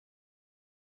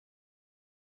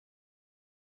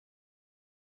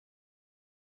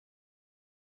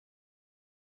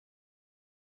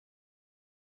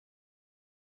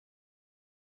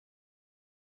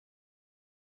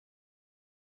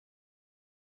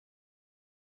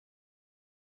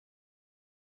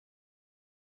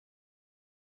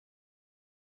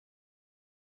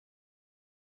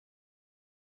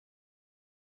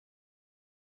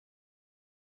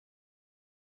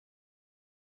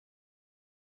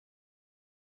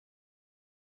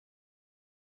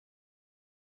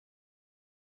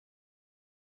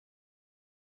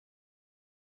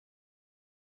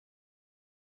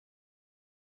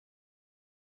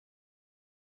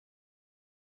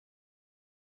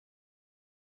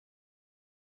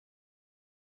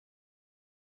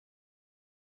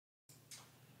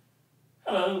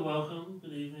Hello, welcome,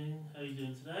 good evening, how are you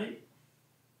doing today?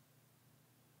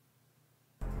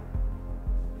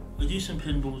 We'll do some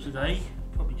pinball today,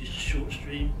 probably just a short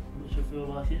stream, which I feel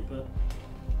like it, but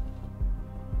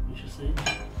we shall see.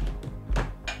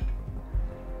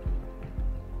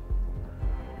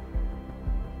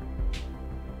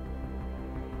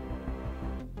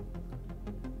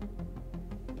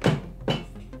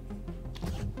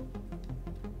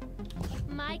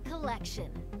 My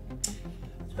collection.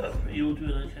 So you're all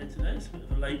doing okay today. It's a bit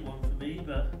of a late one for me,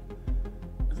 but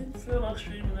I didn't feel like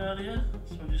streaming earlier,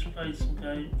 so I just played some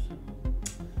games and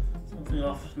something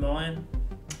offline.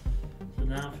 So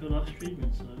now I feel like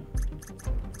streaming, so.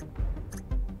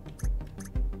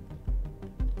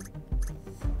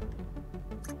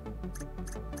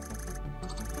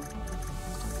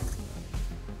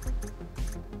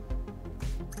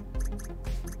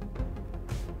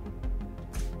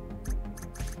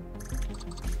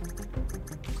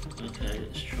 Okay,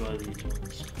 let's try these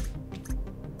ones.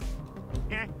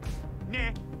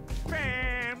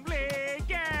 Family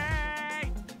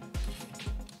Guy!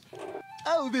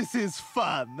 Oh, this is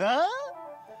fun, huh?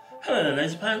 Hello there,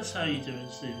 Lazy Pants. How are you doing,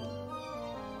 Stephen?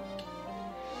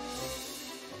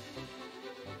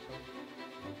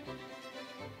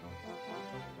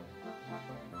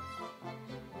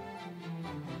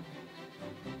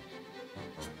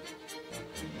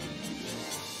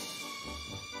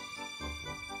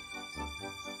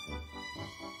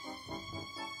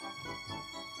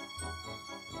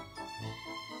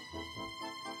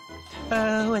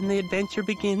 Oh, and the adventure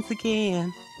begins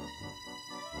again.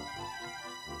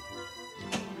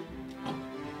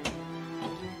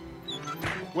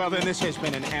 Well, then this has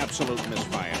been an absolute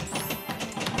misfire.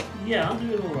 Yeah, I'm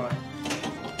doing alright.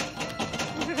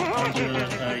 I'm doing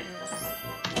okay.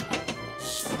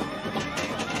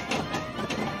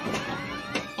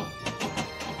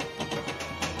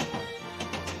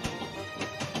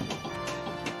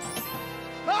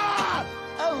 Ah!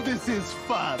 Oh, this is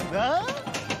fun, huh?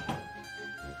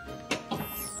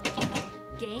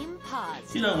 Game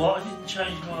paused. You know what? I didn't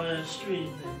change my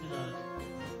stream thing, did I?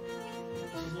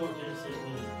 This is not just it,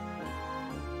 was it?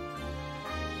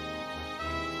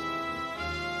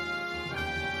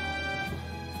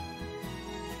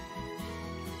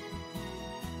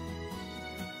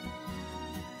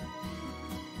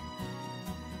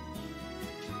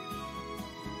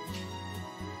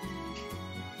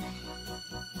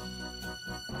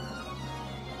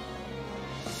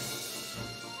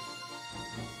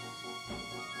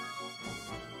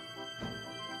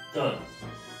 Done.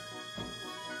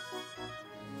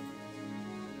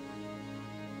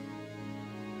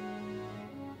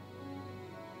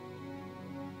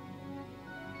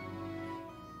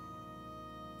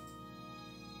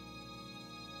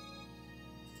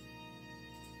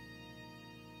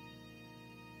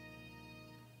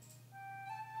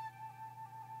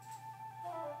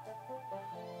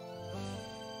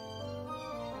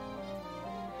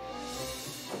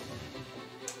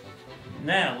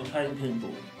 Now we're playing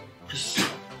pinball. Because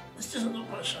this doesn't look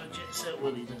like so Jet Set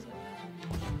Willy, does it?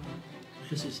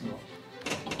 Because it's not.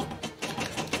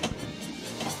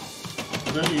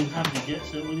 I don't even have the Jet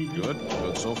Set Willy.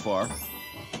 Good so far.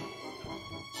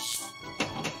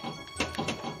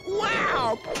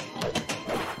 Wow!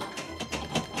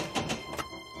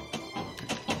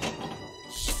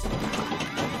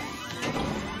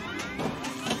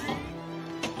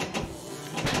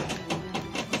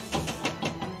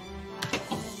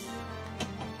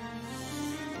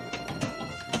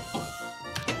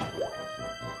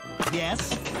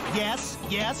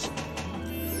 Yes.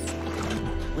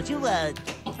 Would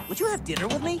you have dinner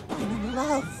with me?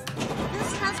 Love.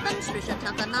 This has been Trisha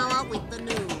Takanawa with the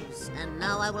news. And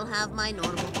now I will have my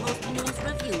normal post-news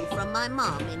review from my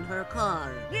mom in her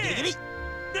car. Giggity.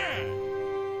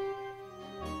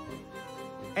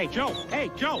 Hey,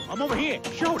 Joe, I'm over here.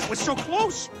 Shoot, it was so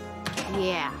close.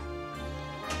 Yeah.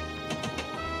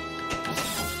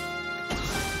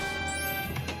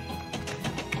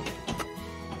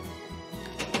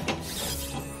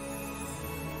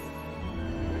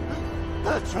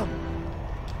 Bertram!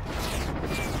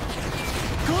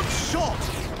 Good shot!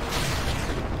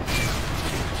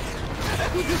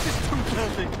 This is too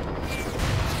perfect!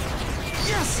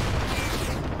 Yes!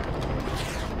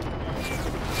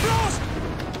 Frost!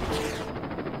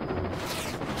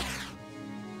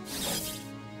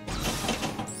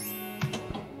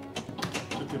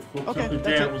 Okay, that's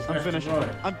it. I'm finished.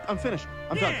 Right. I'm finished.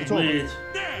 I'm done. It's over. Weird.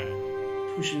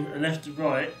 Pushing left to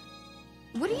right.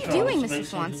 What are you doing, Mr.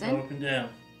 Swanson? Up and down.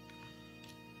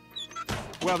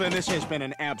 Well, then this has been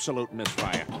an absolute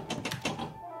misfire.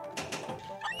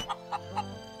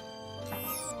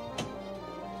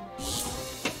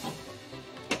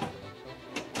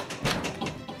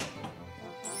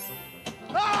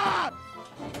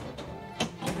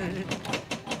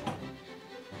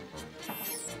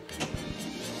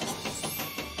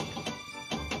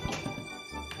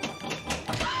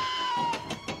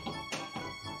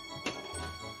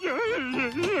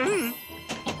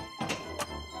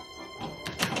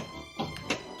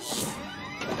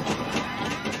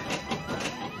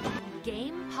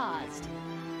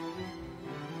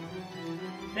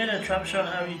 Hello Trapshot,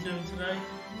 how are you doing today?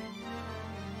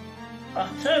 I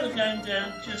can turn the game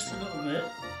down just a little bit.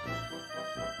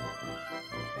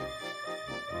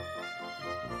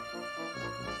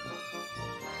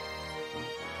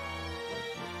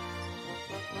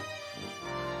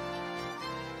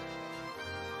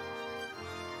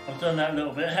 I've done that a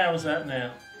little bit. How is that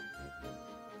now?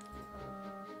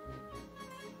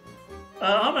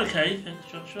 I'm okay, thanks,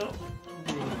 Trapshot.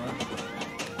 The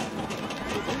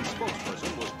main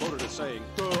spokesperson was quoted as saying,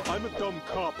 I'm a dumb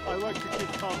cop. I like to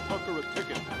give Tom Tucker a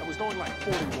ticket. I was going like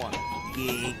 41.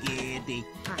 Giggity.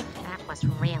 That was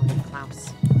really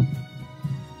close.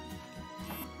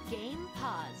 Game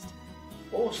paused.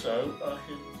 Also, I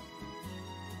can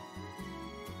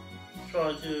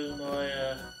try doing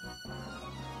my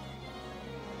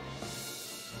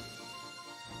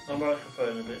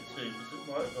microphone a bit too, because it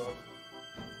might not.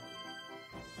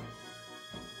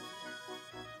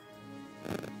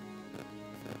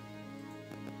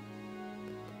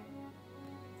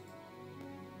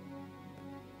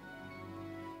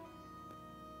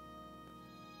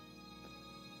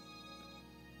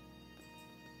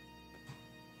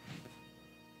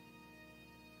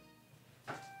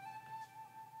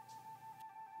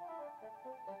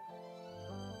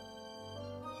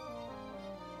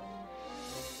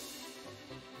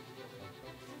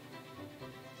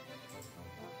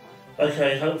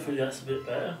 Okay, hopefully that's a bit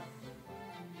better.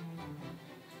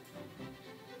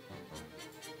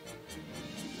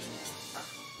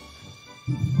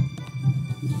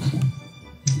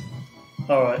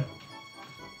 Alright.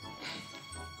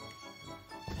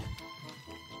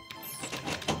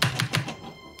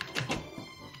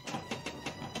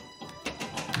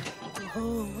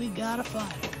 Oh, we got a fire.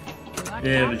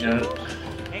 There we go.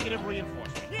 Negative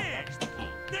reinforcement. That's the key.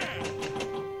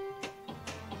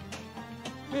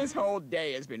 This whole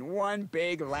day has been one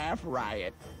big laugh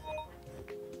riot.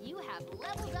 You have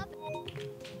leveled up.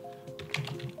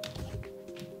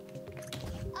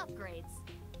 Upgrades.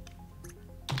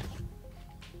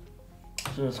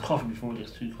 So there's coffee before it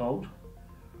gets too cold.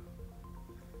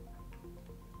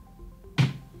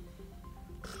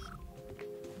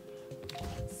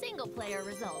 Single player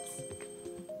results.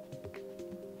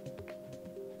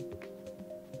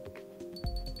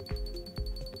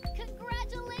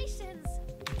 Congratulations!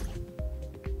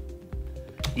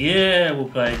 Yeah, we'll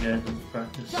play again in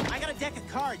practice. I got a deck of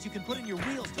cards you can put in your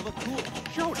wheels to look cool.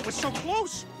 Shoot, it was so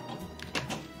close.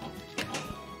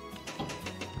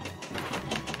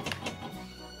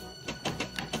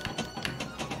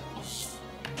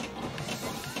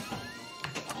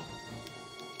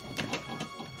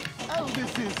 Oh,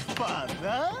 this is fun,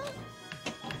 huh?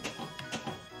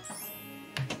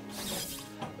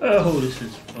 Oh, this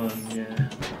is fun, yeah.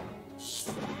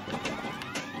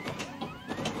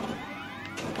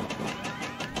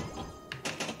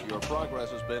 Your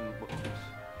progress has been...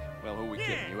 Well, who are we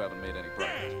kidding? You haven't made any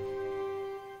progress.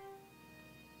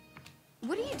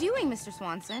 What are you doing, Mr.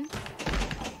 Swanson?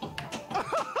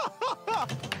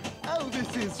 Oh,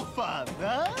 this is fun,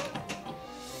 huh?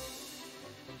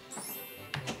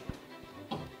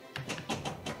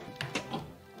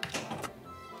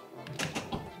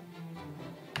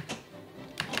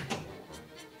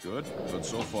 Good. Good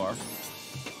so far.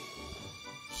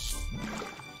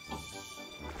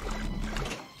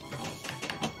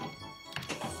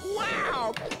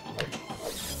 Wow!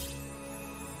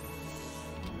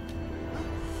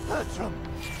 Bertram!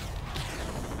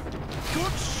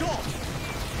 Good shot!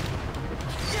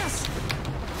 Yes!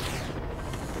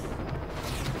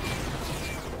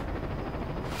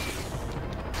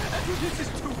 This is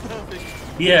too perfect.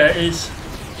 Yeah, it is.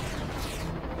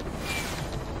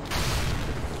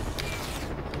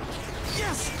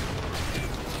 Yes!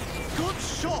 Good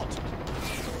shot!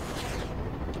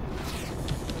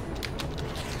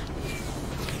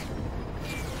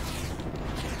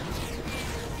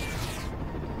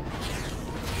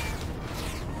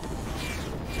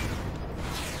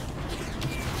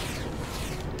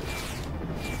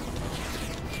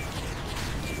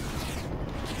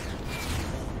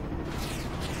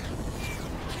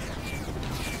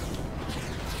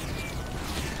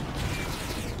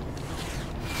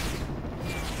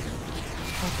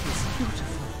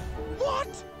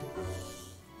 What?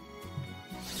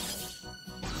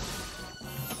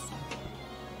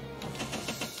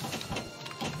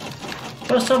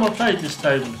 First time I played this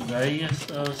table today, yes,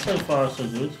 so far so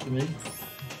good for me.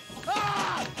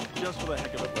 Ah! Just for the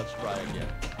heck of it, let's try again.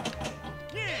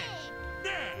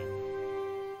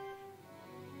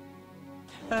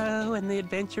 Oh, and the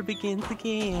adventure begins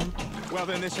again. Well,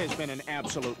 then this has been an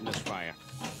absolute misfire.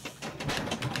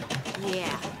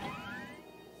 Yeah.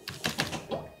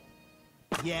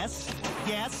 Yes,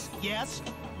 yes, yes.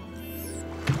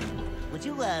 Would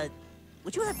you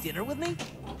have dinner with me?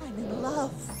 I'm in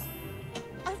love.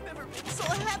 I've never been so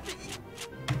happy.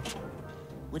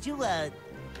 Would you have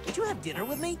dinner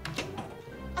with me?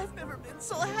 I've never been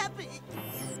so happy.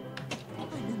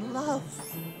 I'm in love.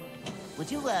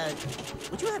 Would you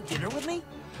have dinner with me?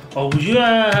 Oh, would you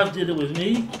have dinner with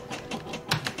me?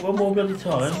 One more bloody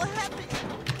time. So happy.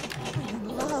 I'm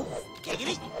in love.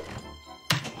 Giggity.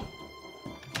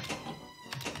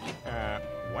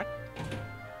 What?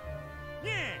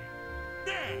 Yeah.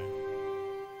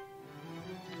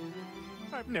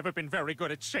 I've never been very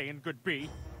good at saying goodbye.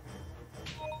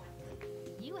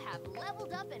 You have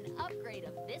leveled up an upgrade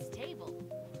of this table.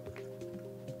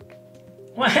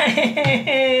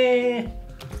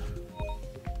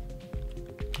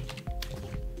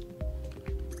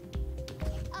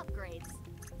 Upgrades.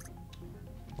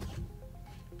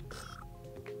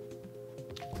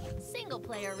 Single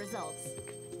player results.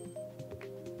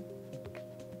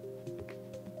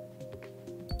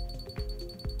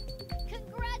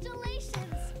 Congratulations!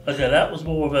 Okay, that was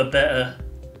more of a better,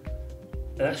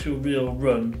 actual real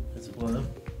run, as it were.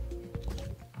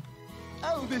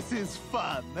 Oh, this is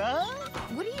fun, huh?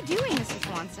 What are you doing, Mr.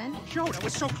 Swanson? Joe, that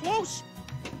was so close.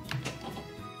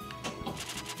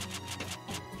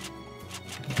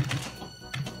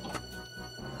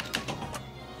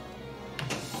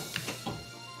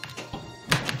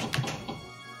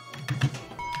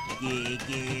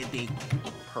 Giggity.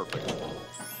 Perfect.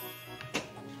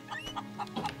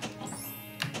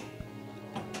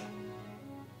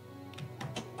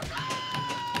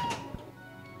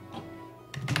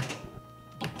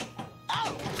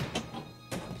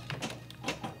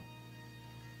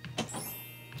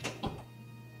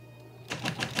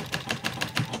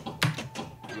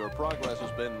 Your progress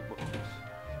has been...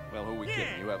 Well, who are we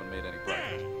kidding? You haven't made any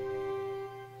progress.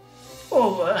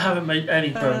 Oh, I haven't made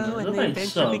any progress. Oh, I and the made adventure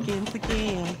some. begins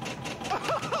again.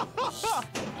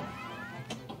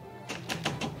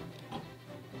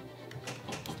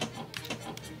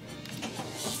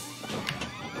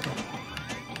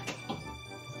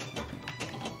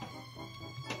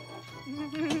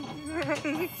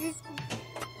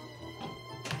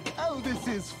 Oh, this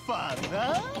is fun,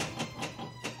 huh?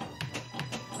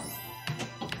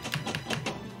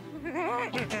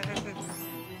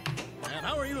 And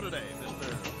how are you today,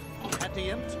 Mr.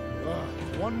 Patient?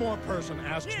 One more person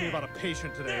asks me about a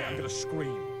patient today, I'm gonna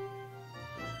scream.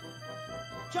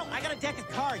 Joe, I got a deck of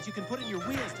cards you can put in your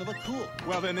wheels to look cool.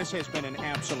 Well, then this has been an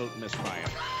absolute misfire.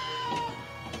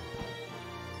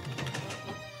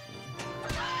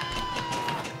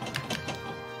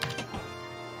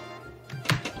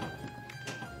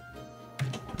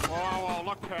 Whoa,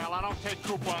 look, pal, I don't take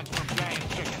coupons from giant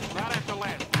chickens. Not after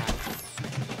last time.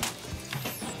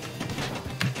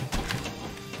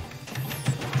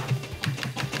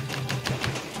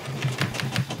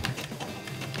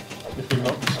 If we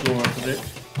knock the score up a bit.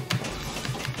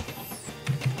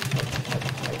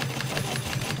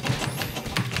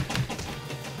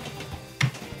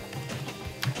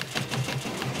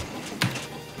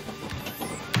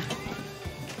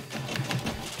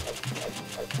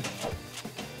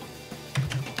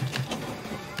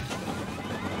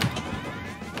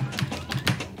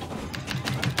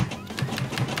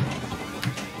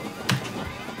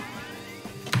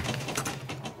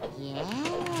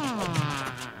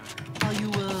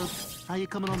 How you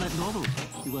coming on that novel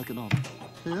you working on?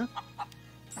 Huh?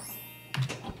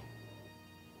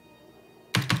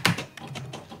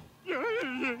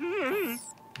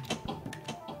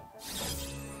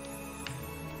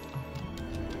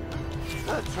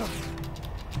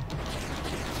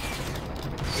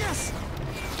 Yes!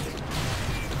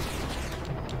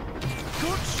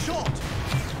 Good shot!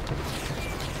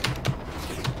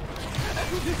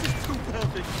 This is too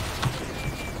perfect.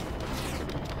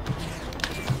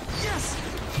 Yes!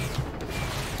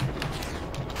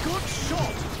 Good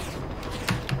shot!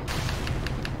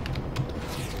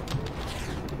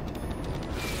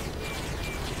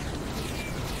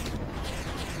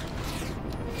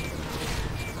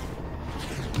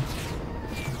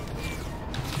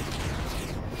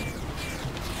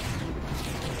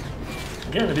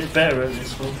 Getting a bit better at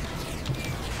this one.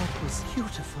 That was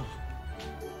beautiful.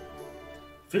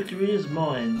 Victory is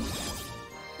mine.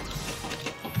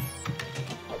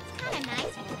 Kinda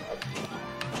nice.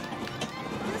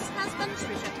 This has been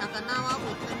Trisha Takanawa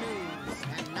with the news.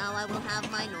 And now I will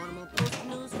have my normal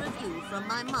post-news review from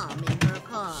my mom in her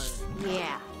car.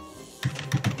 Yeah.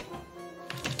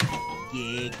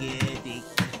 Giggity.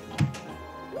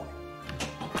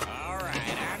 All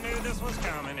right, I knew this was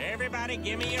coming. Everybody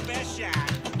give me your best shot.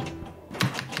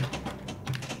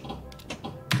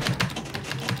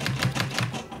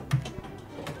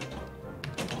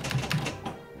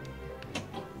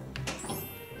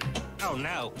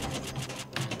 go.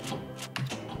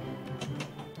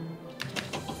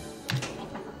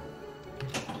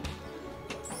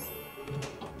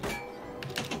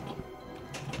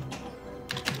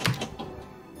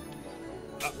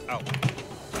 Oh.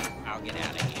 I'll get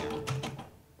out of here.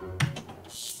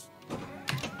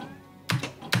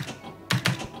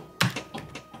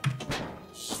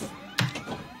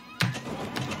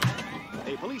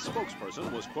 A police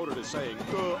spokesperson was quoted as saying,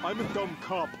 I'm a dumb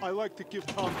cop. I like to give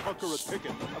Tom Tucker a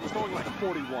ticket. I was going like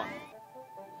 41.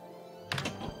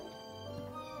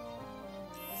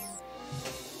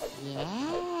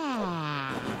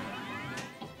 Yeah.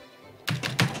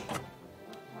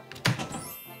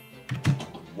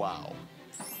 Wow.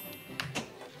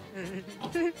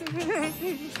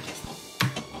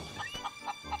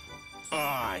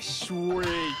 Ah,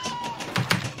 sweet.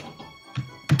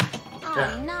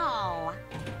 Oh, no.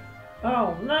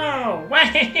 Oh no!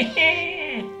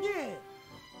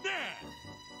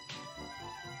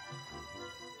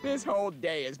 This whole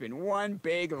day has been one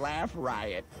big laugh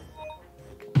riot.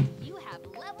 You have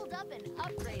leveled up and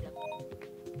upgraded.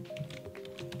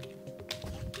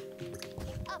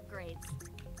 Upgrades.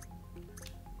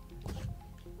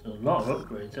 A lot of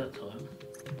upgrades that time.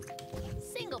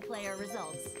 Single player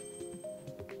results.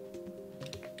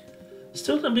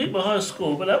 Still didn't beat my high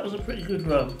score, but that was a pretty good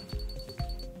run.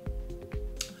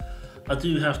 I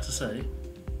do have to say.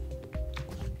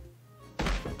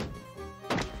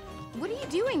 What are you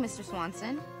doing, Mr.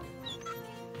 Swanson?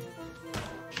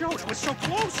 Joe, it was so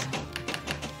close.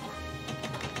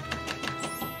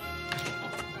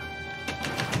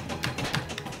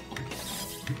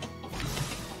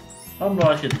 I'm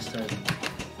liking this game.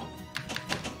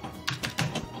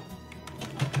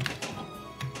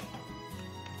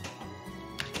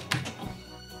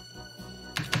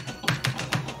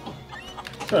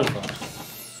 So far.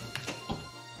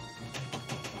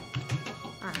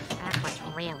 Oh, that was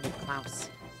really close.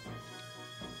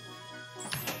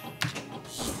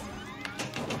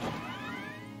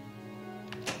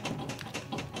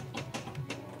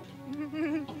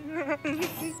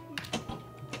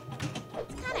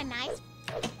 It's kind of nice.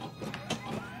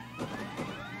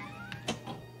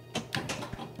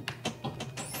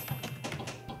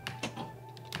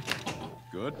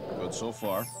 Good. Good so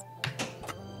far.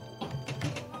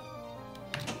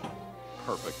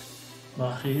 Perfect.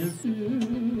 Mag je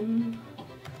doen?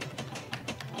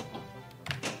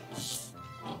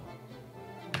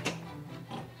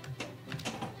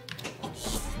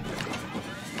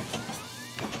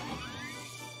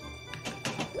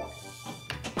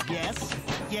 Yes,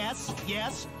 yes,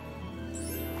 yes.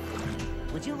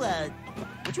 Would you have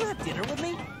dinner with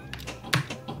me?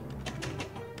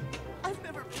 I've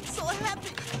never been so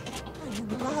happy. I'm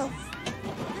in love.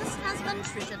 This has been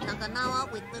Trisha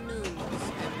Takanawa with the news.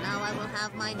 And now I will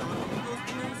have my normal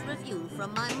post-news review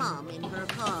from my mom in her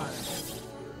car.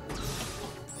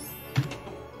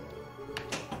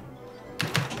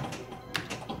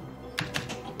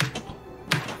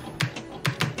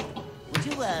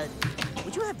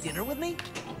 Would you have dinner with me?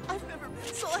 I've never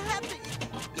been so happy.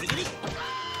 Giggity.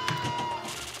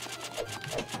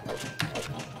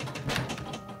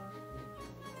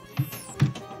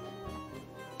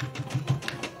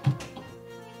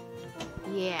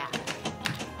 Yeah.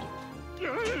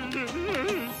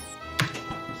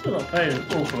 Still not paying an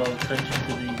awful lot of attention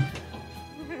to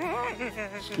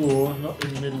the score, not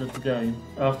in the middle of the game.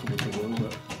 Afterwards I will,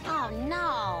 but... Oh,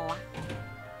 no.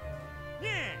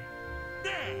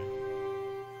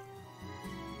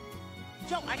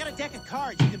 Joe, I got a deck of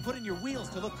cards you can put in your wheels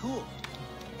to look cool.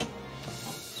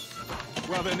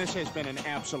 Well, then this has been an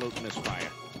absolute misfire.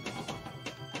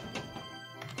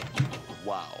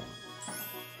 Wow.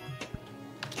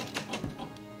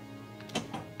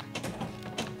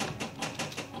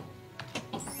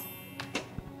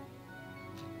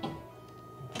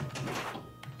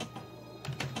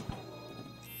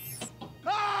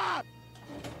 Ah!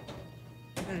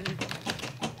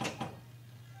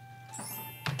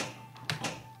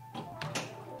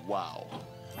 Wow.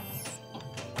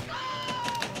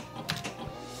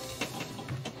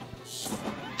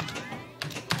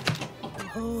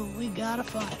 Oh, we got a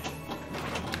fight.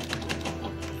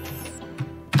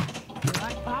 You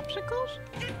like popsicles?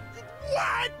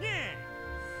 What?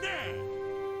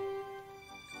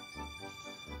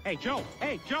 Hey, Joe.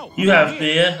 Hey, Joe. You have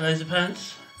beer, Laser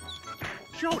Pants?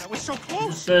 Joe, that was so It's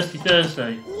close. Thirsty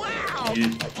Thursday. Wow.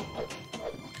 You.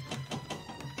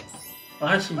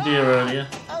 I had some beer earlier.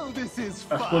 Oh, this is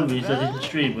That's fun. one reason I didn't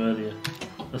stream earlier.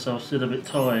 Because I was still a bit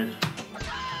tired.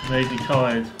 Maybe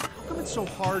tired. How come it's so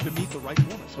hard to meet the right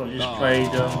woman? So I just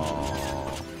played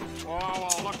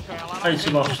play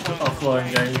some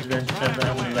offline games and then turn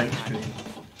that on a late stream.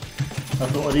 I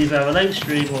thought I'd either have a late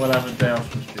stream or I'll have a day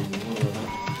after stream.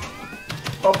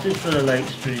 Opted for the late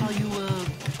stream.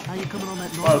 Are you coming on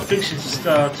that I was fixing to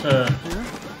start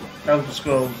Elder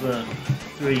Scrolls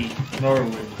 3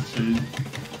 Morrowind soon.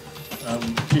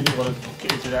 Didn't want to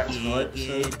get into that tonight,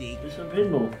 so do some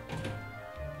pinball.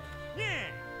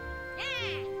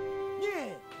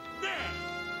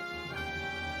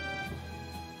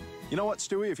 You know what,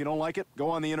 Stewie? If you don't like it, go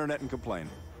on the internet and complain.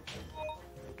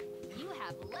 You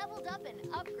have leveled up an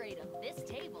upgrade of this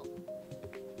table.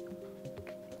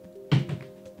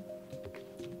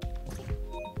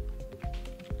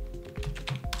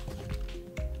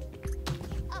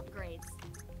 Upgrades.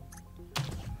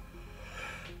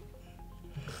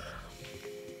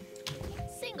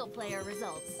 Single player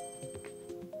results.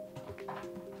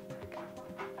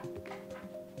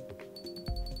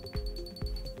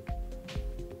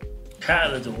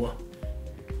 Cat at the door.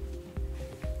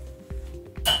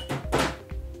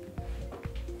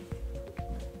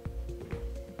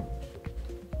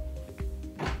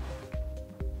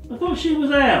 I thought she was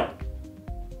out.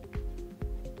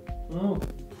 Oh.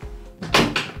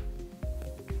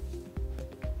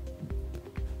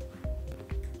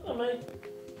 Oh, mate.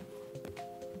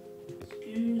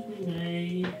 Excuse me,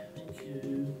 mate. Thank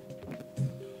you.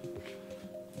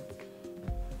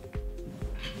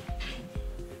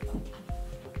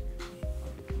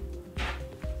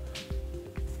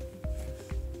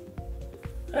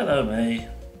 Hello, May.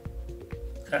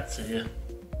 Cat's here.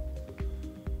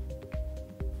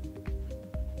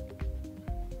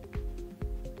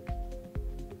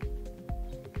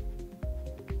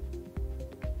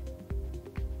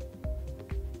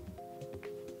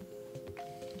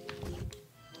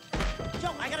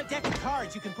 Joe, I got a deck of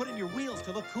cards you can put in your wheels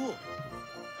to look cool.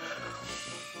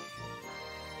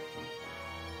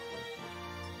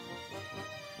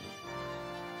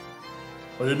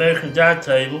 Well, the American Dad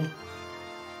table.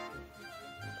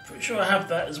 Pretty sure I have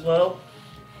that as well.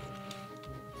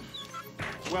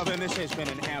 Well, then this has been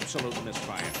an absolute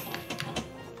misfire.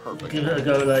 Perfect. Give it a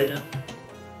go later.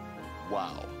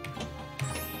 Wow.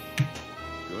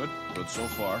 Good. Good so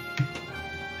far.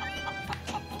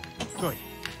 Good.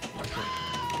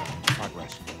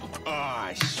 Progress.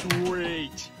 Ah,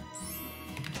 sweet.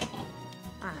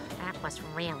 Oh, that was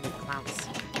really close.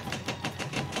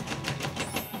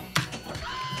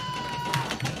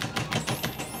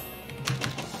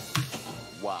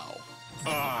 Wow.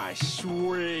 Ah,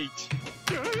 sweet.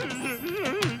 How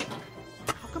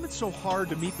come it's so hard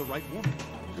to meet the right woman?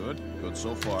 Good. Good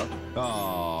so far.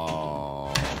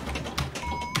 Oh.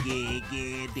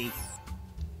 Giggity.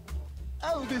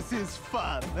 Oh, this is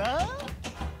fun, huh?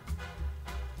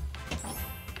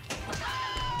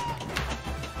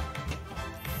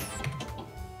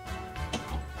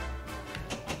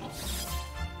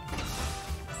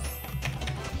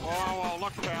 Oh,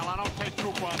 look, pal, I don't take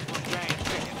coupons for giant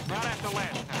tickets. Not after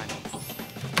last time.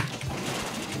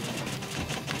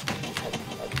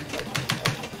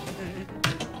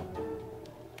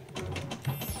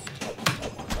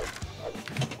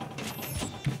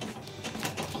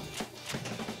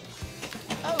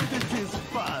 Oh, this is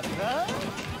fun, huh?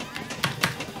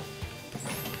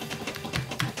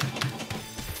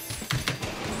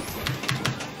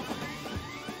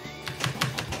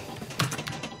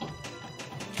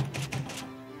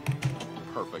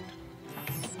 Perfect.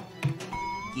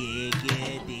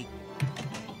 Giggity.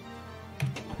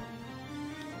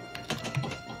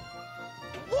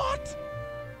 What?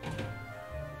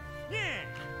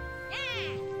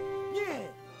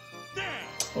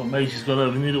 Oh, Maisie's got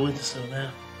over near the windowsill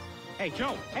now. Hey,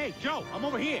 Joe, I'm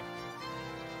over here.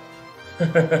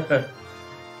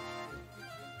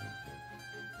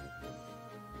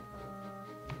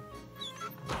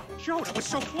 Joe, that was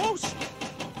so close.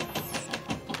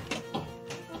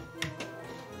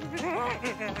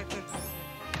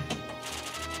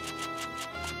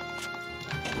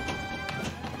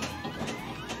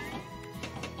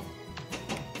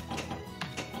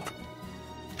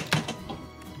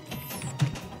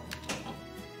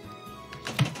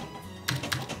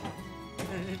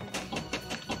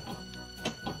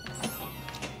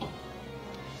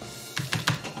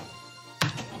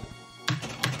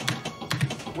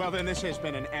 Well, then this has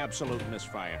been an absolute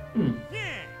misfire.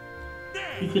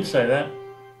 You could say that.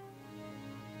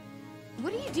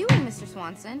 What are you doing, Mr.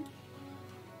 Swanson?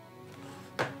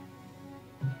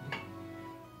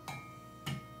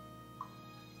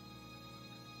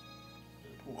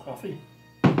 Pour coffee.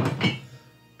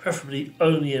 Preferably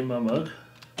only in my mug.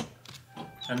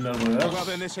 And nowhere else. Well,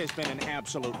 then this has been an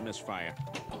absolute misfire.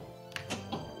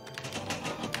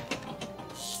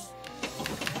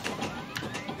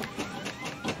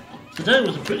 Today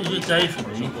was a pretty good day for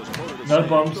me. No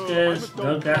bomb scares,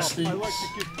 no gas I leaks. like to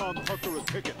give Tom Tucker a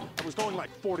ticket. I was going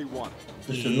like 41.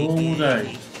 Just a normal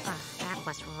day. Oh, that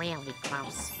was really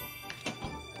close.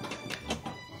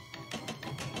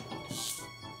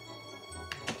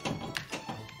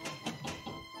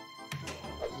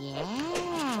 Yeah.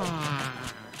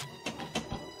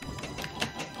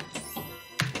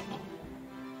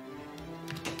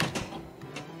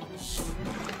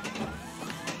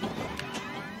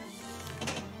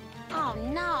 Oh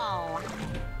no.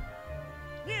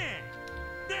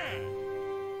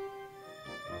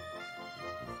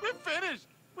 We're finished.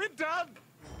 We're done.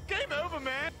 Game over,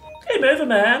 man. Game over,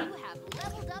 man. You have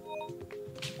leveled up.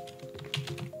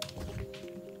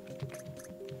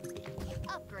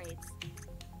 Upgrades.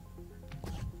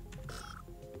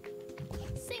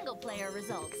 Single player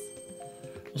results.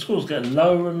 The score's getting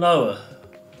lower and lower.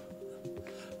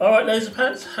 Alright, laser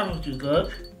pants, have a good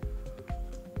luck.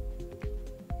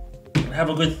 And have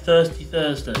a good thirsty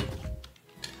Thursday.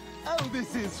 Oh,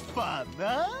 this is fun,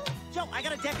 huh? Joe, I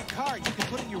got a deck of cards you can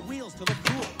put in your wheels to look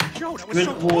cool. Joe, that was Drink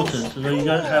so water close. so that you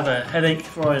don't have a headache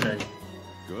Friday.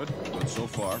 Good so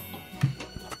far.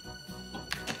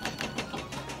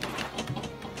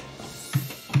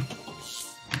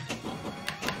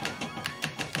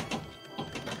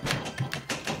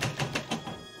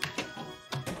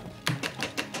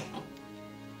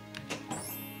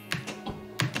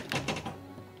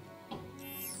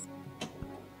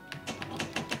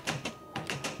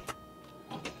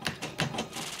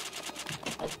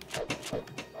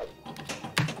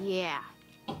 Yeah.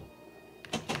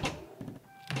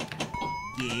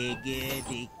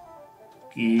 Giggity.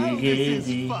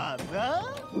 Giggity. Fun, huh?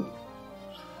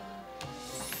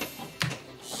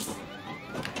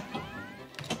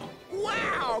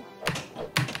 Wow!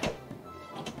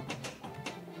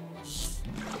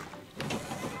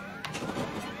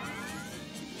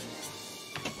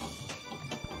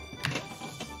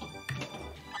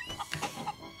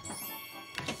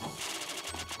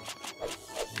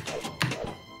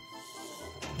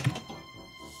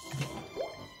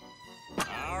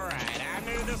 All right, I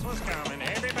knew this was coming.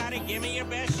 Everybody, give me your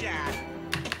best shot.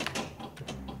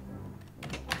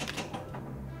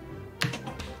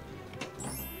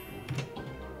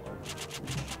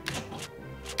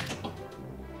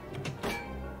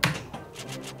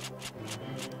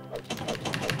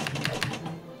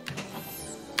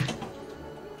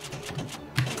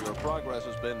 Your progress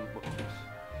has been...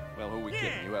 Well, who are we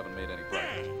kidding? You haven't made any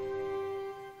progress.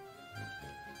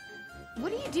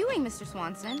 What are you doing, Mr.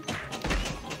 Swanson?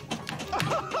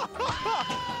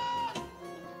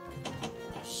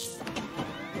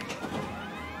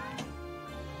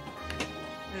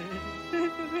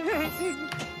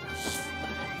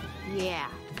 Yeah.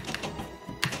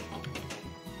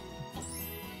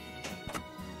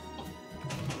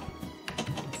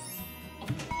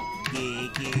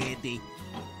 Giggity.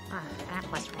 Oh,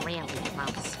 that was really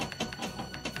close.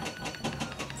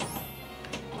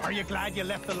 Are you glad you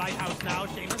left the lighthouse now,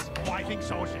 Seamus? Oh, I think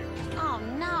so, Seamus. Oh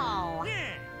no.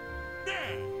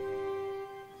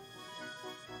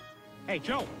 Hey,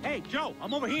 Joe,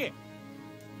 I'm over here.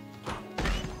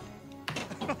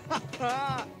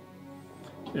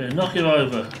 Yeah, knock him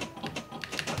over.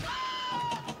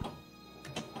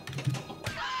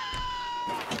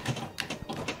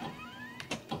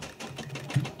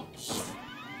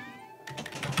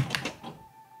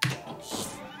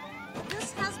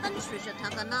 This has been Trisha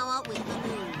Takanawa with the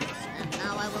news. And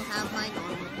now I will have my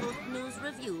normal post-news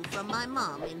review from my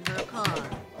mom in her car.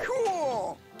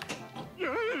 Cool!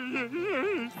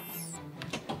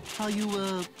 How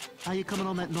you coming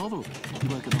on that novel you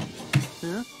working on?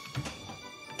 Yeah?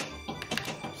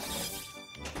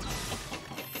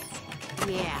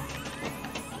 Yeah.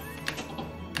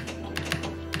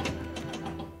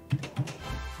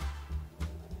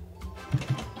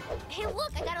 Hey,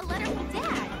 look, I got a letter from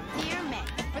Dad. Dear Meg,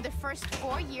 for the first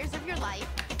 4 years of your life,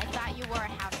 I thought you were a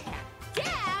house cat.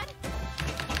 Dad!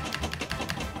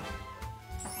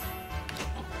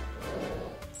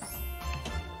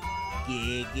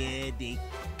 Giggity.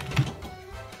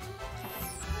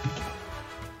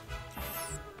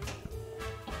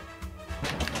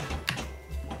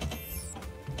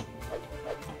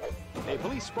 A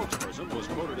police spokesperson was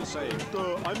quoted as saying,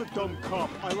 I'm a dumb cop.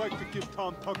 I like to give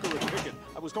Tom Tucker a ticket.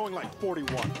 I was going like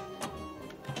 41.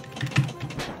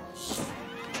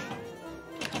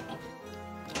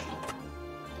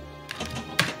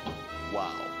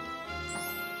 Wow.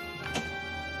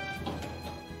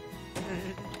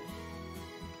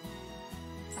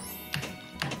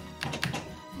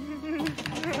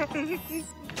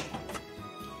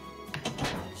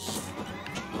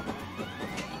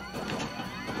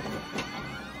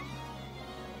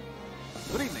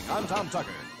 Good evening, I'm Tom Tucker.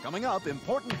 Coming up,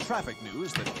 important traffic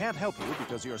news that can't help you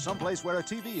because you're someplace where a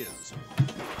TV is.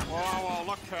 Whoa,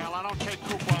 look, Cal, I don't take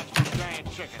coupons from giant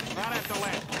chickens. Not after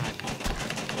last time.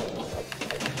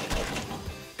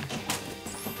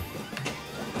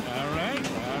 All right,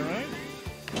 all right.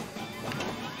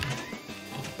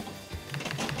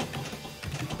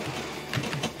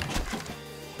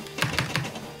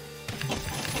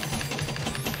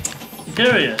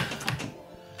 Interior.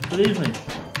 Good evening.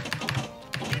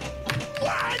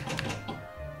 What?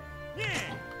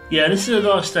 Yeah, this is a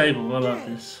nice stable. I like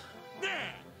this.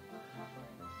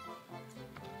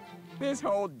 This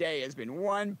whole day has been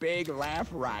one big laugh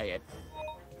riot.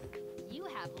 You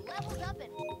have leveled up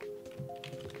and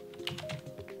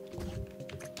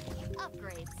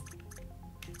upgrades.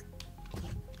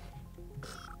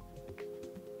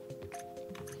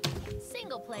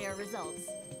 Single player results.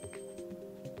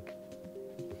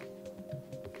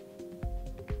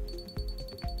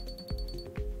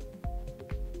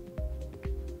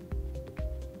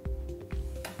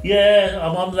 Yeah,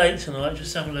 I'm on late tonight.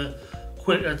 Just having a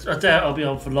quick. I doubt I'll be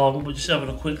on for long, but just having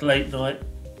a quick late night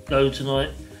go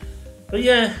tonight. But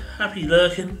yeah, happy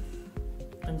lurking.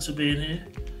 Thanks for being here.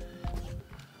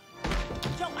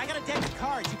 Joe, I got a deck of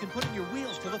cards you can put in your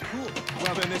wheels to look cool.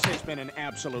 Well, then this has been an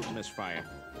absolute misfire.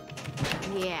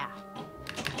 Yeah.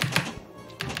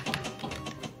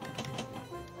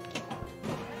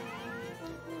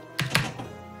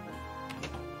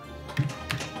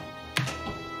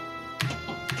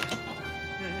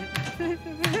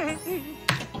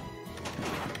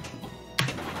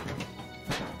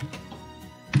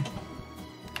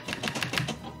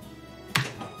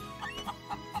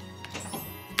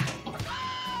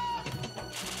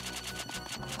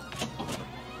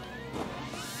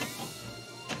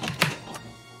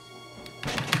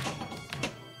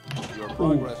 Your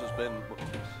progress has been...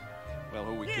 Well,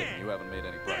 who are we kidding? You haven't made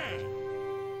any progress.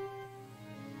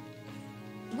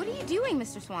 What are you doing,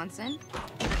 Mr. Swanson?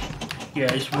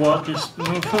 Yeah, it's work. It's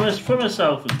for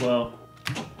myself as well.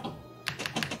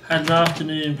 Had an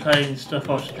afternoon playing stuff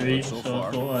off stream, so I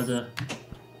thought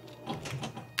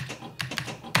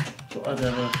I'd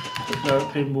have a quick go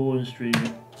at pinball and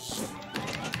streaming.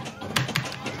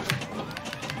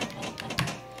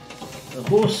 Of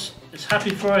course, it's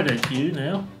Happy Friday to you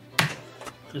now,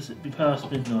 because it'll be past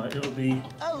midnight. It'll be...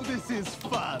 Oh, this is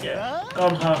fun, yeah,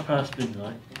 gone half past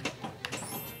midnight.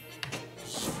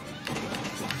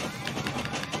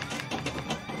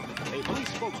 A police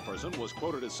spokesperson was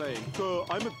quoted as saying,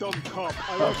 I'm a dumb cop.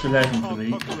 I That's like to 11 give for me.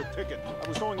 Tom Tucker a ticket. I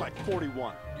was going like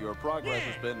 41. Your progress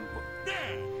has been...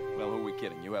 Well, who are we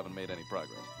kidding? You haven't made any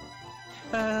progress.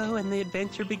 Oh, and the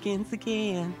adventure begins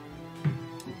again.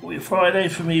 It'll be Friday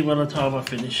for me by the time I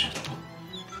finish.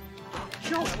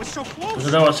 Joe, that was so Because close.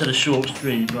 I know I said a short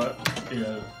stream, but, you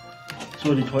know, it's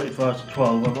only 25 to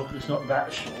 12. It's not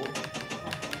that short.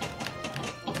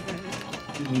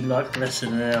 It'll be like less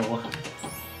than an hour.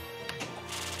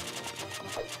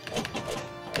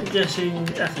 I'm guessing,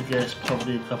 I have to guess,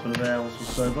 probably a couple of hours or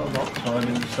so, but I'm not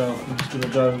timing myself. I'm just going to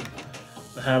go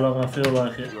for how long I feel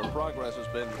like it. Your progress has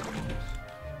been...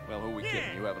 Well, who are we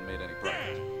kidding? You haven't made any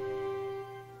progress.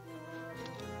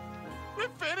 We're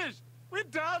finished. We're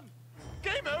done.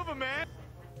 Game over, man.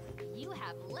 You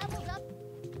have leveled up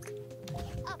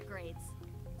upgrades.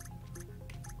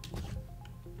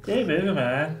 Game over,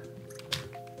 man.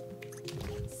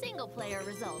 Single player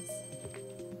results.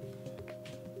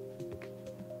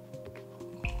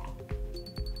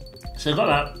 So I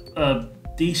got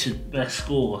that decent best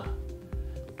score.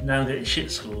 Now I'm getting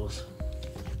shit scores.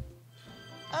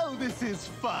 Oh, this is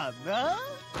fun, huh?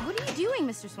 What are you doing,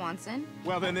 Mr. Swanson?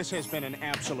 Well, then this has been an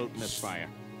absolute misfire.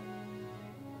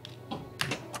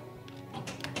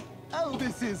 Oh,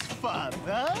 this is fun,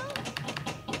 huh?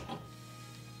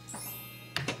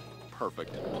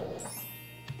 Perfect.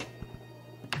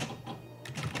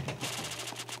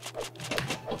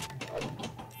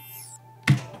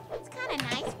 It's kind of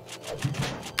nice.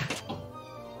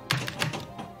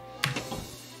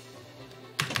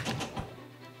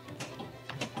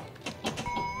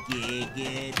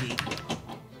 Giggity.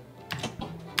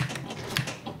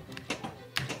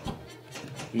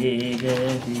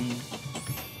 Giggity.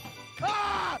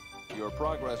 Your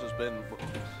progress has been...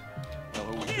 Well,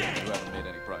 who are we kidding? You haven't made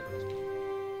any progress.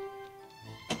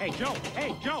 Hey,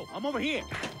 Joe, I'm over here.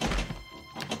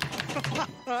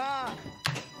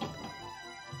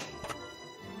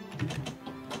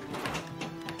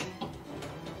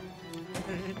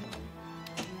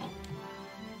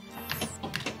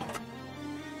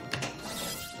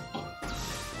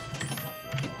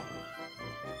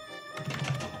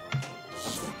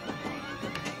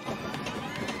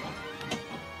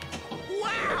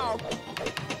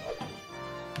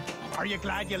 Are you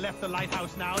glad you left the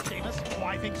lighthouse now, Seamus? Oh,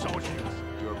 I think so,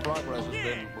 Seamus. Your progress has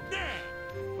been...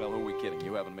 Well, who are we kidding?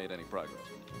 You haven't made any progress.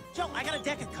 Joe, I got a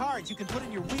deck of cards you can put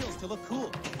in your wheels to look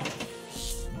cool.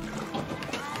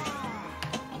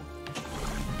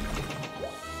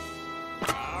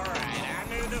 All right, I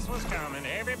knew this was coming.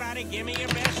 Everybody give me your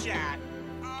best shot.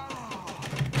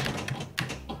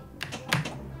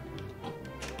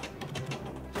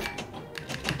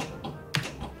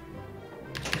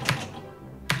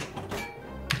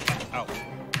 Oh.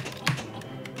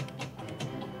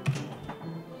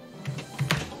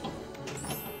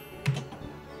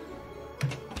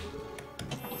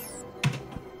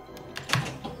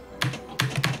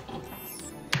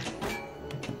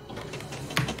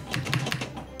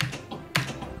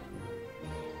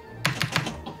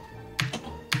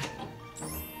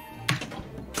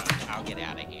 I'll get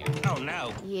out of here. Oh,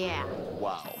 no. Yeah.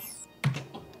 Wow.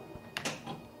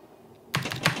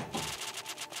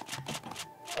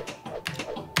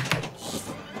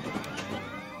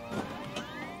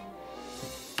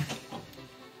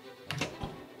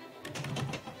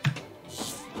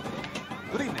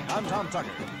 Good evening, I'm Tom Tucker.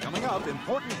 Coming up,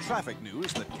 important traffic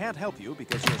news that can't help you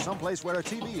because you're someplace where a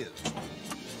TV is.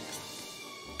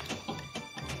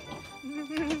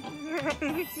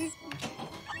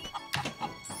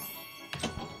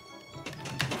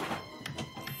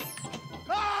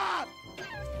 Ah!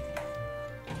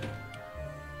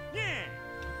 Yeah!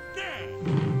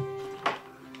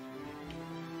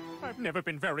 I've never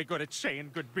been very good at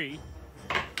saying goodbye.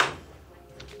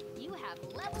 You have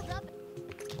leveled up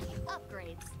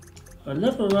upgrades. I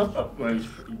leveled up upgrades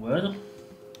pretty well.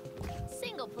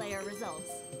 Single player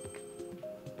results.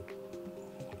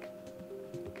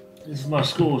 This is my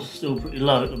score's still pretty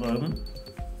low at the moment.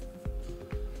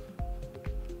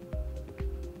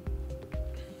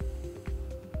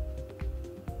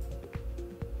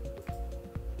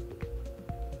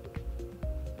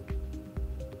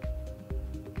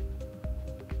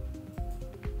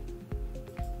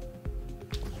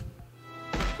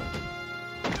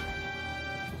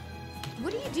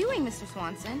 What are you doing, Mr.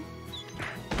 Swanson?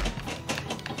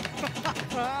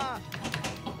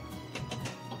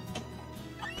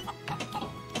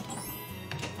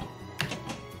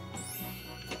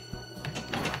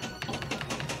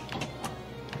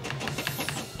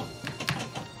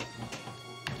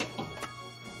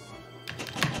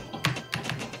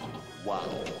 Wow.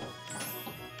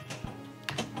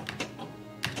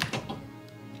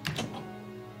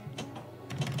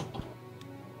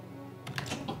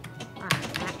 Oh,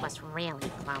 that was really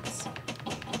close.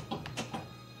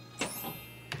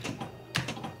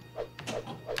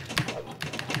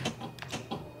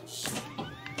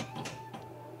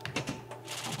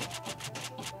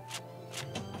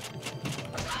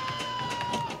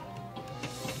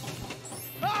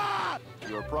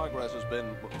 Your progress has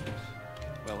been...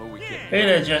 Well, who are we kidding? Hey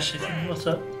there, Jessica. What's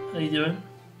up? How you doing?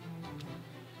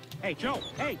 Hey, Joe.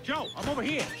 Hey, Joe. I'm over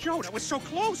here. Joe, that was so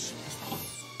close.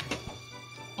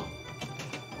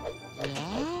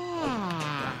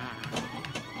 Yeah.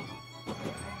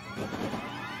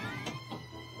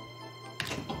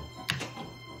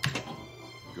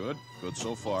 Good. Good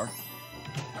so far.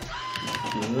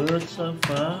 Good so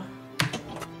far.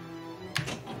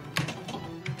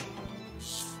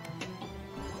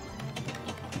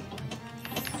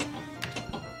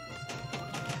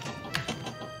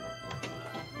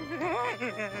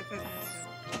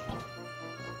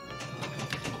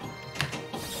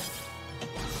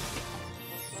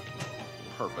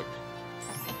 Perfect.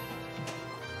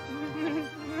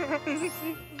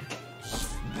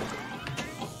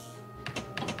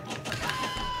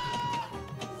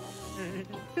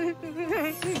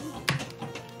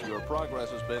 Your progress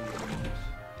has been...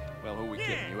 Well, who are we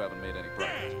kidding? You haven't made any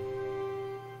progress.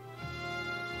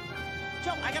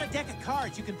 Joe, I got a deck of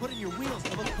cards you can put in your wheels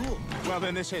to look cool. Well,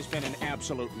 then this has been an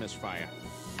absolute misfire.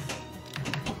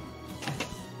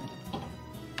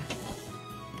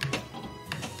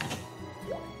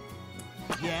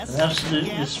 Yes. An absolute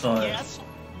yes, misfire. Yes.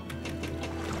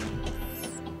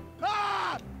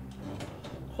 Ah!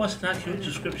 Quite an accurate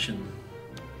description.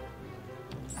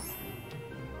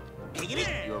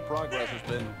 Your progress has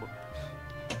been...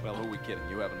 Well, who are we kidding?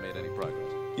 You haven't made any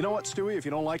progress. You know what, Stewie? If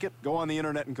you don't like it, go on the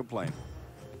internet and complain.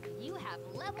 You have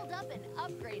leveled up an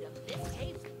upgrade of this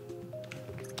tape.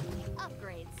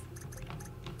 Upgrades.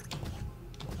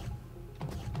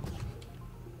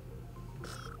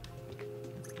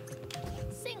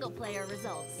 Single player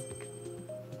results.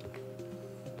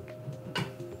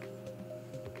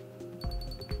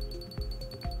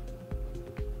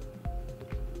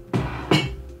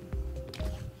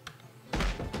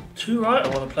 Too right, I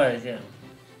want to play again.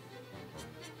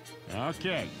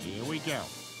 Okay, here we go.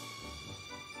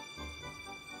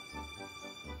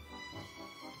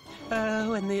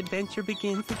 Oh, and the adventure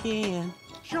begins again.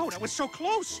 Joe, that was so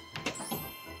close.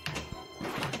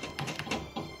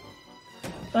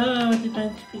 Oh, the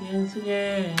adventure begins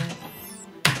again.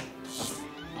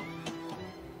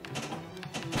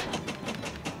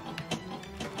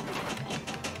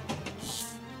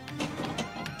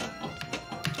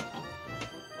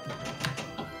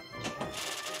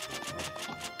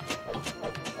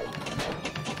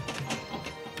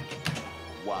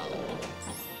 Wow.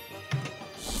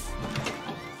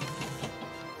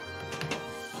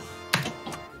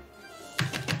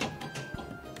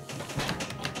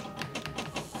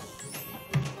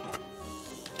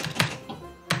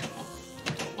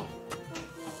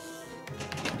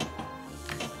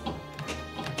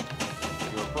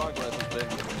 Your progress has been...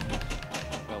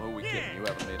 Well, who are we kidding? You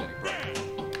haven't made any progress.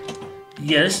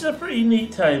 Yeah, this is a pretty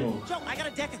neat table. Joe, I got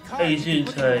a deck of How you cards. doing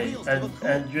today?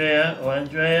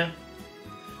 Andrea,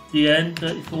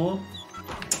 DN34?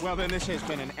 Well, then this has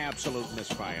been an absolute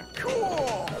misfire.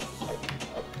 Oh,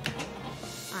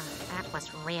 that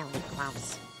was really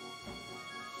close.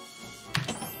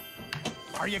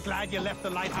 Are you glad you left the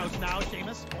lighthouse now,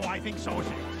 Seamus? Oh, I think so,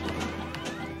 Seamus.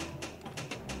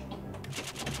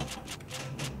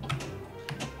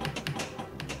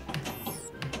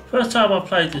 First time I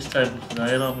played this table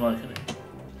today and I'm liking it.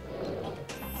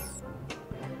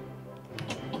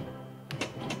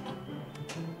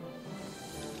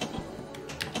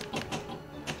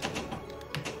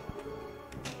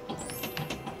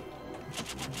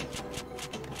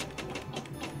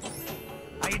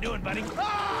 How you doing, buddy?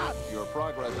 Your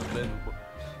progress has been... Well,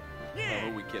 who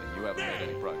are we kidding? You haven't made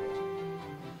any progress.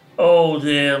 Oh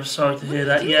dear, I'm sorry to hear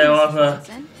that. Yeah,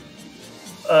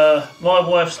 my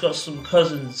wife's got some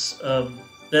cousins.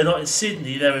 They're not in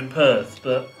Sydney, they're in Perth,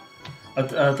 but I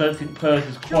don't think Perth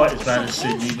is quite as bad as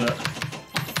Sydney, but...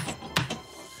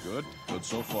 Good. Good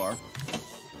so far.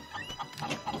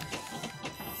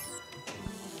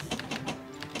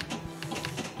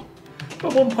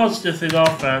 But one positive thing I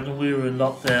found when we were in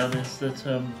lockdown is that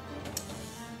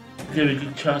you get a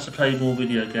good chance to play more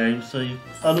video games, so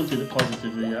I looked at it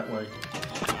positively that way.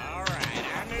 All right,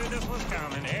 I knew this was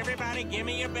coming. Everybody give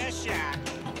me your best shot.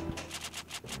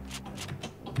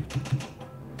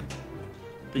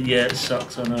 But yeah, it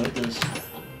sucks, I know it does.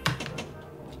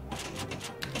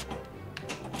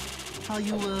 How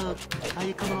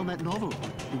you coming on that novel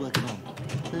you working on?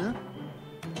 Huh?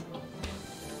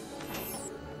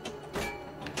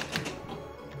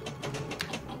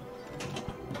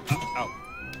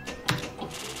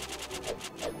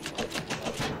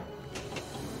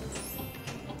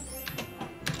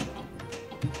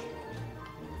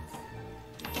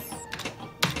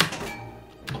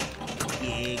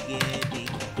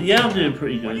 But yeah, I'm doing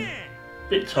pretty good.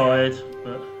 Bit tired,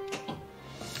 but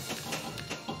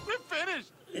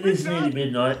it is nearly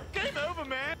midnight. Game over,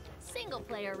 man. Single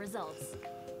player results.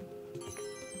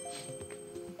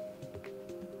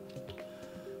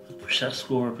 Push that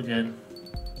score up again.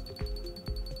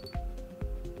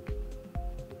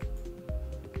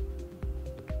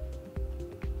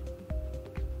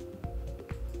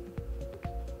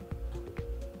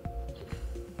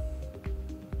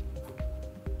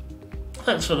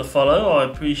 Thanks for the follow, I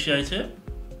appreciate it.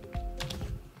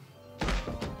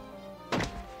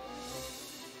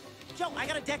 Joe, I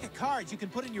got a deck of cards you can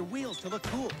put in your wheels to look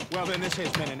cool. Well, then this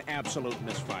has been an absolute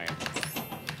misfire.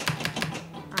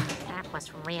 Oh, that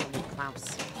was really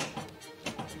close.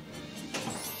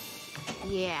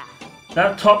 Yeah.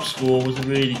 That top score was a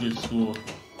really good score.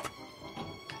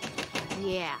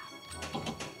 Yeah.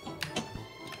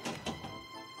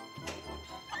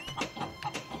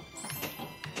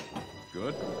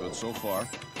 Good. Good so far.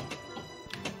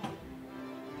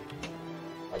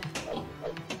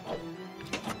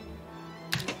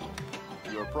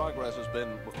 Your progress has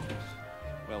been...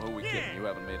 Well, who are we kidding? You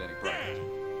haven't made any progress.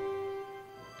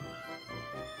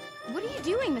 What are you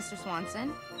doing, Mr.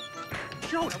 Swanson?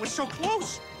 Joe, that was so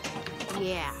close.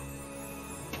 Yeah.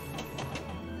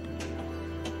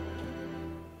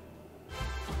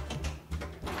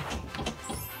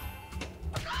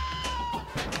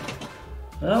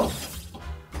 Well,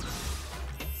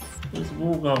 where's the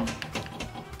ball gone?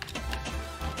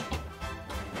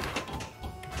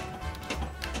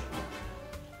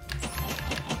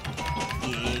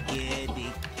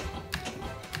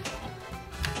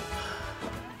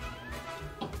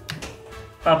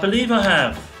 I believe I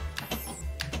have.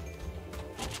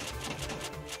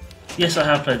 Yes, I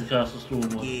have played the Castle Storm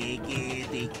one.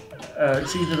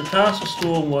 It's either the Castle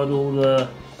Storm one or the...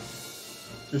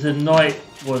 There's a Night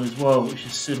one as well, which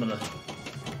is similar.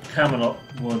 Camelot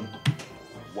one.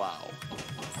 Wow.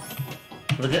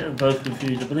 But I get them both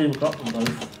confused. I believe I got them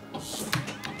both.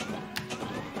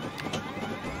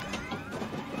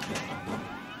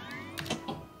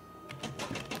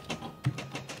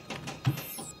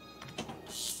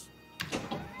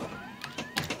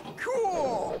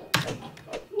 Cool.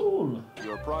 Cool.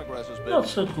 Your progress has been... Not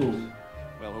so cool.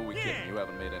 Well, who are we kidding? You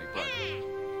haven't made any progress.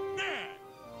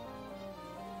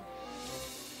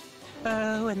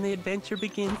 Oh, and the adventure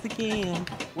begins again.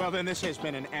 Well, then this has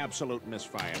been an absolute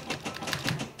misfire.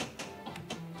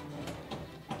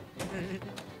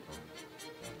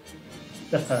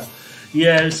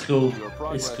 Yeah, it's cool. Your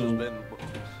progress It's cool. has been...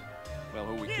 Well,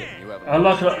 who are we kidding? You haven't I made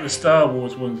like a any lot of the Star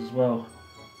Wars ones as well.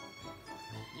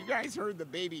 You guys heard the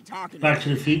baby talking. Back to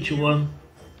the Future one.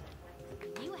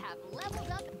 You have leveled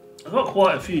up. I've got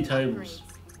quite a few tables.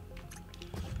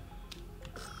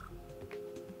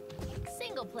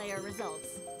 Single player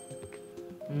results.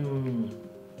 I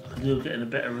could do getting a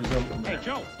better result than Hey, that.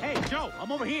 Joe! Hey, Joe!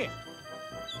 I'm over here!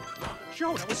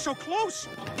 Joe, that was so close!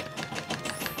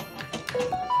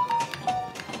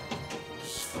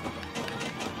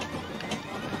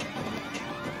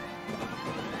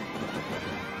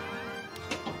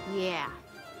 Yeah.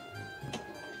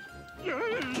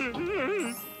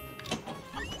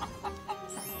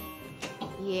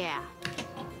 Yeah.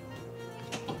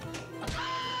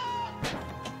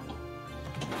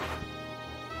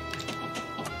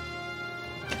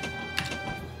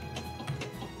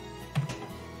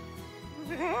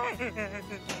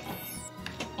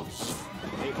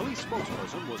 A police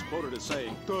spokesperson was quoted as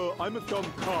saying, "Duh, I'm a dumb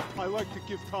cop. I like to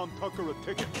give Tom Tucker a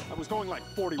ticket. I was going like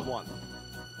 41.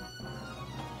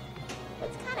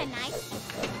 It's kind of nice.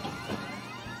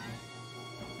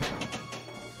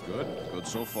 Good. Good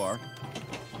so far.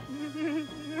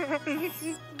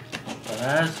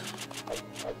 Bad.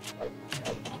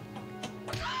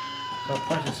 I'll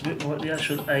practice a bit more at the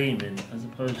actual aiming as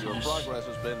opposed to Your just progress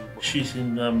has been...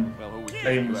 shooting Well, who are we kidding? You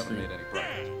aimlessly. haven't made any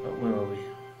progress. But where are we?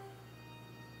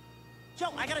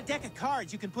 Joe, I got a deck of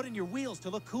cards you can put in your wheels to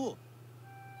look cool.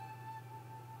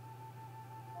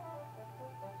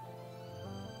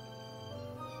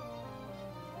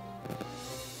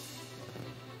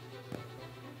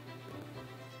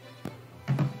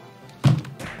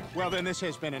 Well, then this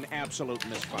has been an absolute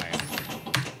misfire.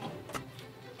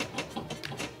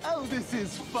 Oh, this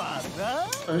is fun, huh?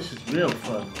 Oh, this is real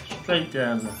fun. Straight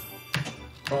down the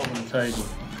bottom of the table.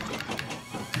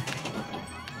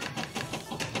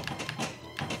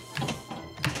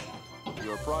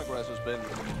 Your progress has been...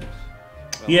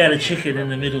 Well, Yeah, the chicken in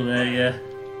the middle there, yeah.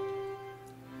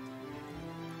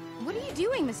 What are you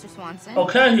doing, Mr. Swanson? Oh,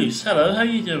 Cahus, hello, how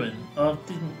you doing? I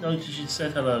didn't notice you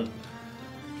said hello.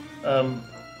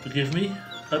 Forgive me.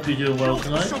 Hope you're doing well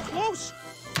tonight. So close!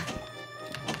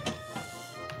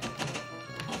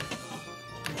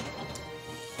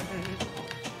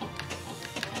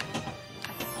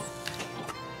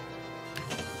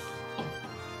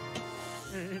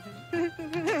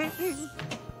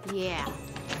 Yeah.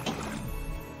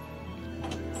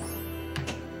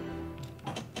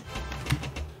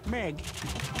 Meg,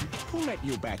 who let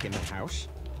you back in the house?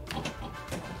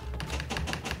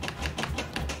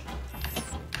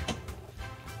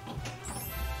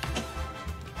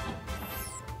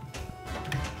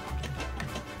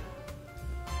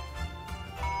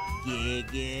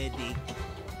 Giggity.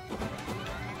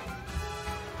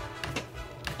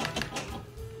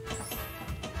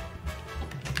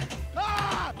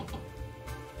 Ah!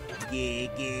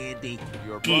 Giggity.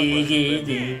 Your progress has been...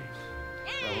 Giggity.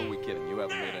 Well, who are we kidding? You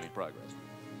haven't made any progress.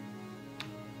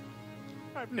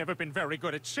 I've never been very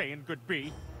good at saying good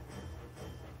B.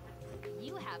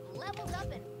 You have leveled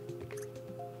up and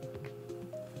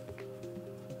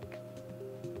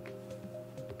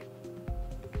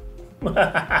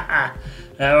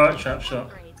Alright, trap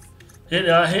shot. Hit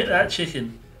that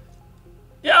chicken.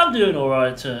 Yeah, I'm doing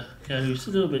alright, Cahus. A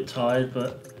little bit tired,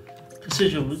 but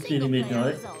considering it's nearly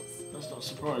midnight, that's not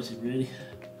surprising, really.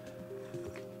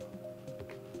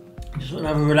 Just want to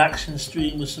have a relaxing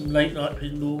stream with some late night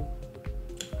pinball.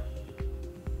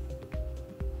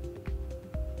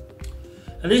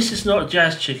 At least it's not a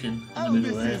jazz chicken in the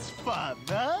middle there. Fun,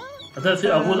 huh? I don't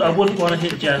think I wouldn't want to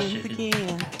hit jazz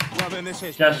chicken. Well, then this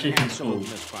has Jazz been an chicken's absolute cool.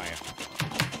 misfire.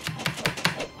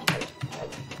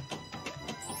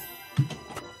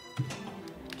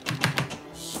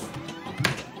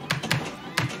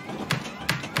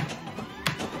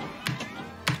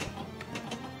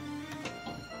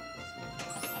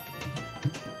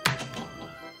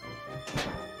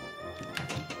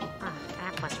 Ah,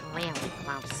 that was really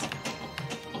close.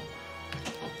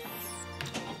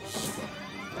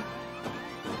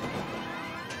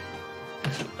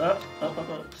 Up.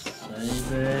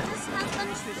 Save it. This has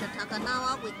been Trisha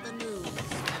Takanawa with the news.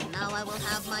 And now I will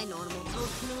have my normal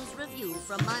post-news review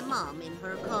from my mom in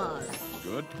her car.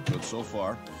 Good. Good so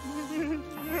far.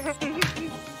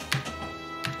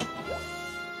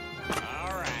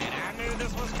 All right, I knew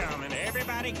this was coming.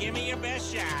 Everybody give me your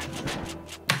best shot.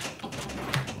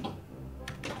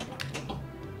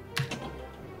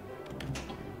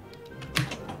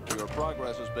 Your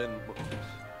progress has been...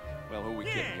 Well, who are we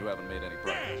kidding? You haven't made any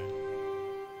progress.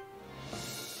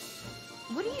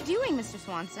 What are you doing, Mr.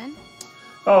 Swanson?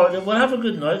 Oh, well, have a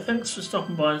good night. Thanks for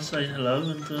stopping by and saying hello,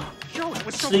 and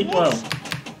sleep well.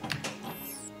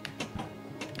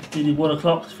 Nearly 1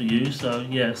 o'clock for you, so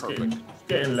yeah, it's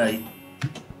getting late.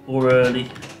 Or early,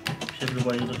 whichever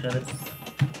way you look at it.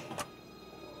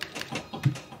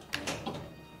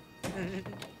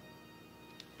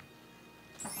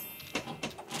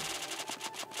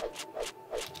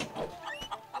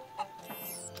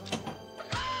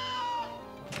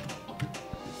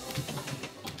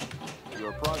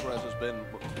 Your progress has been...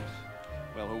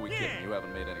 Well, who are we kidding? You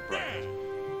haven't made any progress.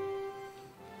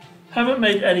 Haven't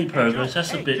made any progress,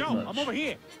 that's a bit much. I'm over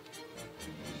here.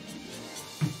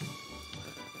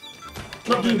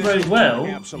 Not doing very well,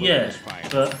 yeah,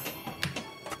 but...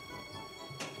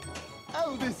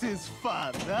 Oh, this is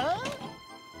fun, huh?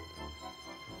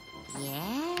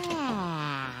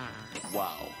 Yeah.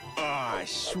 Wow. Ah,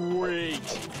 sweet.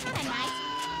 Kinda nice.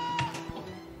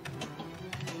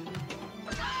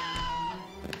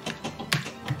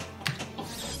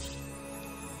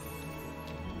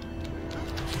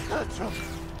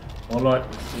 I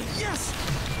like this. Yes!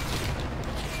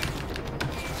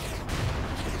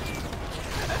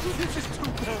 This is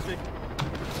too perfect.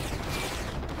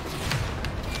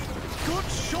 Good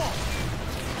shot.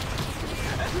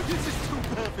 This is too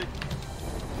perfect.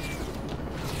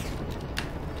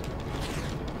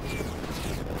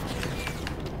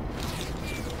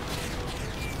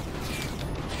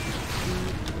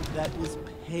 That was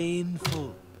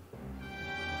painful.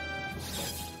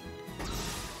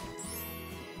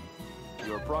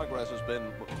 Your progress has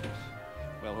been...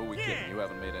 Well, who are we kidding? You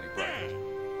haven't made any progress.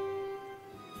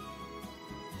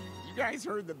 You guys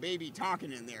heard the baby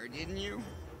talking in there, didn't you?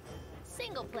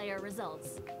 Single player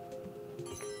results.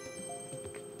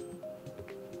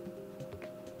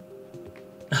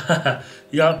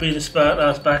 You aren't being a smart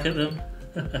ass back at them.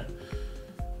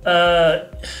 The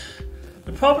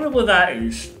problem with that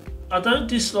is, I don't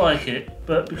dislike it,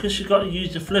 but because you've got to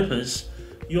use the flippers,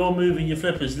 you're moving your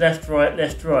flippers left, right,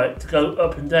 to go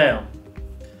up and down.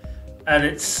 And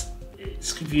it's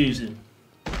confusing.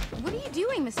 What are you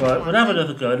doing, Mr. Right, we'll have Swanson?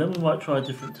 another go, then we might try a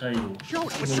different table. Joe,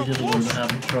 it was Some of so the other ones I close.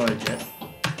 haven't tried yet.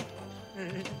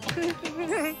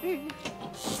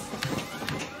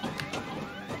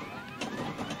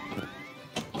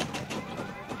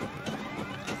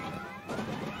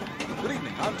 Good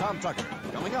evening, I'm Tom Tucker.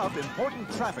 Coming up, important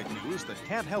traffic news that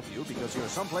can't help you because you're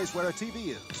someplace where a TV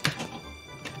is.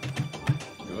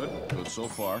 Good. Good so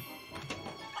far.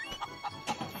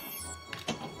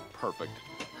 Perfect.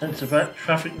 Hence the fact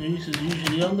traffic news is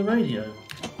usually on the radio.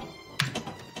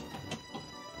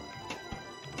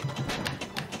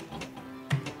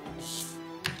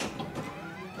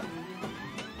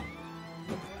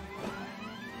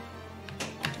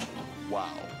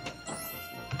 Wow.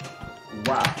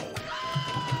 Wow.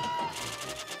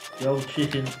 The old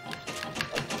chicken.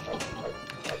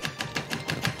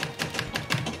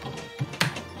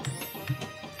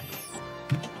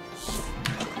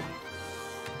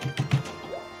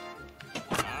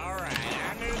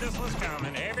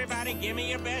 Give me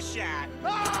your best shot.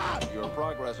 Ah! Your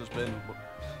progress has been... Well,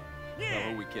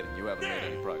 who are we kidding? You haven't made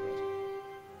any progress.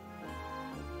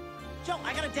 Joe,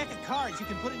 I got a deck of cards you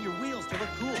can put in your wheels to look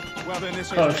cool. Well, then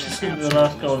this Oh, it's just gonna be the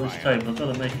last go on this table. I've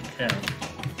got to make it count.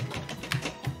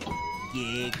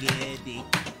 Giggity.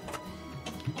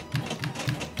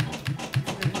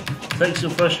 Take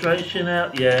some frustration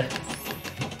out, yeah.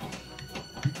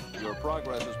 Your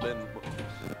progress has been...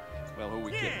 Well, who are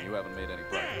we kidding? You haven't made any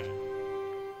progress.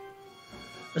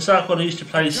 It's like when I used to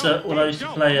play when I used to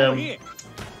play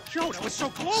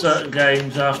certain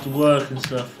games after work and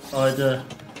stuff. I'd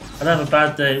have a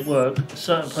bad day at work, a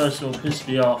certain person will piss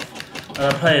me off, and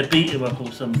I'd play a beat 'em up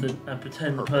or something and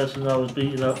pretend the person I was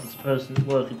beating up was the person at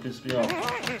work and pissed me off.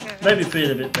 Made me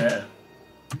feel a bit better.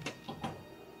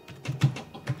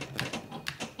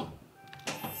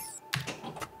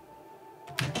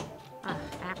 Oh,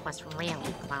 that was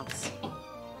really close.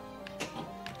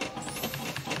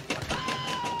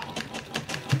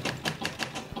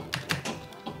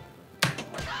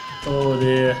 Oh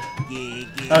dear.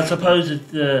 I suppose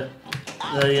it's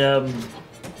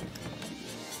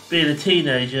being a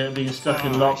teenager and being stuck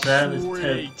in lockdown is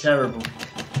terrible.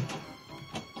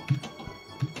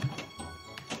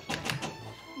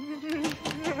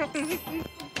 How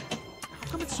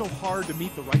come it's so hard to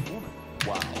meet the right woman?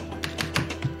 Wow.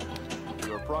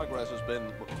 Your progress has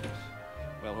been...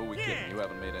 Well, who are we kidding? You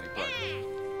haven't made any progress.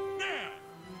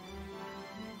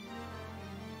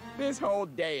 This whole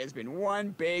day has been one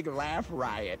big laugh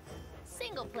riot.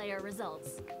 Single player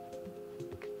results.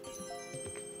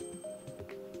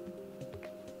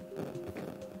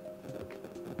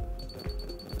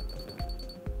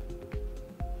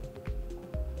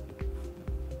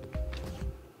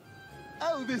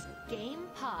 Oh, this game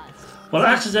paused. Well,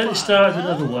 I accidentally started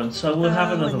another one, so we'll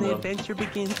have another when the one. adventure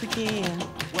begins again.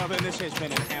 Well, then this has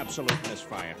been an absolute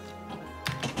misfire.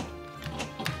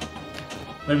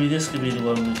 Maybe this could be the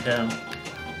one we count.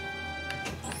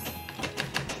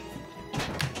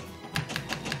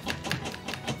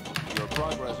 Your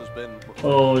progress has been...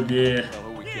 Oh dear. Well, who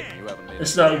are we kidding? You haven't made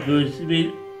It's any not good. I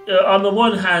mean, on the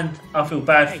one hand, I feel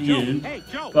bad for you,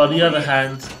 but on the other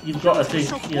hand, you've got to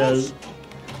think, you know,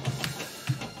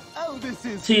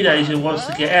 teenager wants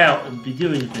to get out and be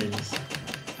doing things.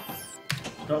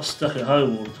 Not stuck at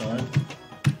home all the time.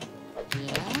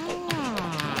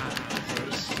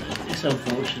 It's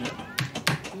unfortunate.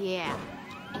 Yeah.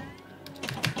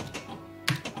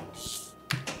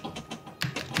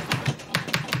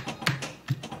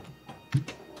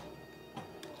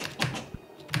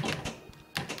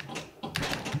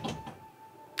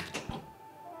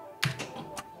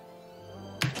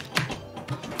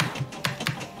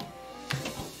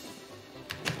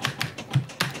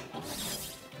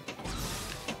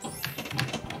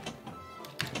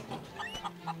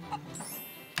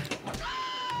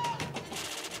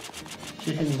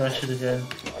 Chicken bash it again.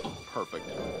 Perfect.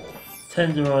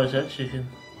 Tenderize that chicken.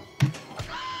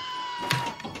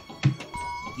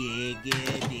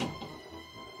 Giggity.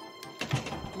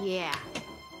 Yeah.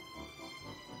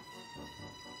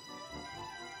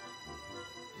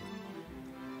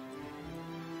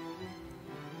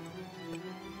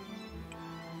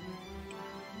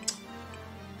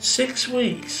 Six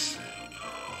weeks.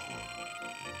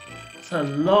 It's a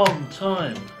long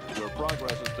time. Your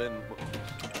progress has been...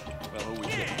 Well, who are we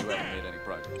kidding? You haven't made any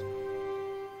progress.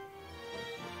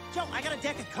 Joe, I got a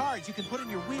deck of cards you can put in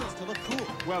your wheels to look cool.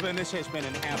 Well, then this has been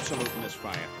an absolute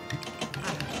misfire.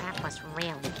 Oh, that was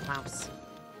really close.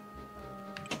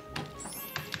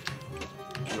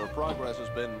 Your progress has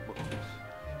been...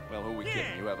 Well, who are we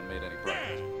kidding? You haven't made any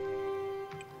progress.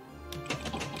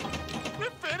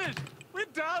 We're finished! We're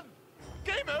done!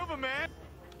 Game over, man!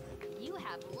 You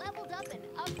have leveled up and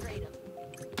upgraded.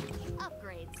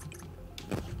 Upgrades.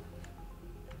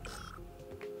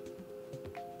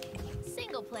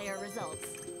 Single player results.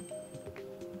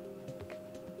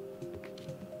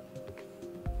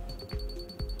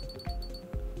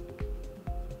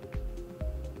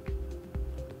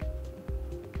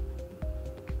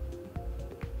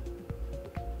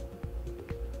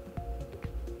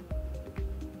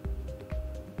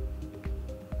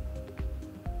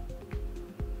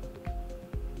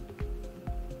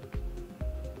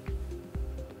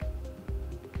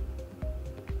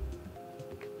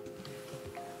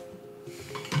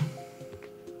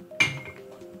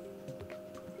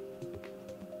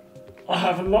 I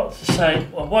have a lot to say.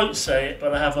 I won't say it,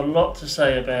 but I have a lot to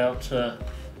say about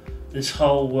this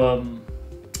whole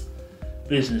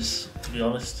business, to be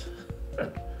honest.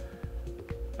 And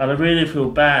I really feel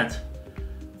bad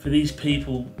for these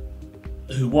people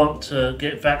who want to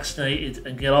get vaccinated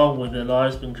and get on with their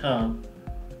lives but can't.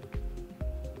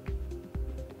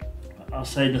 I'll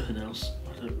say nothing else.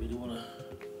 I don't really want to.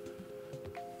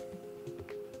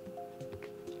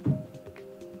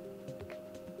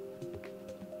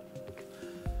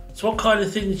 So what kind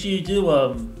of things do you do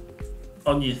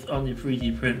on your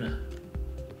 3D printer?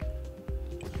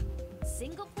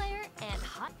 Single player and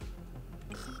hot.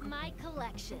 My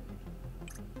collection.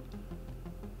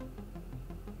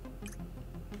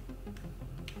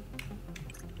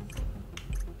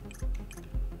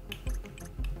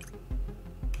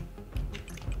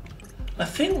 I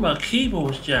think my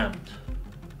keyboard's jammed.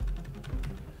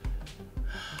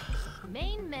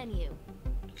 Main menu.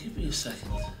 Give me a second.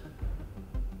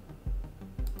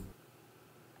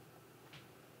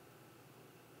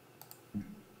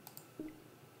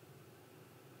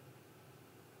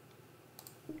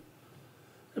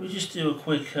 Let me just do a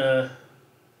quick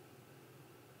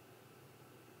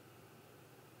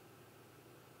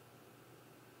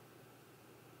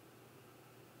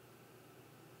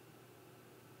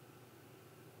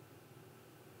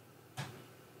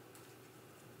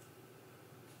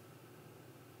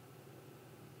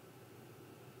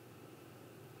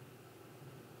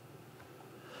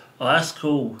Oh, that's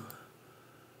cool.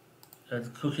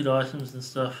 And cooking items and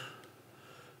stuff.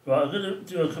 Right, I'm going to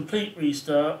do a complete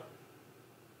restart.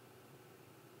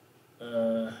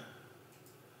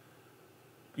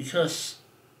 Because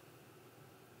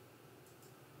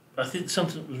I think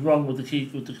something was wrong with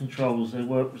the controls. They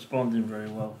weren't responding very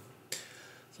well.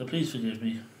 So please forgive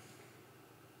me.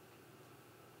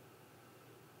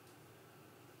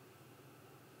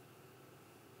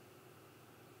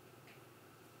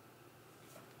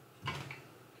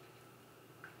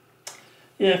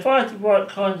 Yeah, if I had the right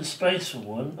kind of space for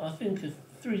one, I think a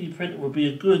 3D printer would be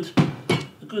a good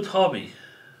hobby.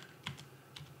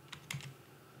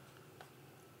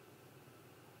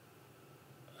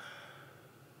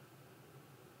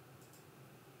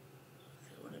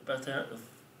 Run it back out.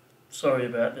 Sorry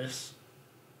about this.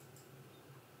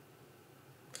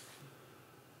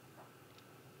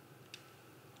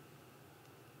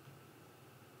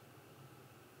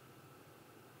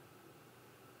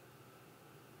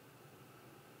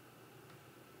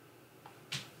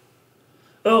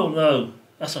 Oh no,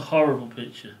 that's a horrible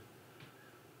picture.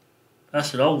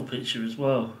 That's an old picture as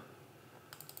well.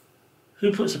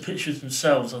 Who puts a picture of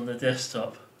themselves on their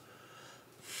desktop?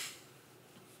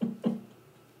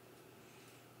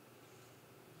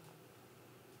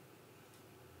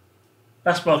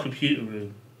 That's my computer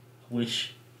room. I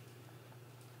wish.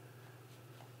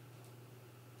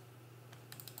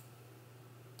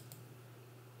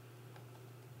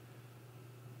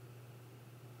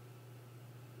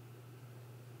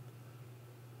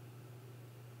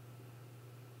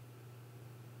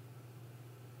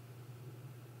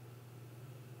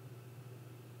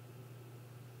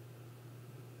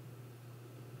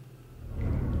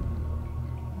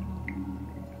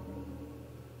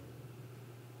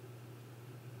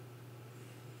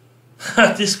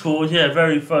 Discord, yeah,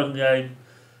 very fun game.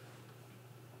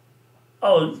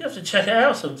 Oh, you have to check it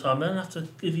out sometime, then. I have to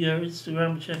give you your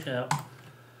Instagram to check out.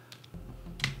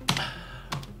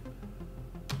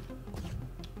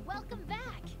 Welcome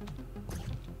back.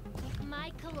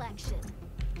 My collection.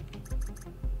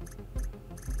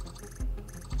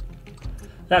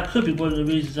 That could be one of the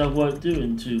reasons I weren't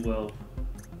doing too well.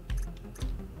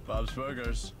 Bob's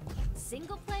Burgers.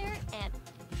 Single player and...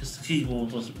 Because the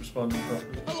keyboard wasn't responding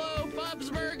properly. Hello,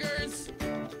 Bob's Burgers.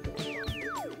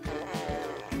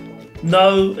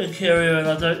 No, Akira, and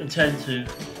I don't intend to.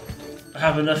 I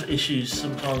have enough issues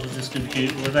sometimes with this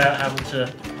computer without having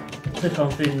to click on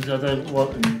things I don't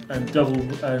want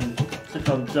and click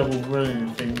on double running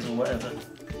things or whatever.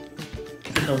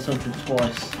 Click on something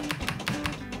twice.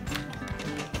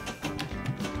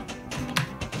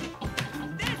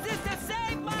 This is to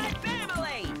save my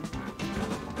family.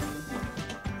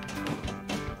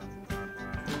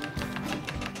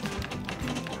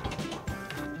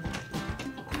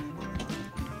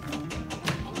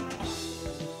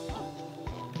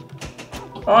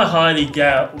 I highly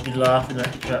doubt we'll be laughing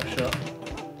at the trap shot.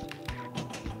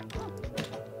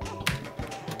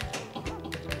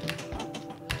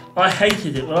 I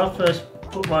hated it when I first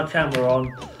put my camera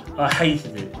on. I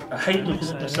hated it. I hate looking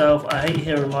at myself. I hate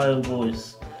hearing my own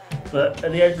voice. But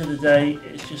at the end of the day,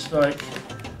 it's just like,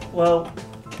 well,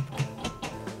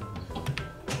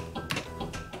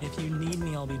 if you need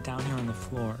me, I'll be down here on the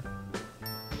floor.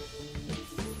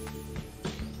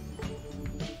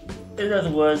 in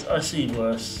other words, I see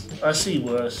worse. I see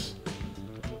worse.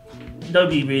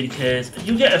 Nobody really cares.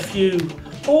 You get a few,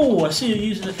 oh, I see you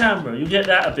using the camera. You get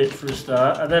that a bit for a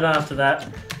start, and then after that,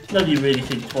 nobody really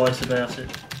thinks twice about it.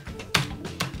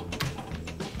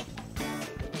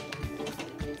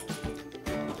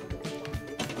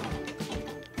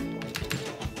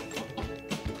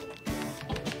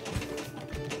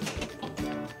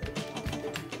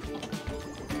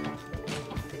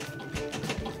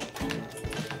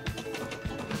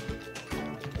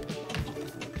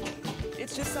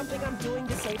 It's just something I'm doing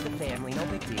to save the family, no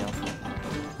big deal.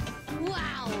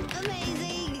 Wow,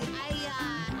 amazing!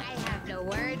 I have no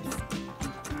words.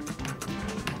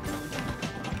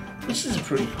 This is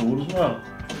pretty cool as well.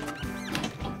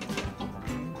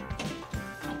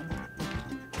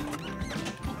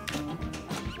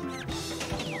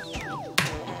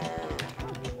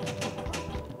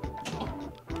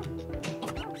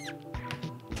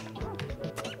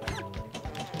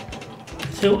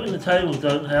 Tilting the table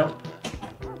don't help.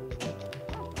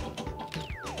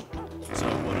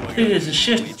 The thing is, the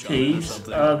shift keys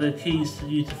are the keys to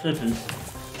use the flippers,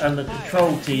 and the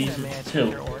control keys are to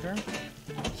tilt.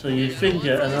 So you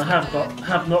finger, and I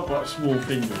have not got small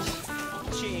fingers.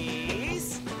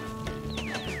 Cheese.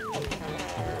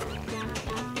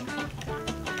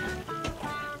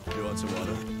 You want some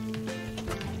water?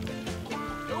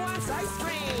 Who wants ice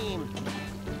cream?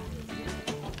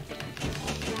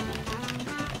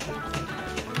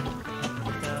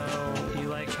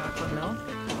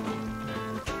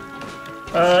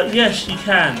 Yes, you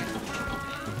can.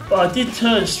 But I did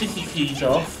turn sticky keys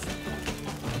off.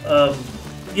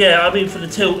 Yeah, I mean for the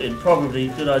tilting, probably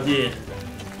good idea.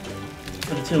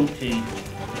 For the tilt key,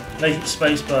 make it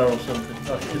spacebar or something,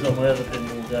 like it is on my other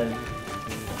pinball game.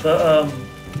 But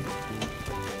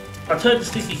I turned the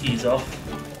sticky keys off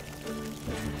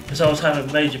because I was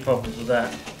having major problems with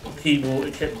that keyboard.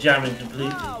 It kept jamming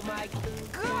completely. Oh my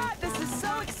god, this is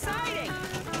so exciting!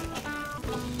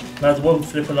 I had one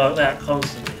flipper like that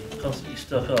constantly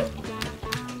stuck up.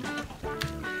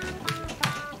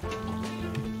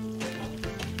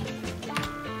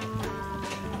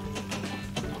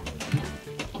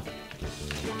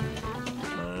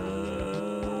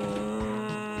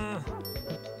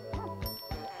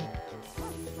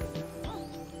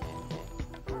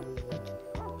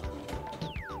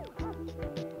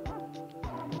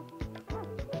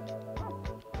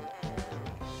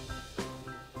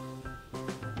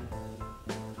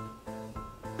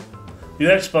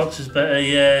 Your Xbox is better,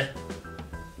 yeah.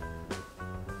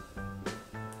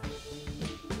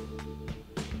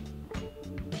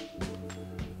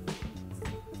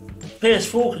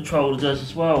 PS4 controller does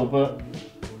as well, but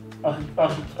I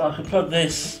can plug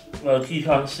this. Well, you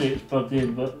can't see it's plugged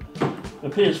in, but the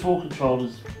PS4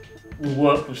 controllers will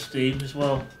work with Steam as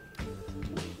well.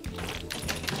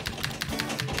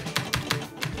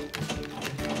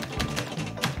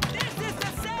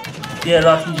 Yeah,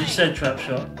 like you just said, Trap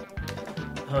Shot.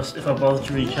 If I bother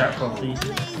to read chat properly.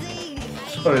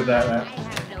 Sorry about that.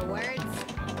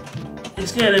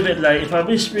 It's getting a bit late. If I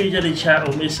misread any chat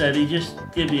or miss any, just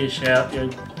give me a shout. You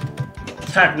know,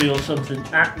 tag me or something,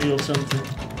 at me or something.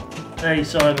 Hey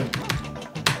Simon,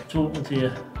 talking to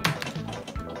you.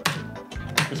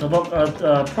 Because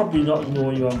I'm probably not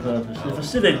ignoring you on purpose. If I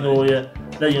still ignore you,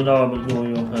 then you know I'm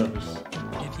ignoring you on purpose.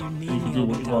 If you need you can me, do I'll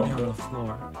what be you down want. here on the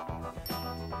floor.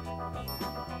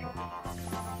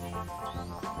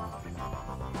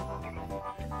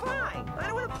 Fine, I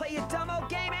don't want to play your dumb old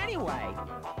game anyway.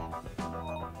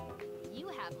 You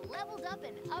have leveled up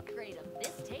and upgraded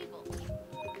this table.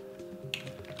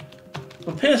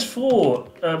 My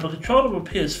PS4, my controller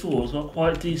with PS4 has got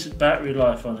quite decent battery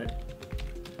life on it.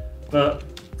 But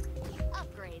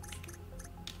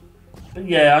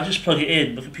yeah, I just plug it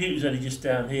in. My computer's only just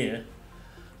down here.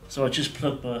 So I just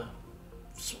plug my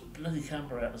bloody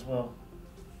camera out as well.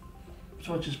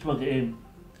 So I just plug it in.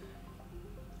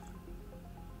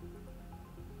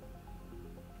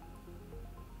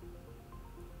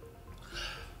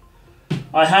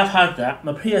 I have had that.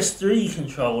 My PS3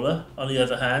 controller, on the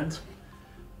other hand,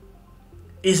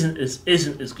 isn't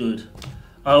as good.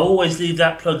 I always leave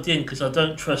that plugged in because I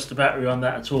don't trust the battery on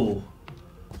that at all.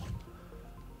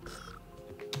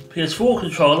 PS4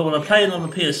 controller, when I'm playing on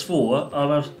the PS4,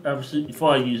 I'm absolutely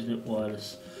fine using it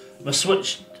wireless. My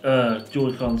Switch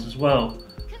Joy-Cons as well,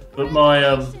 but my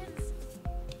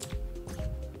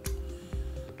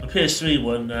PS3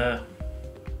 one.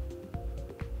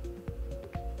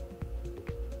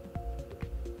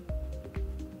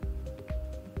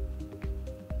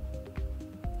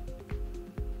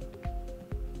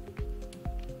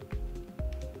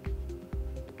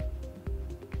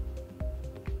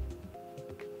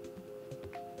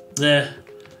 There.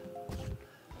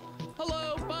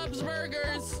 Hello, Bob's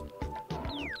Burgers.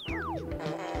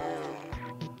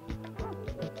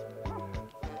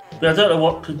 But I don't know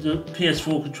what the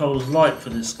PS4 controller's like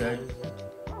for this game.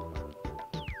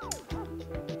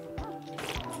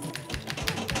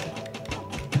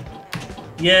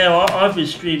 Yeah, I've been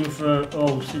streaming for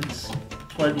since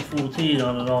 2014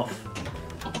 on and off,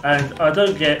 and I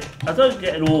don't get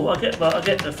it all. I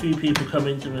get a few people come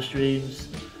into my streams.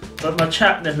 But my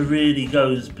chat never really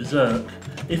goes berserk.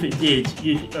 If it did, I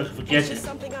could forget it.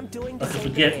 I could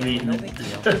forget reading it.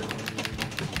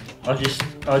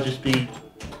 I just be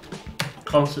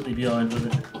constantly behind with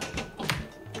it.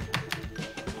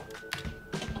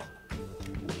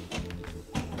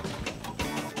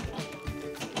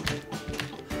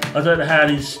 I don't know how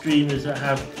these streamers that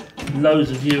have loads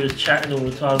of viewers chatting all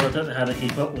the time, I don't know how they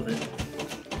keep up with it.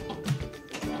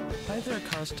 Hi there,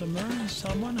 customer. Is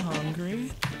someone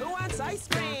hungry? Who wants ice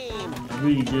cream? I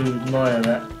really do admire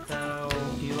that. So,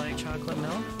 you like chocolate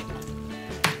milk?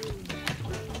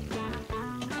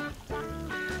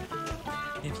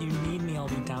 If you need me, I'll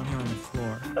be down here on the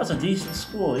floor. That's a decent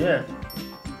score, yeah.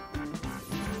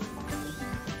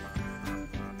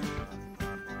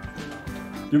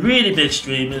 The really big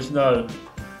streamers, no.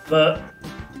 But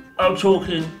I'm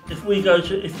talking if you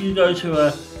go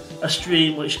to a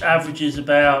stream which averages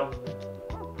about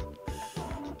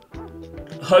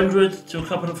 100 to a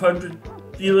couple of hundred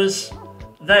viewers,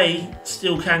 they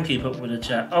still can keep up with the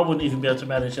chat. I wouldn't even be able to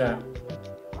manage that.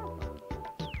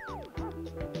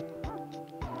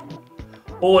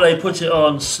 Or they put it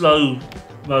on slow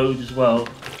mode as well.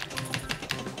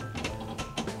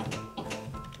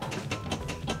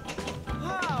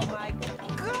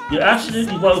 You're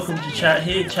absolutely welcome to chat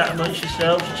here, chat amongst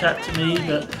yourselves, chat to me,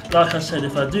 but like I said,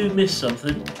 if I do miss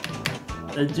something,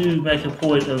 they do make a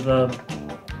point of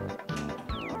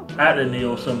adding me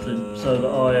or something so that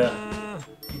I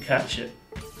can catch it.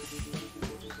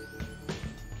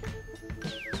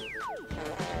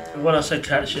 And when I say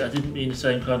catch it, I didn't mean the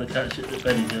same kind of catch it that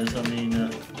Benny does, I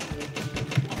mean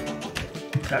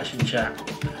catch in chat.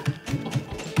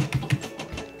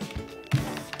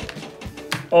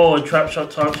 Oh, and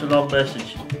Trapshot types a long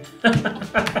message.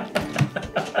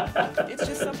 It's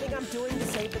just something I'm doing to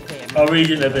save the family. I'll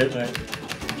read it in a bit, mate.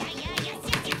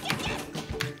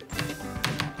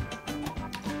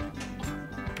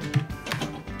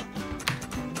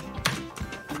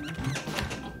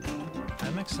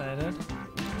 I'm excited.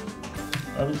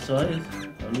 I'm excited.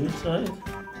 Are you excited?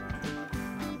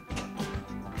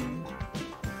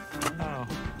 Oh,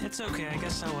 it's okay. I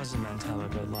guess I wasn't meant to have a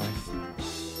good life.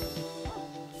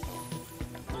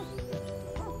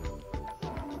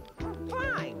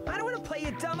 Fine. I don't want to play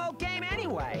your dumb old game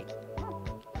anyway.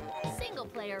 Single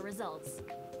player results.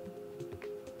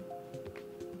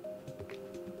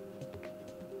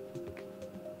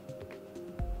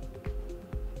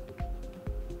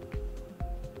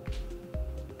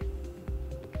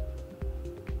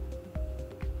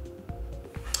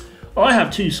 I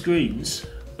have two screens,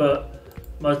 but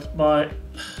my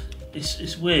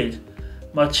it's weird.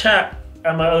 My chat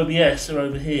and my OBS are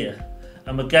over here,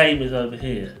 and my game is over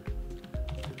here.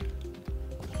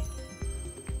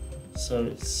 So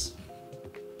it's.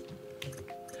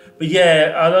 But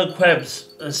yeah, I know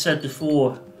Quebs has said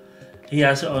before he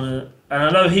has it on a, and I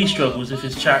know he struggles if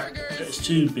his chat gets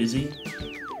too busy.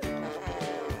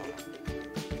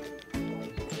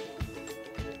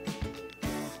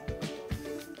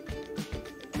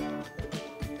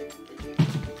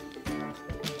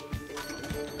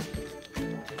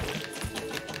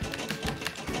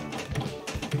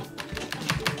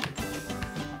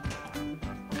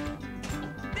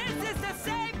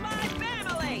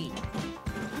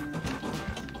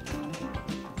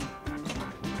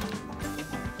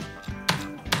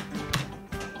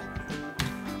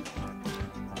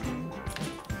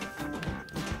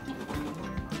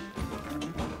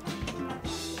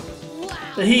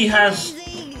 So he has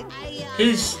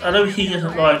his, I know he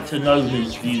doesn't like to know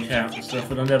his view count and stuff,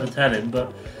 and I never tell him,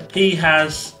 but he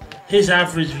has, his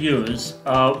average viewers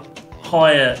are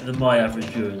higher than my average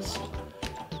viewers.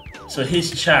 So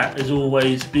his chat is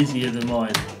always busier than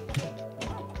mine.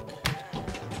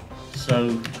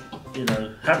 So, you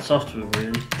know, hats off to him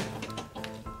really.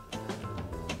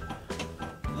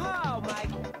 Oh my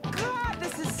god,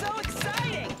 this is so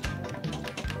exciting!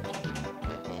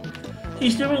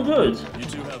 He's doing good. You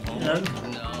two have You know?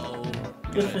 No.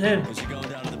 Good for him. We should go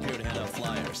down to the pier to hand out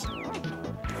flyers.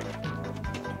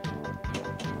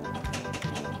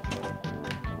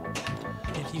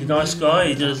 He's a nice guy,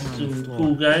 he does some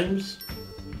cool games.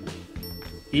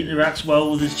 He interacts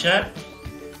well with his chat.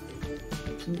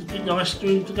 It's a nice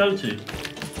stream to go to.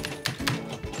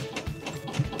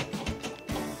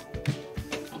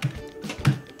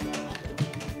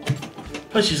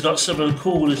 Plus he's got some of the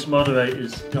coolest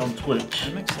moderators on Twitch.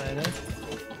 I'm excited.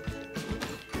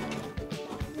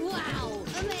 Wow,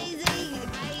 amazing!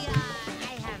 I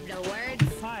have no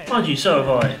words. Hi. Mind you, so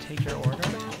have I. Take your order.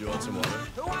 You want some water?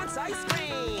 Who wants ice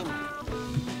cream?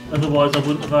 Otherwise I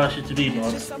wouldn't have asked you to be It's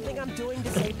mod. just something I'm doing to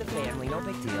save the family, no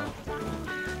big deal.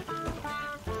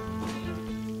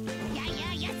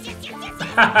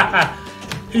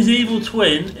 His evil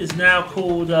twin is now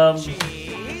called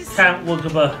Count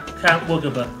Woogaba. Count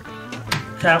Woogaba.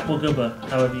 Count Woogaba,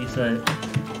 however you say it.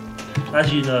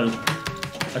 As you know,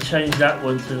 I changed that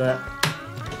one to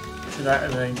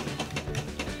that name.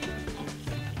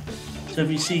 So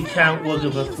if you see Count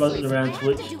Woogaba floating around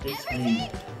Twitch, it's me.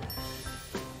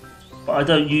 But I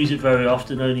don't use it very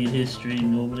often, only in his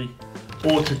stream normally.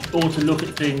 Or to look at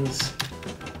things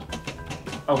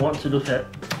I want to look at,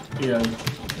 you know.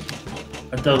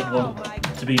 I don't want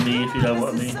to be me, if you know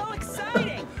what I mean.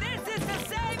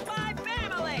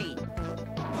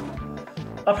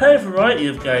 I play a variety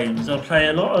of games. I play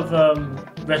a lot of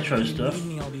retro stuff.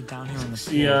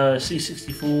 The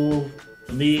C64,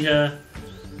 Amiga.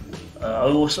 I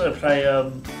also play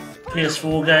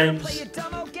PS4 games.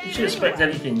 You should expect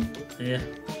anything here.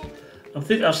 I'm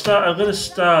going to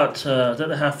start. I don't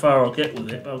know how far I'll get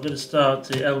with it, but I'm going to start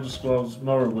the Elder Scrolls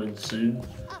Morrowind soon.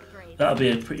 That'll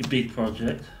be a pretty big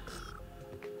project.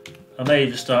 I may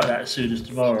even start that as soon as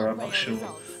tomorrow. I'm not sure.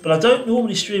 But I don't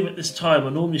normally stream at this time. I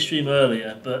normally stream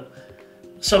earlier. But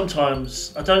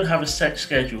sometimes I don't have a set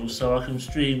schedule, so I can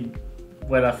stream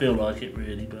when I feel like it,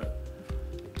 really. But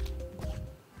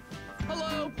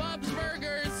Hello, Bob's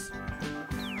Burgers.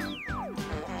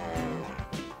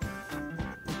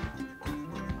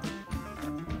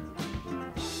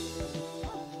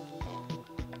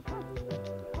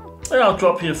 and I'll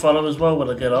drop you a follow as well when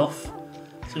I get off.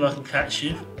 See if I can catch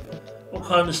you. What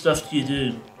kind of stuff do you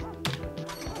do?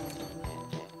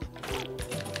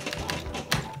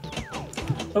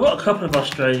 I've got a couple of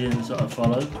Australians that I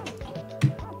follow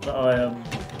that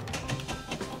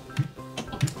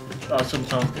I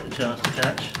sometimes get a chance to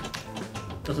catch.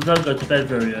 Because I don't go to bed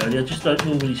very early, I just don't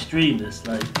normally stream this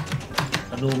late.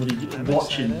 I normally do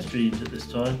watching streams at this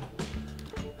time.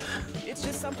 It's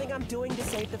just something I'm doing to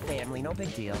save the family, no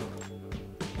big deal.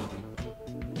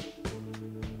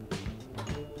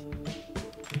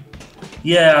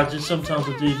 Yeah, sometimes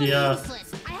I do VR.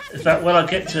 In fact, when I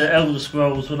get to Elder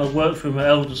Scrolls, when I work through my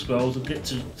Elder Scrolls and get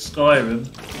to Skyrim,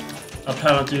 I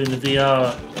plan on doing the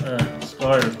VR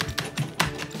Skyrim.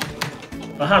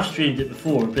 I have streamed it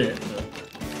before a bit, but...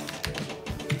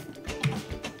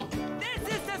 This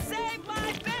is to save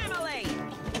my family!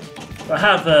 I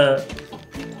have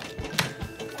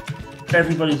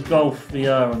Everybody's Golf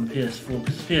VR on the PS4,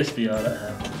 because PSVR that I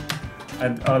have.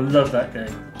 And I love that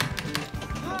game.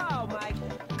 Oh my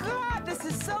god, this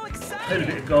is so Played a exciting!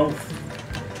 bit of golf.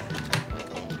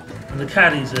 And the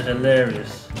caddies are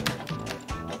hilarious.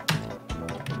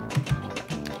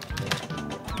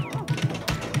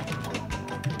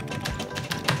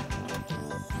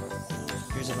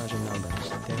 Here's a bunch of numbers.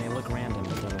 They may look random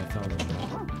until my phone rings.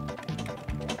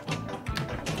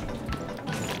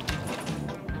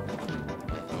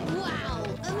 Wow,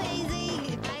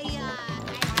 amazing! I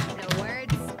have no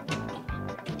words.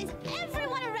 Is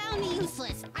everyone around me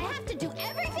useless? I have to do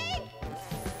everything?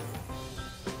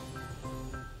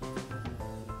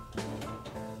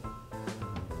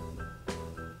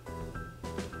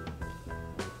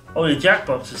 Oh yeah,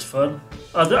 Jackbox is fun.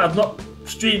 I've not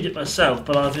streamed it myself,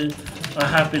 but I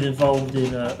have been involved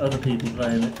in other people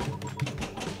playing it.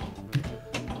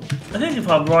 I think if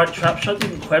I'm right, Trapshot,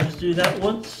 didn't Quebs do that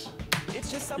once? It's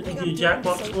just Did something he I'm do doing to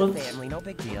Jackbox save the once? family, no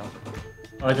big deal.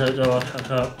 I don't know, I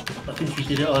can't. I think he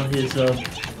did it on his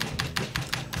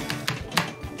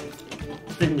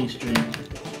thingy stream.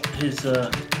 His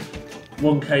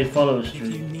 1K follower If you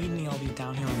stream. need me, I'll be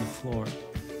down here on the floor.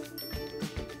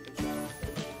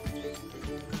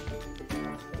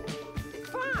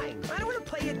 Fine, I don't want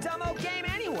to play a dumb old game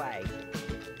anyway.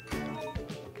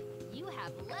 You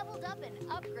have leveled up an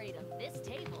upgrade of this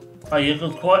table. Oh, you've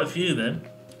got quite a few then.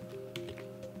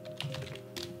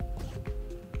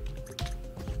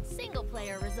 Single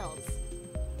player results.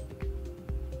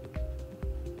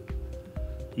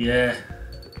 Yeah.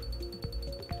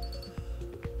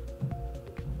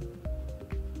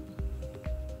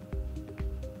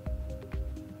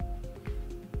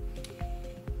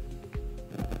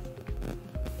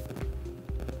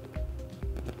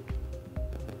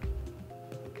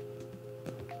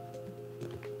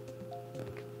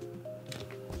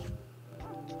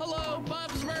 Hello,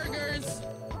 Bob's Burgers.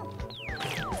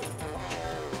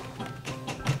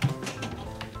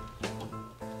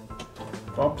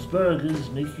 Bob's Burgers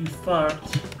make you fart.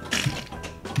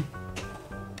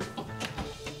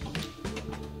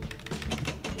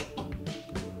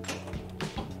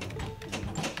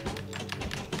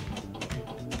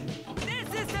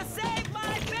 This is to save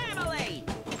my family!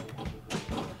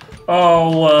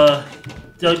 Oh,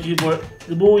 don't you work.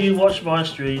 The more you watch my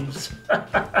streams, I'm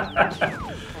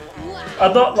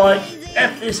not like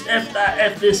F this, F that,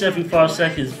 F this every 5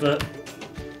 seconds, but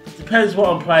depends what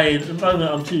I'm playing. At the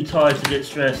moment I'm too tired to get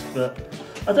stressed, but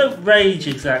I don't rage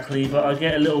exactly, but I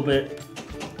get a little bit,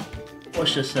 what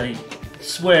should I say,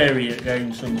 sweary at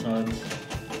games sometimes.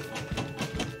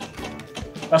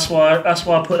 That's why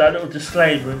I put that little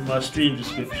disclaimer in my stream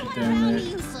description down there.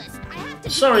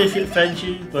 Sorry if it offends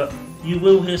you, but you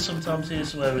will sometimes hear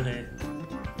swearing here.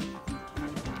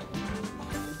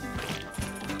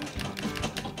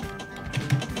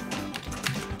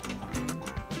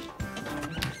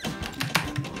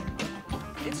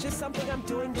 It's just something I'm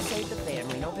doing to save the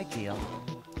family, no big deal.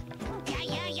 Yeah,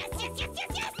 yes, yes, yes, yes,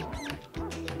 yes!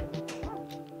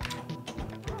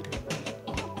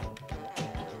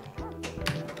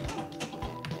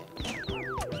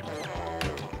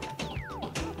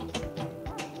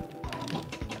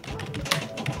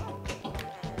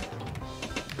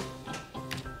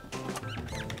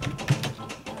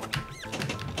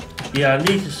 Yeah, I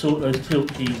need to sort those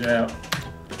tilt keys out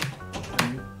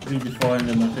and redefine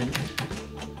them, I think.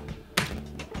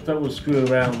 I don't want to screw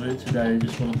around with it today, I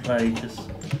just want to play because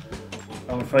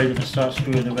I'm afraid if I start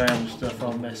screwing around with stuff,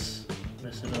 I'll mess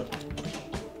it up.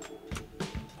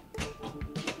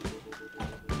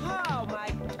 Oh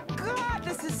my god,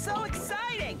 this is so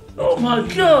exciting! Oh my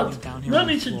god! No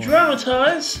need to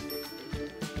dramatise!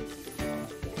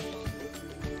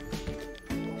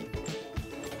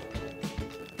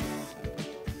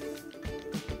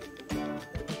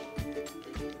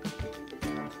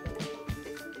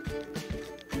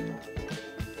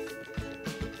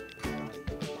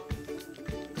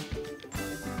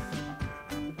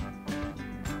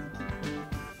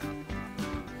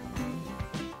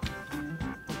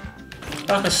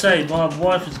 Like I say, my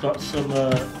wife has got some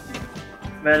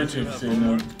relatives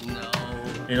in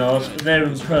Oz, but they're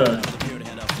in Perth.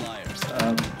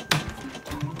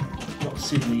 Not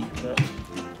Sydney, but...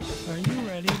 Are you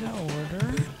ready to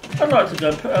order? I'd like to go.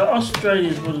 Australia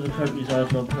is one of the countries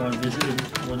I'd love to go and visit in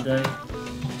one day.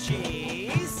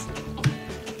 Cheese?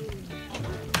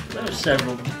 There are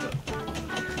several. But...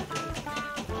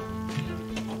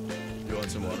 You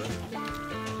want some water?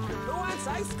 Who wants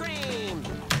ice cream?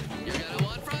 You're gonna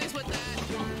want fries with that.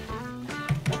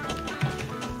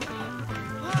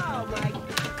 Oh my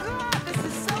god, this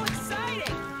is so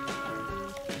exciting!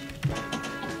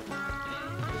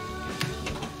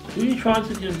 Who are you trying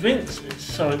to convince? It's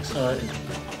so exciting.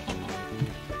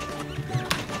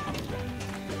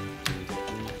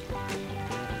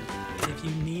 If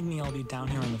you need me, I'll be down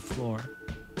here on the floor.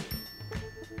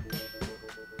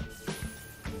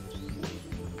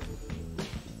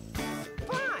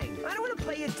 Fine! I don't want to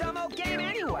play your dumb old game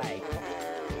anyway!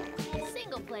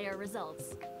 Single player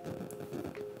results.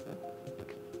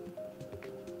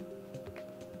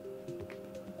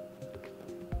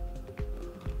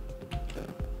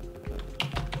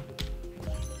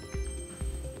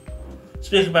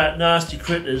 Speaking about nasty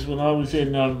critters, when I was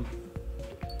in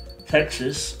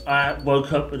Texas, I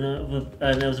woke up and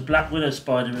there was a black widow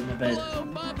spider in my bed. Hello,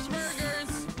 Bob's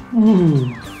Burgers.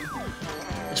 Ooh.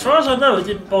 As far as I know, it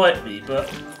didn't bite me, but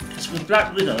because with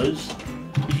black widows,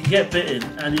 you can get bitten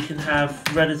and you can have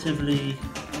relatively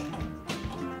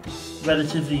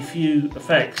few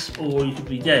effects, or you could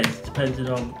be dead, depending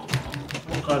on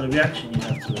what kind of reaction you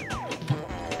have to it.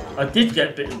 I did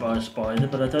get bitten by a spider,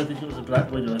 but I don't think it was a black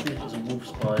widow. I think it was a wolf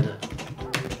spider.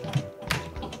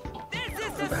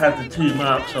 I had the 2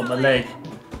 marks on my leg,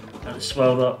 and it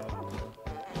swelled up.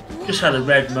 Just had a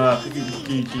red mark. It didn't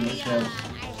do too much else.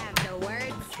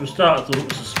 For a start, I thought it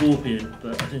was a scorpion,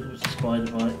 but I think it was a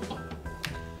spider bite.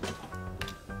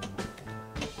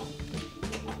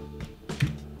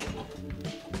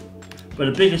 But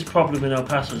the biggest problem in El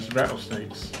Paso is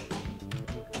rattlesnakes.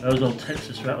 Those old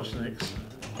Texas rattlesnakes.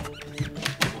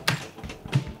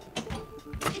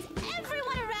 Is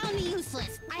everyone around me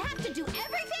useless? I have to do everything?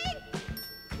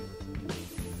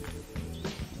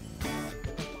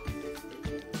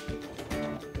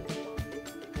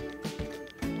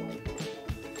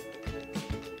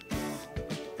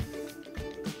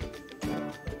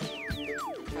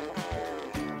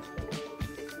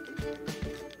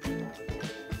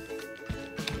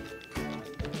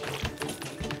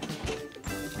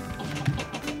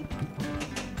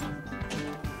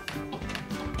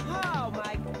 Oh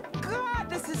my god,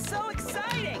 this is so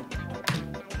exciting!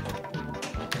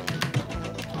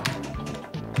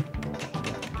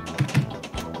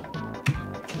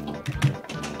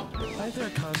 Hi there,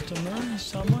 customer. Is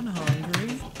someone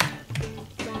hungry?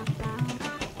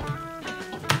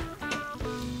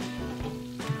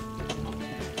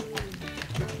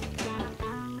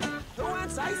 Who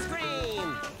wants ice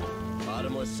cream?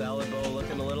 Bottomless salad bowl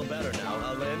looking a little better now,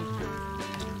 huh, Lynn?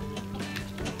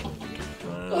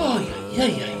 Oh, yeah.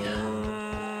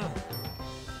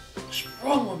 What's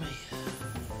wrong with me?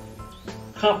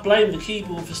 Can't blame the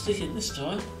keyboard for sticking this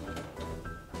time.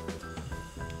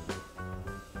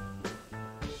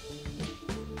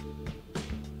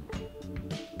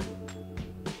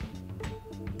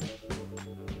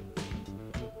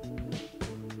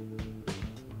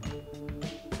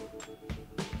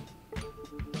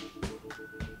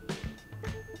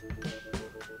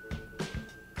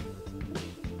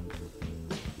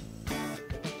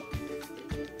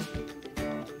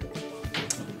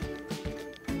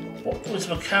 What was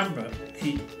my camera?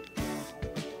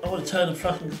 I want to turn the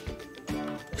fucking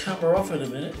camera off in a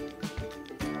minute.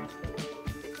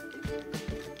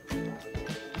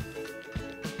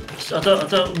 I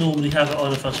don't normally have it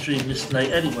on if I stream this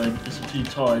late anyway because I'm too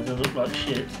tired and I look like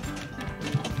shit.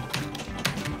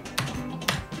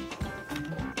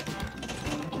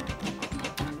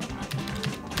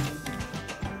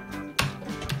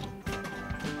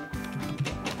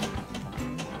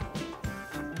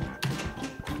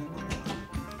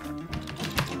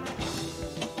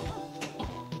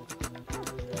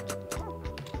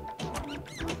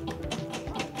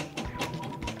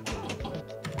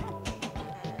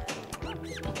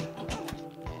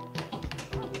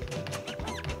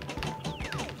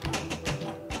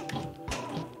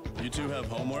 two have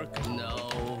homework?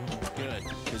 No. Good,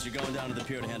 because you're going down to the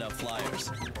pier to hand out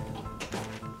flyers.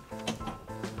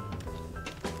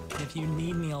 If you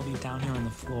need me, I'll be down here on the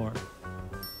floor.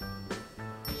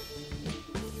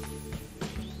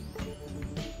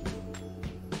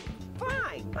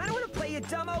 Fine. I don't want to play your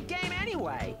dumb old game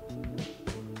anyway.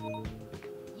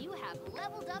 You have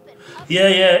leveled up and up.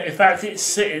 Yeah. In fact, it's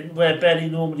sitting where Benny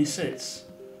normally sits.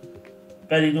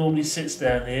 Benny normally sits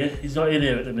down here. He's not in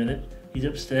here at the minute. He's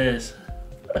upstairs.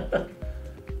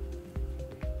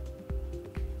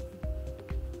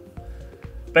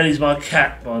 Benny's my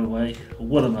cat, by the way. Or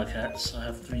one of my cats. I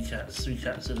have 3 cats. 3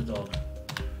 cats and a dog.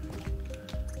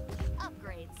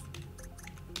 Upgrades.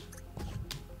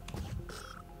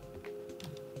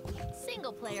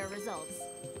 Single player results.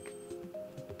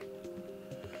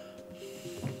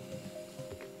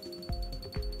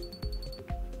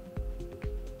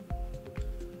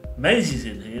 Maisie's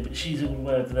in here, but she's all the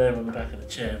way over there on the back of the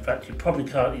chair. In fact, you probably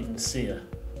can't even see her.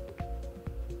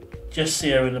 Just see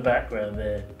her in the background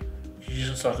there. She's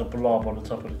just like a blob on the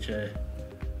top of the chair.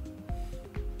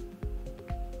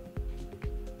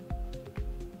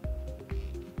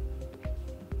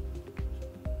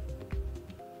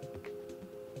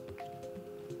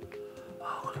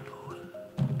 Oh, good Lord.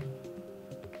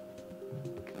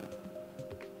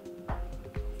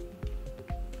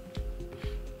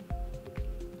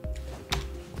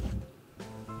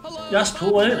 That's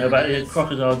cool. I don't know about the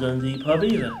Crocodile Dundee pub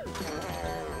either.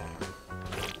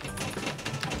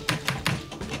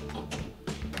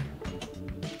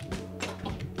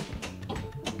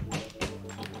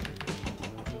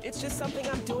 It's just something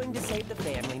I'm doing to save the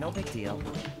family. No big deal.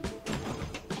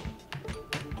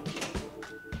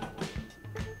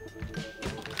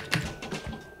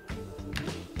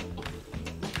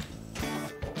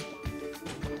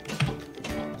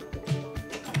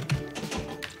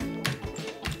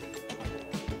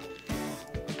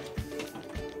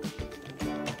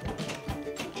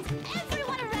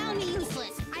 Everyone around me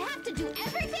useless. I have to do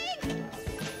everything?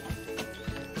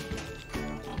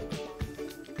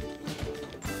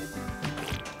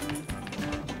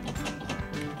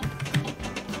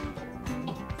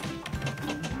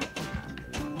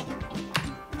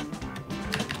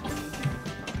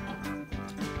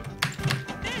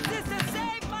 This is to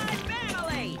save my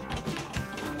family!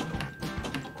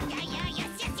 Yes.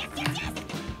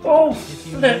 Oh,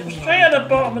 flip! Stay at the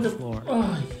bottom of the floor.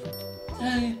 Oh,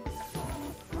 yeah.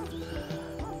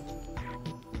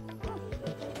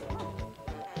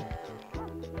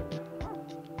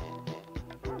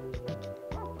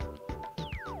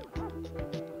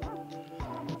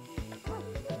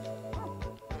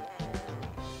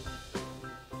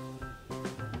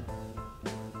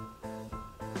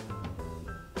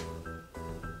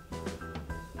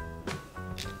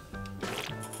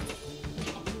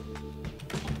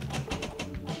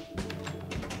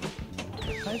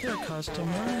 Hi there,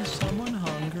 customer. Is someone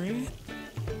hungry?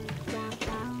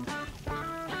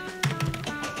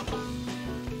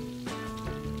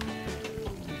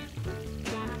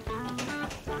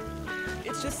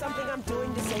 It's just something I'm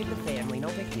doing to save the family. No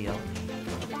big deal.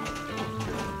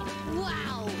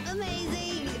 Wow,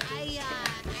 amazing. I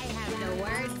have no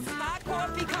words. Hot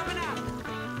coffee coming up.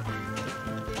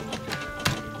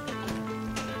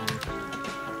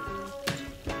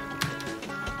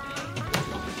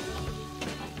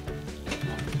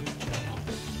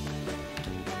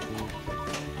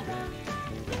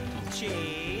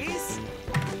 Cheese.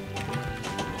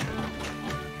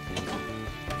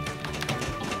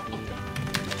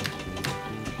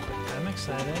 I'm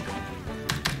excited.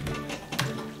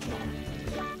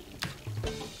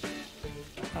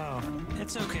 Oh,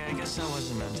 it's okay. I guess I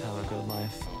wasn't meant to have a good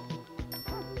life.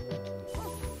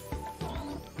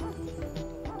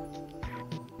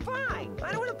 Fine.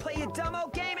 I don't want to play your dumb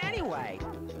old game anyway.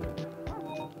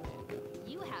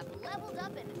 You have leveled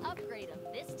up an upgrade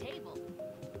of this table.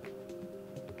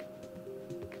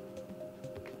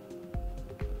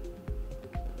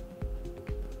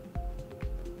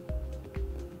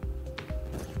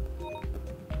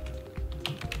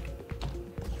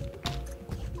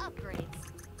 Upgrades.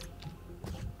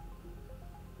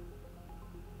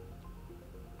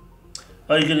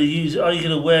 Are you gonna use it? Are you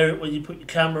gonna wear it when you put your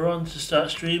camera on to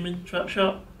start streaming, Trap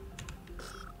Shot?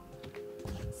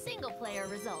 Single player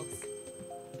results.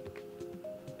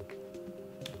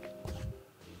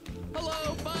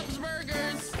 Hello, Bob's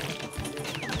Burgers.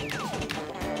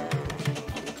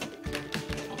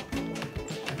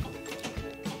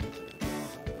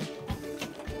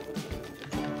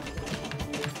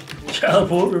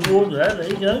 Teleport reward there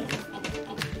you go.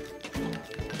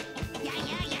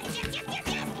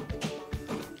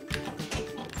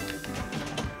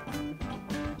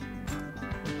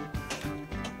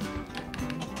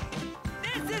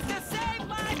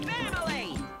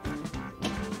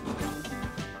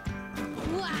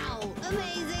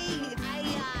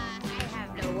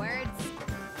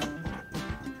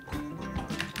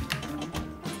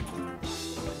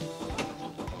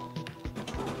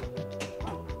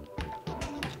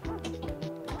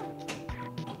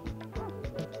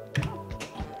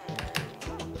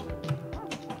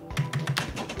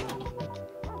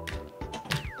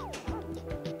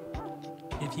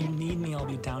 If you need me, I'll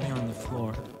be down here on the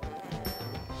floor.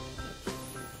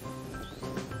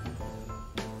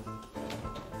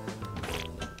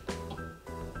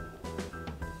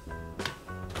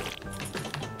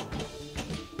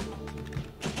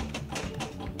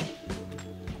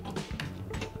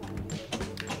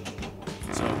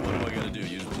 So what am I gonna do?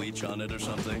 Use bleach on it or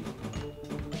something?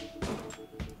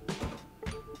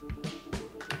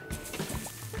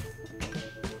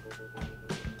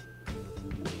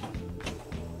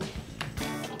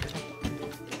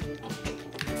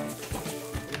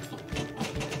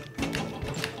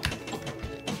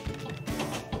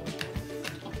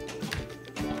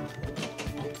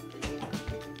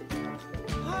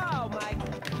 Oh my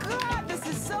god, this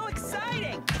is so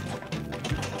exciting!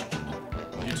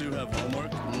 You two have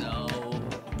homework? No.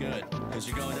 Good, because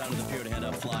you're going down to the pier to hand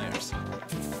out flyers.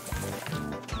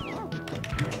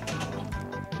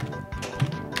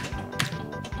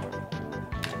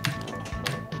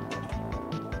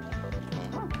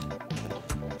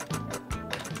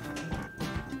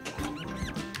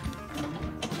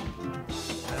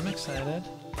 I'm excited.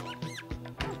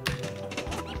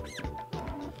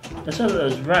 That's one of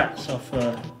those rats off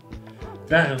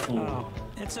Dragonfall. Oh,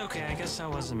 it's okay. I guess I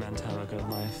wasn't meant to have a good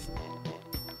life.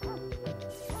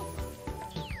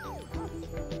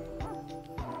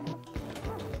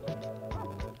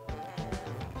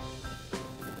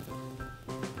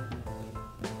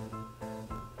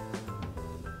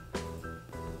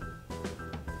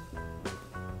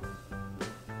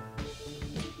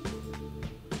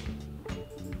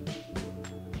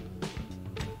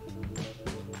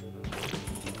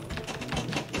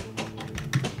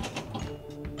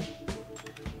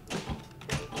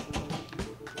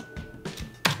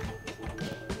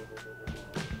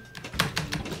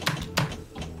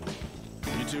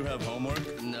 You two have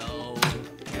homework? No.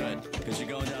 Good, because you're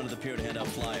going down to the pier to hand out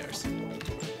flyers.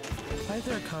 Hi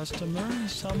there, customer.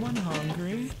 Is someone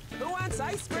hungry? Who wants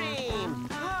ice cream?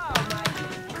 Oh my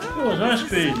god! Oh, it's ice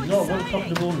cream. Not 1 o'clock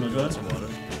in the morning, I don't.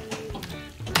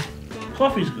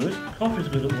 Coffee's good. Coffee's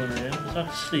good at 1 AM. Because I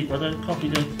have to sleep. Coffee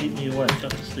don't keep me awake. I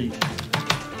have to sleep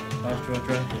after I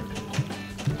drank it.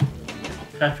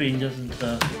 Caffeine doesn't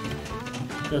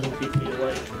keep me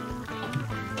awake.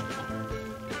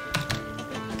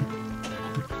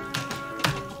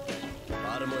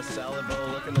 Bottomless salad bowl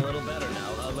looking a little better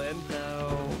now, huh, Lynn?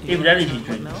 No. Even energy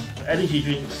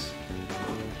drinks.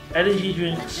 Energy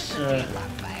drinks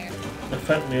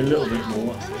affect me a little bit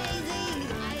more.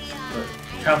 But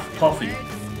coffee, at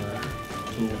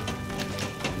all.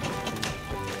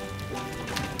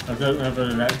 I don't have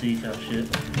any of that decaf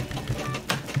shit.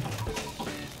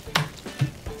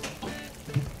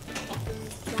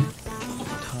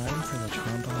 Time for the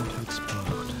trombone to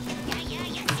explode.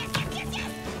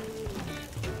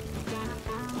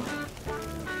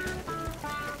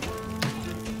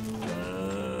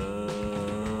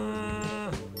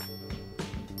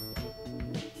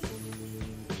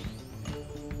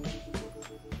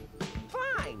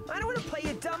 Fine! I don't want to play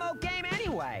your dumb old game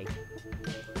anyway!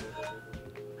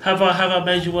 Have I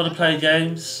made you want to play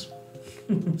games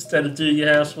instead of doing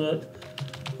your housework?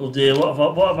 Oh dear, what have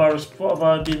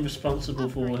I been responsible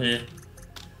for here?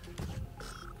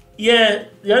 Yeah,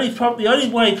 the only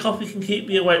way coffee can keep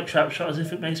me awake, Trapshot, is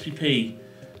if it makes me pee.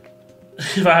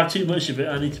 If I have too much of it,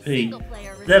 I need to pee.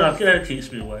 Then it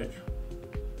keeps me awake.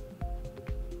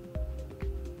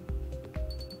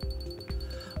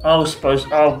 I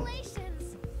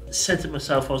said to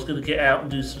myself I was going to get out and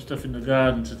do some stuff in the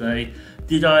garden today.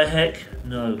 Did I? Heck,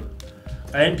 no.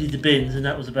 I emptied the bins and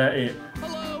that was about it.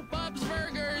 Hello, Bob's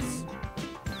Burgers.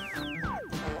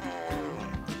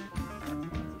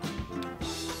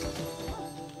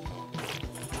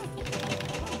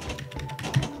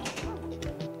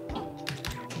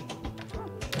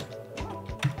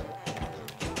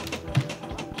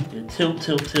 Yeah, tilt.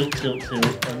 I need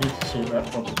to sort that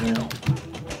properly out.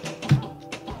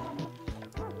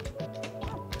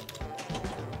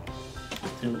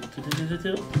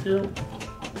 Tilt.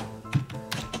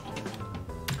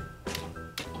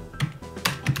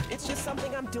 It's just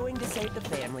something I'm doing to save the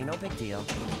family, no big deal.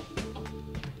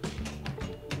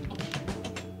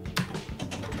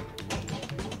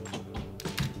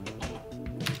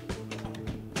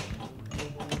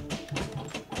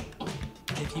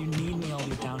 If you need me, I'll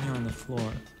be down here on the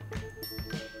floor.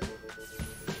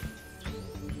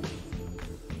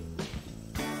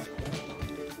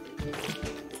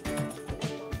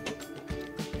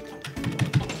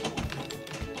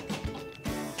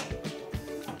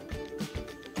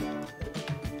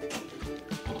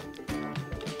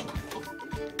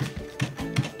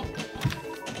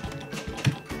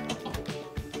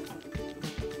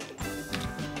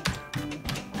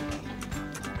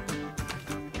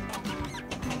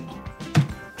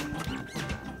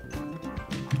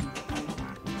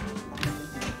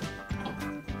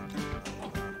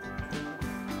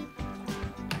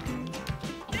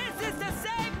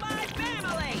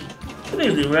 Good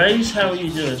evening, Rays. How are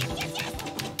you doing?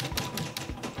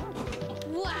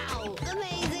 Wow,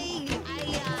 amazing.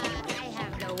 I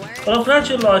have no words. Well, I'm glad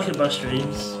you're liking my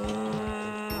streams.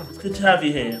 It's good to have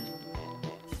you here.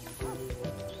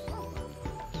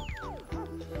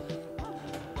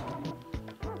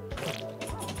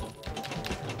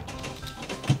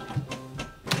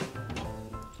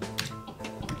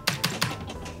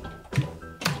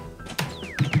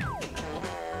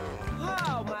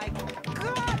 Oh my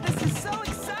god, this is so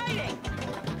exciting!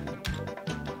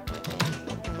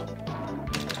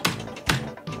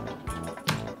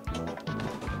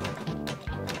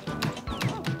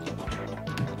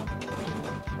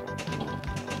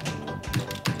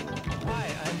 Hi,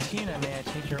 I'm Tina. May I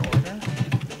take your order?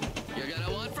 You're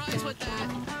gonna want fries with that.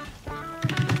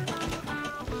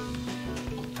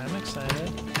 I'm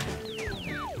excited.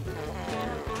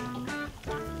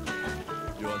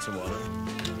 You want some water?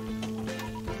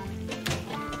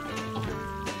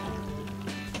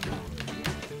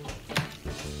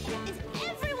 Is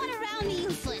everyone around me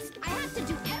useless? I have to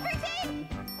do everything?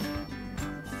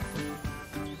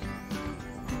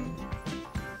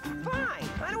 Fine,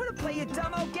 I don't want to play your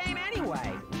dumb old game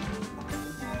anyway.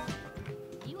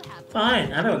 You have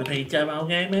Fine, I don't want to play a demo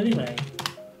game anyway.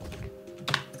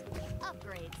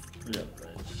 upgrades. Good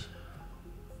upgrades.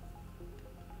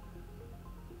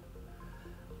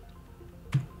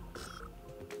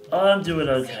 I'm doing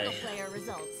okay. Single player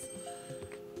results.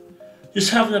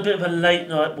 Just having a bit of a late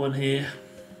night one here.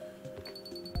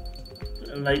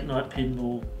 A late night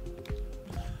pinball.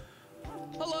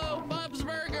 Hello, Bob's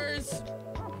Burgers.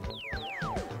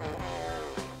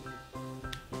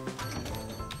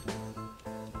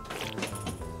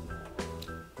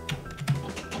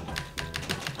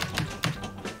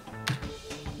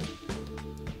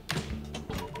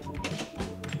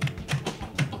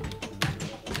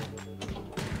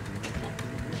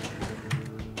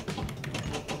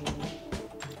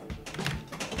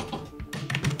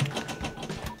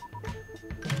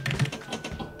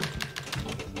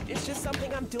 It's just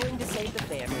something I'm doing to save the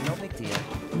family, no big deal.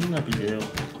 No big deal.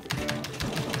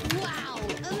 Wow,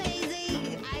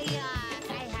 amazing.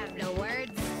 I have no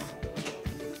words.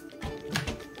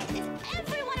 Is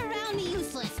everyone around me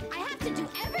useless? I have to do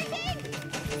everything?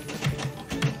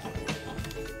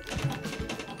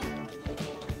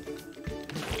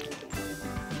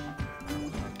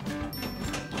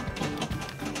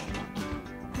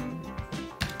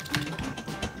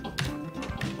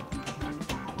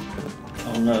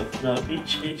 Oh no, no,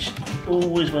 it's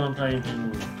always when I'm playing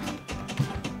pinball.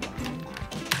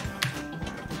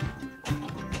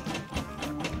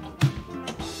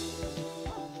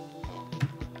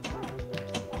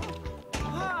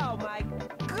 Oh my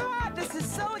god, this is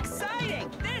so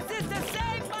exciting! This is to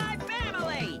save my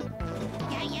family!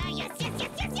 Yeah, yes.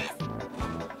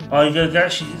 Oh, you gonna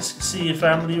actually see your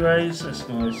family, Rays? That's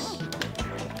nice.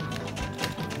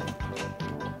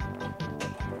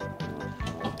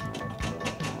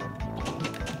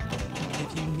 If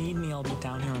you need me, I'll be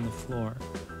down here on the floor.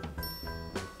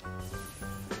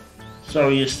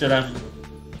 Sorry you're still having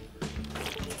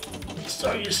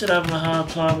a hard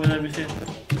time with everything.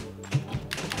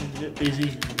 A bit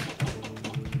busy.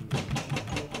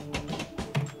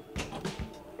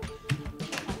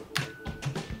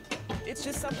 It's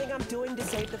just something I'm doing to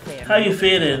save the family. How you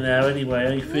feeling now anyway?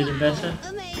 Are you feeling better?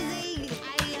 Amazing.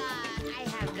 I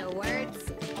have no words.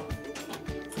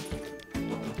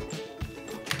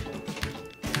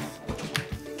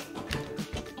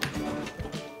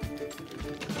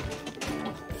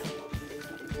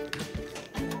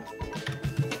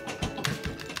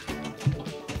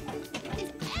 Is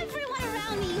everyone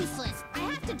around me useless? I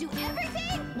have to do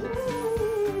everything?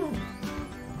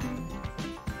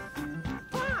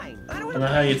 Fine, I don't want And to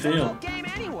how play you your dumb feel? old game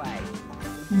anyway.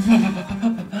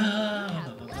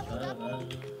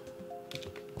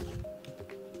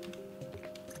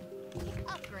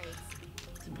 Upgrades.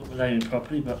 Didn't put my name in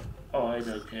properly, but oh, I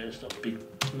don't care. It's not a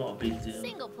big deal.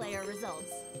 Single player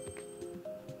results.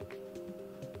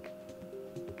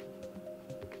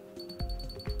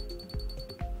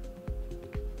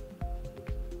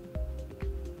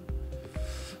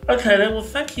 Okay then, well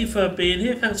thank you for being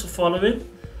here, thanks for following.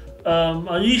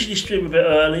 I usually stream a bit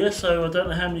earlier, so I don't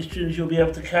know how many streams you'll be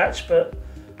able to catch, but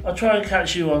I'll try and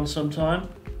catch you on sometime.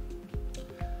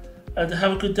 And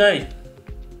have a good day.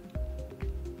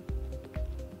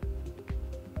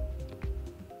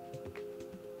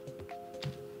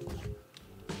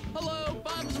 Hello,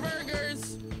 Bob's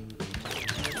Burgers.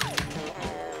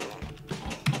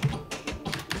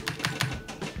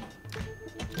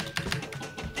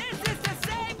 This is to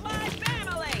save my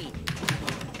family!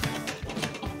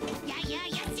 Yeah, yes.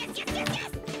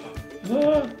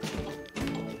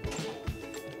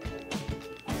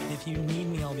 If you need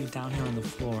me, I'll be down here on the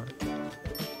floor.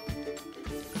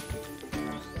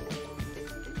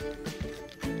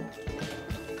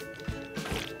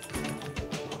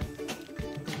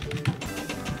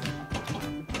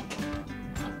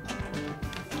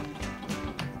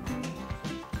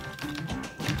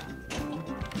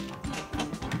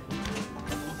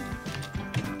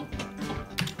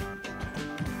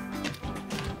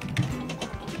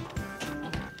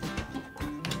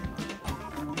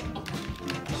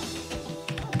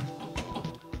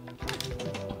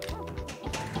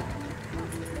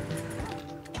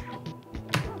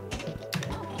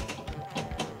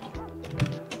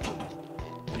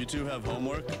 You two have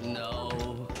homework?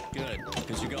 No. Good,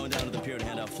 because you're going down to the pier to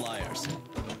hand out flyers.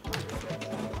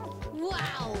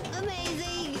 Wow,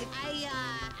 amazing!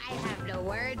 I have no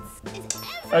words.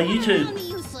 You two,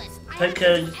 take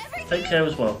care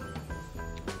as well.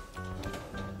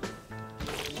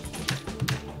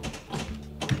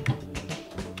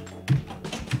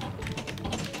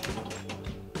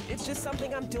 It's just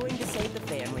something I'm doing to save the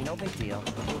family, no big deal.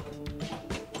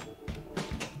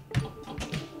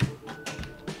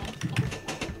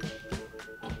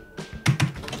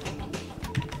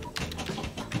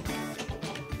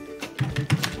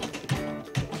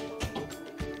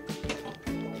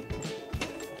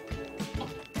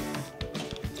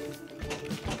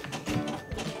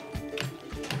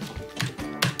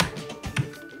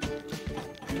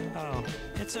 Oh,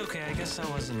 it's okay. I guess I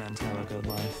wasn't meant to have a good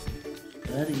life.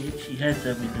 Bloody itchy heads,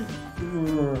 everything.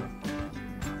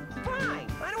 Fine!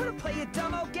 I don't want to play a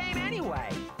dumb old game anyway!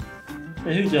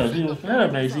 Hey, who does?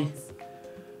 Hello, Maisie.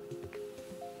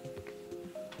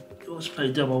 Let's play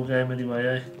a dumb old game anyway,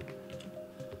 eh?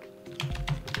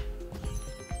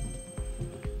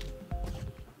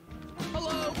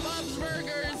 Hello, Bob's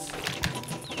Burgers.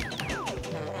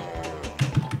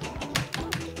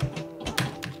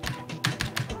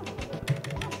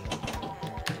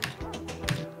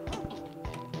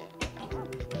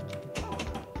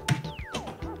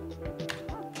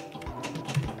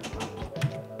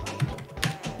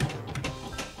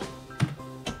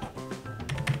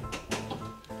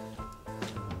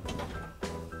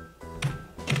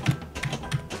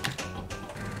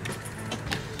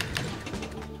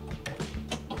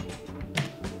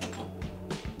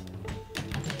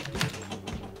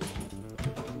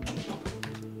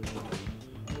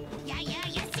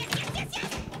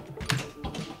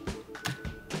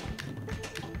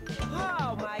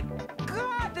 Oh my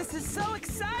god, this is so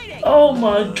exciting! Oh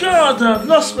my god, I've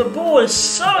lost my boy.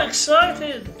 So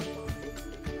excited.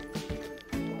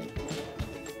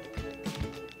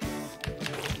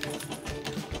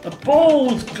 The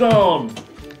ball's gone.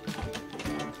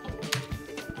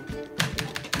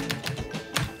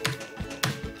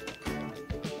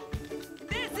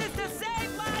 This is to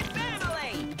save my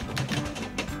family!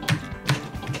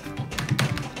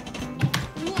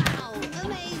 Wow,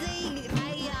 amazing! I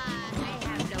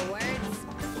have no words.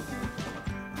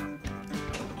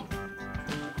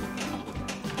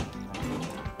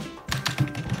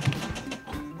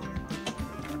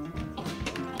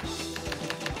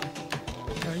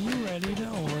 Are you ready to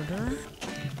order?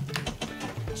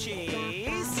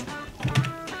 Cheese?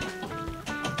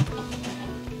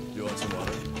 You want some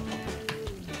water?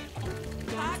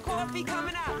 Hot coffee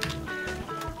coming up!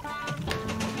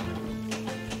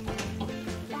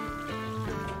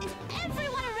 Is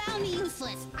everyone around me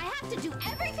useless? I have to do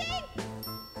everything?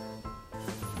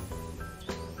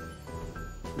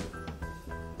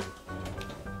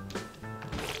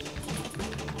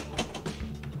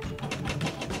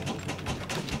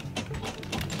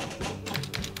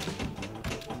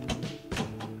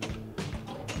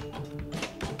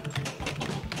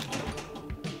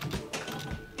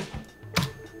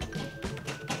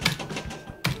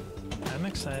 I'm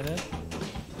excited.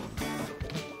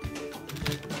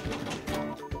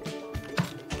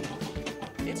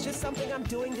 It's just something I'm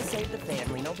doing to save the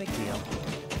family, no big deal.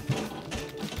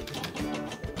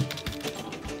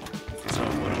 So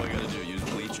what do I gotta do? Use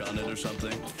bleach on it or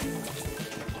something?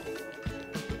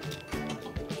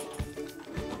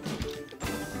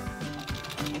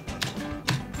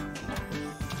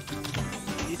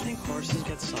 Do you think horses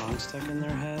get songs stuck in their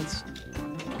heads?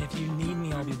 If you need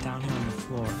me, I'll be down here on the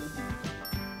floor.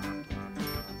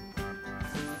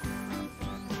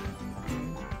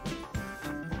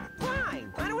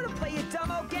 Fine! I don't want to play a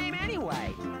dumb old game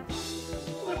anyway! You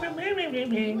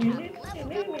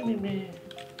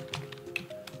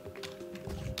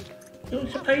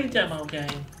want to play a demo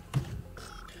game?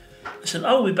 Listen,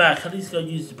 I'll be back. I need to go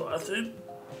use the bathroom.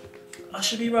 I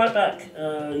should be right back.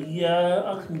 Yeah,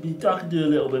 I can do a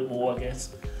little bit more, I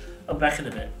guess. I'm back in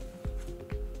a bit.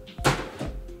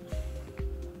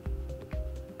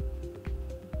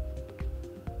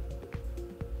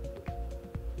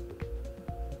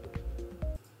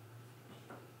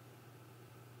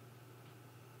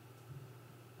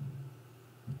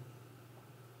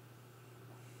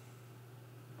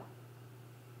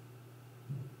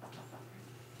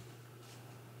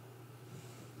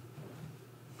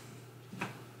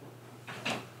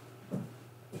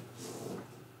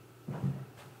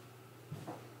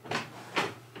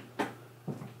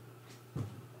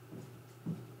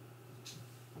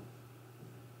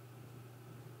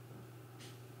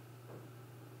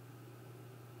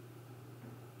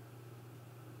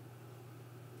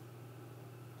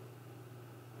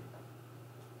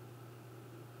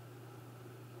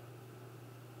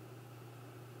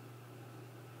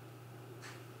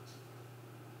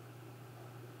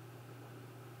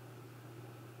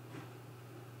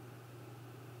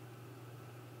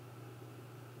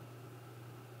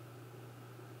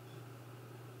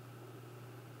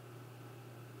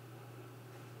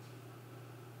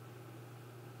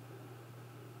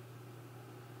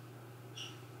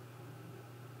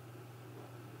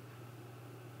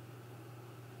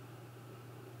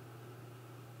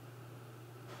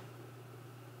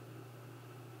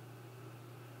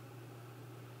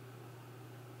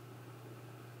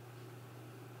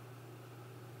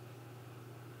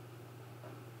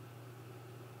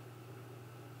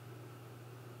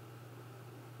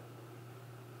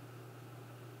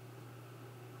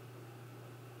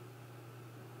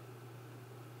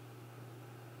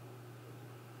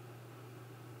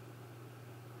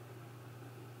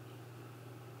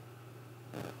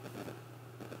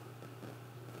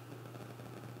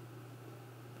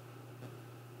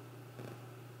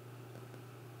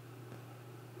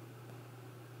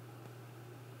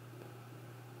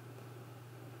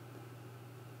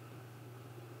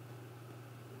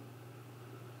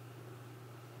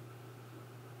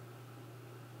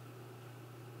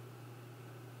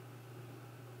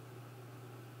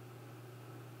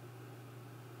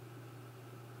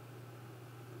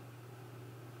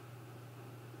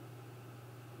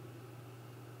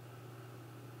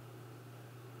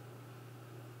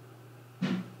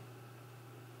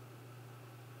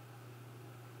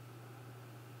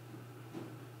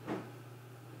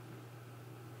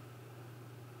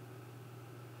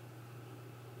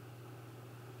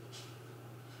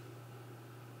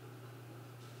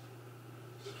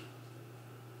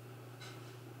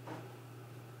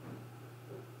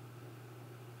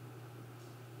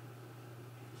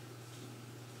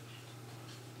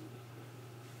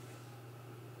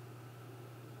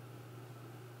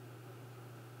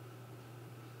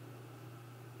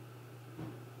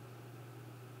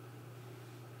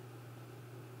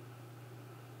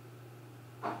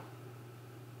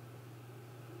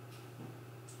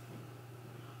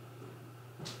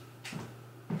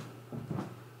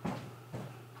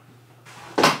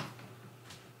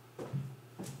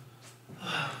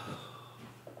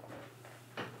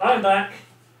 I'm back.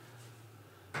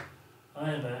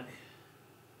 I am back.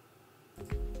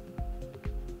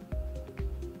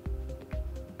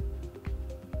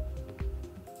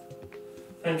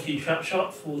 Thank you, Trap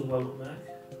Shop, for the welcome back.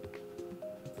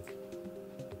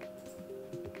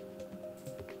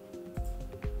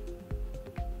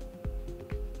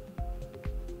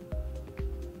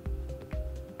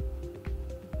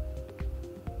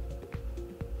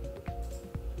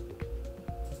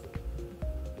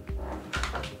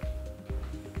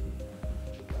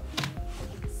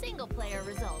 Single player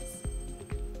results.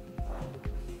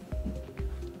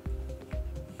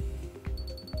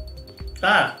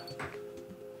 Ah!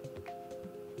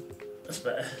 That's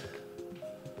better.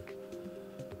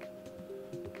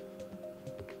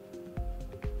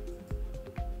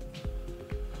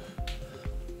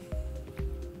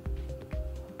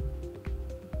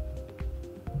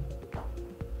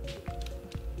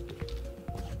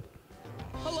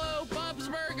 Hello, Bob's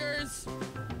Burgers.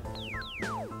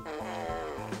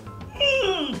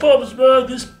 Bob's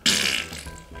Burgers.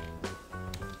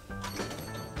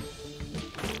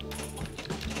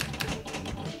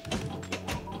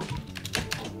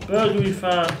 Burgery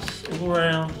farts all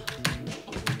around.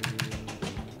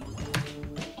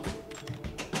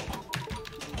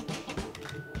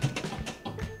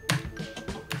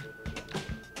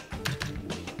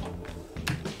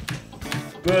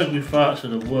 Burgery farts are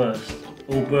the worst.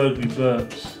 All burgery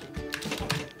burps.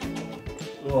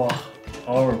 Oh,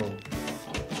 horrible.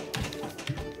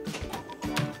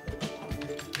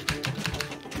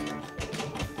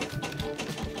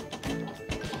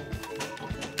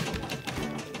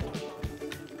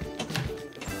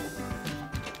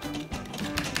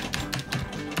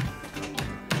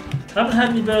 Haven't had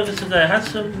any burgers today. I had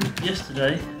some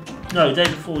yesterday. No, day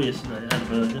before yesterday I had a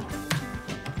burger.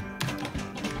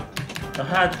 I've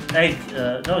had egg.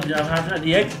 No, I haven't had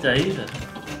the egg today either.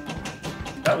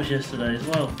 That was yesterday as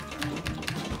well.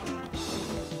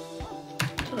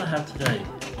 What did I have today?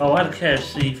 Oh, I had a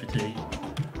KFC for tea.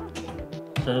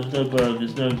 So there was no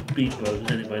burgers, no beef burgers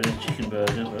anyway. No chicken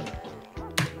burger, but.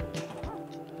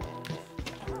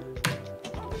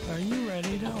 Are you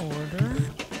ready to order?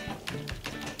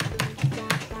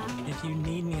 If you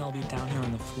need me, I'll be down here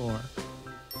on the floor.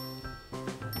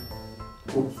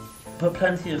 Put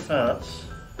plenty of farts.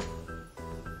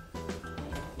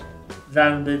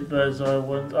 Lamb mint burgers I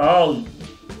want. Oh!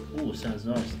 Oh, sounds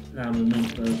nice. Lamb and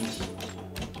mint burgers.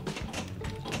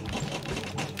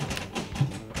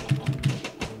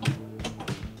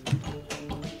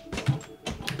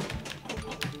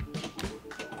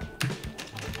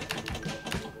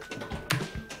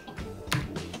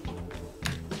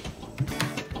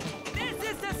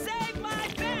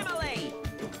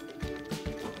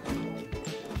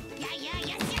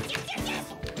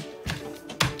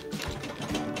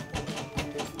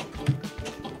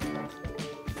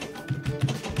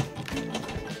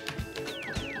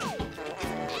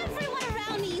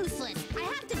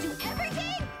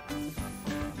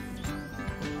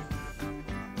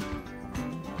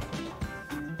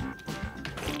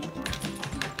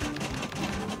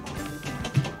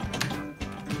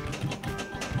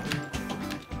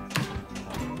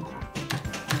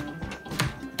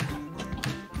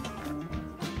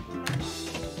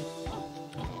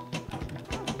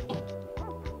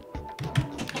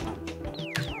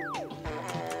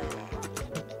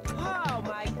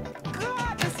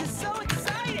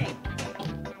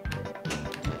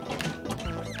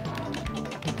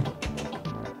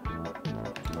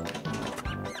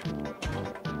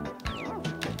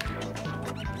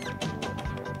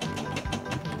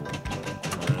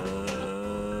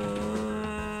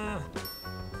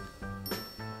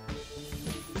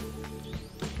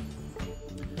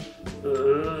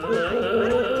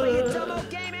 Play a demo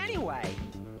game anyway.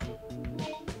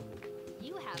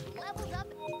 You have leveled up.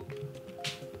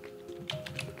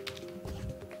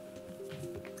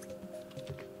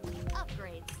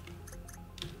 Upgrades.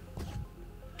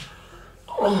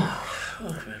 Oh,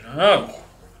 okay, no.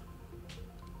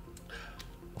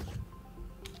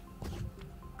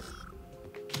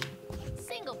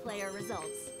 Single player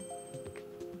results.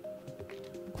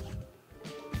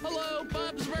 Hello,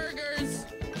 Bob's Burgers.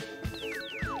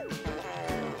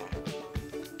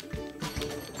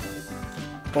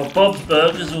 Well, Bob's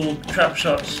Burgers or Trap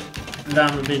Shot's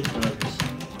Lamb and Mint Burgers?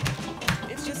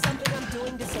 It's just something I'm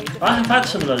doing to save the I have had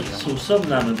some of those, or some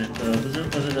Lamb and Mint Burgers,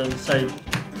 whether they're the same.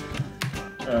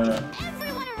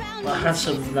 I had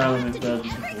some Lamb and Mint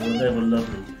Burgers before and they were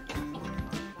lovely.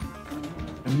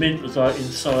 And mint was like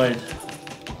inside.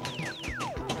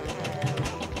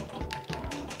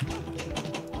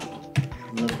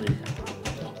 Lovely.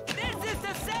 This is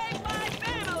to save my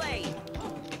family.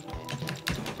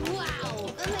 Wow,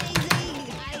 amazing!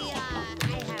 I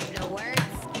have no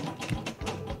words.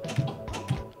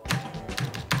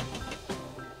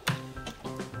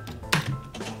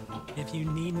 If you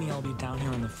need me, I'll be down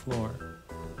here on the floor.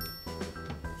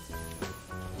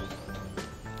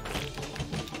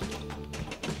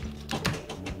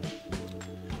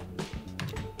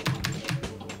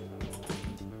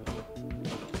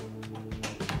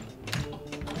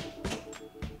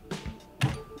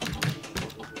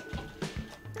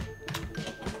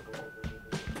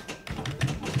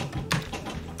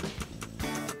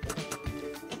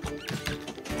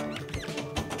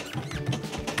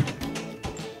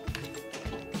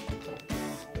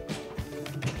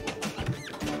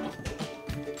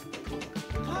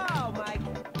 Oh my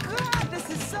God, this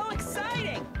is so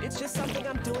exciting! It's just something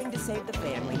I'm doing to save the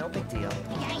family, no big deal.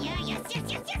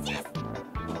 Yes.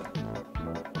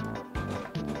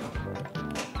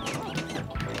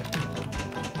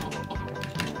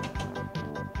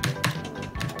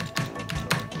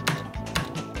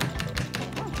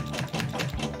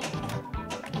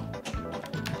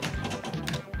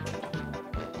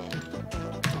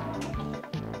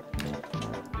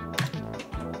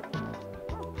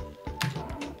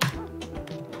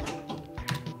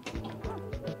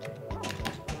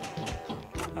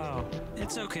 Oh,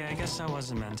 it's okay. I guess I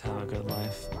wasn't meant to have a good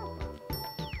life.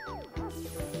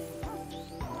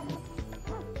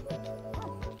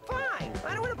 Fine,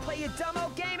 I don't want to play a demo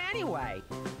game anyway.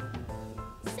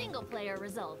 Single player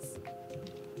results.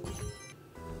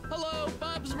 Hello,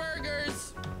 Bob's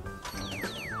Burgers.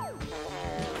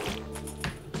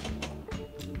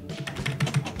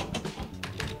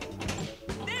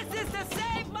 This is to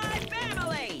save my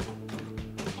family.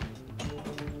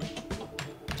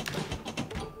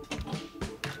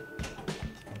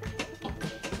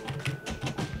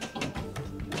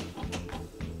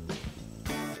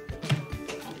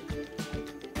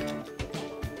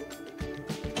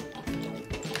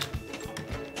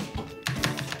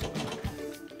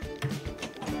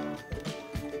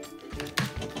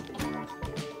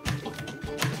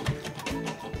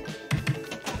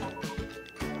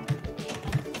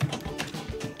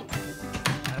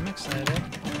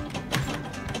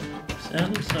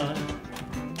 sound excited.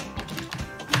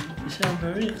 You sound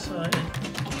very excited.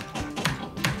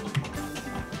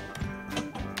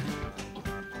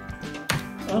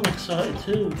 I'm excited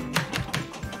too.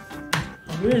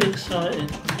 I'm really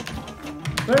excited.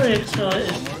 Very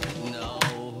excited. No.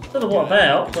 Don't know what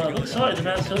about, but I'm excited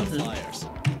about something.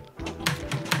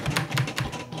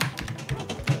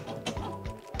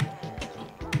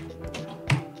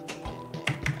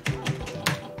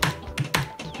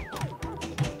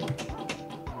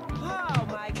 Oh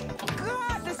my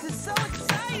god, this is so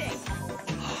exciting!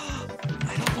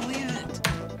 I don't believe it.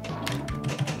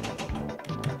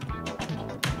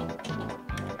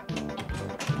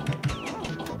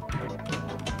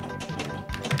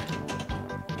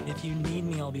 If you need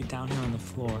me, I'll be down here on the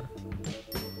floor.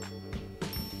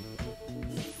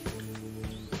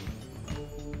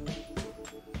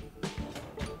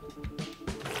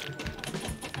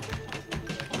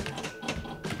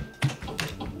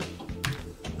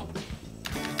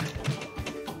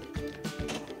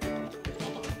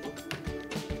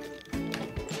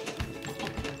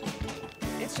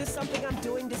 It's just something I'm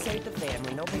doing to save the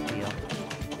family, no big deal.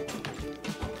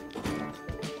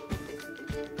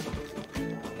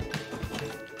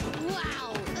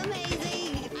 Wow,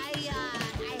 amazing! I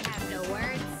have no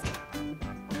words.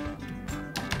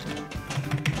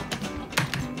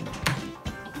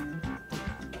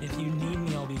 If you need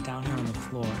me, I'll be down here on the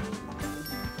floor.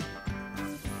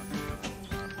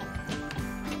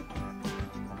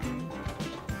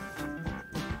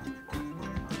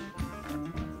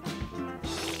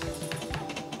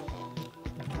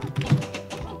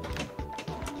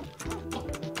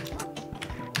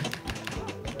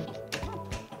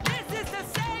 This is to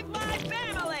save my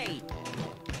family!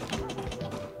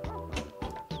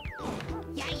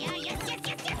 Yeah, yes.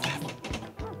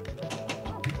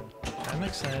 I'm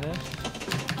excited.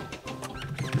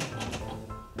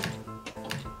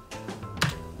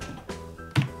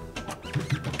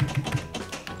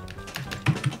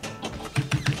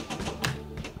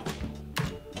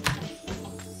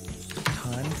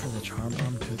 Time for the charm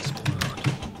bomb to explode.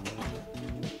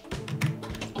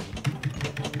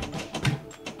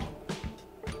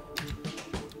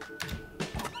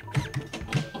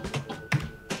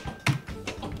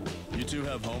 You two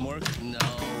have homework? No.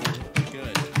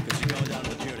 Good, because you're going down to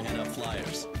the pier to hand out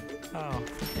flyers. Oh,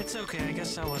 it's okay. I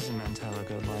guess I wasn't meant to have a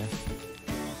good life.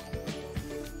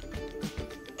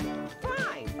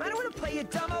 Fine, I don't want to play your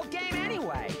dumb old game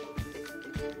anyway.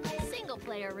 Single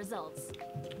player results.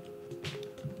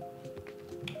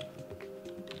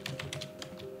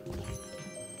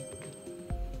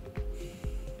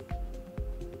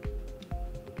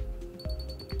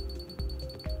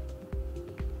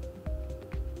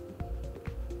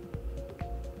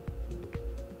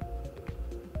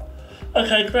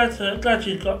 Okay, glad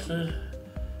you got to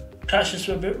catch us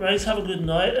for a bit, Race. Have a good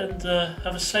night and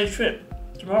have a safe trip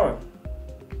tomorrow.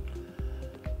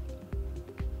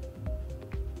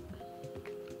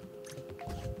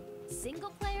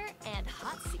 Single player and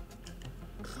hot seat.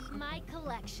 My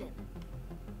collection.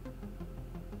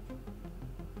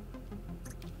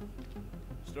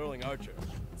 Sterling Archer.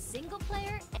 Single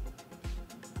player.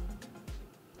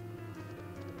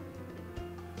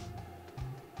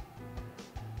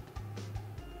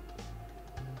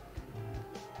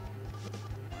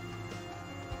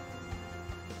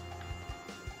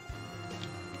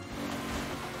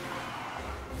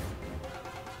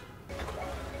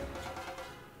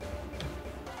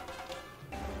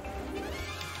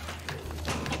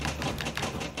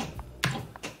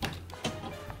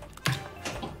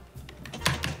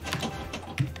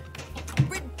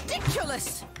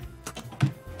 Ridiculous!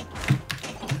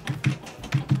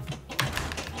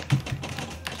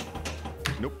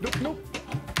 Nope. Nope.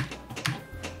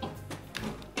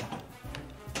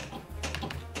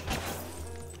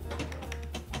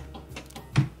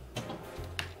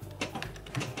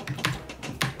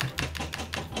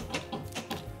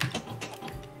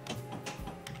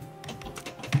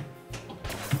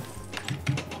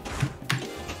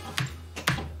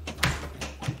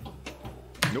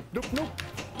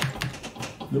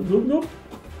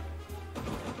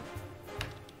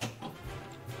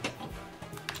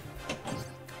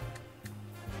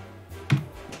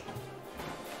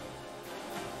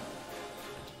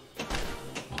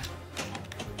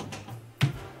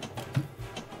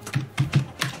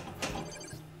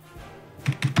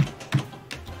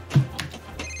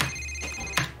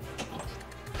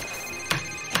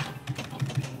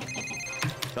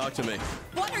 Talk to me.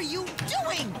 What are you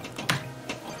doing?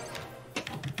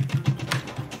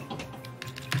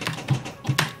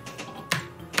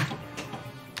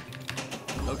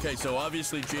 Okay, so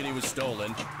obviously Genie was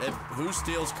stolen. And who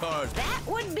steals cars? That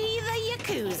would be the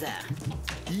Yakuza.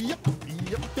 Yep.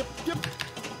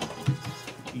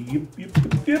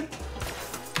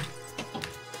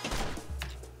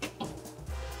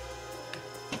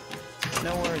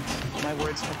 No words. My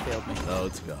words have failed me. Oh,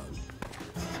 it's gone.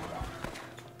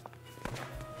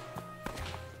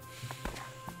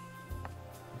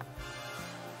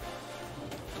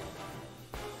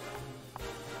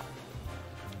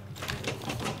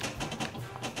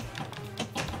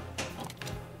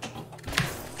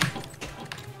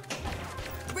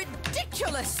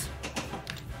 Ridiculous!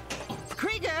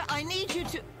 Krieger, I need you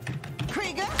to...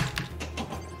 Krieger?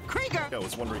 Krieger! I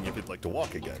was wondering if you'd like to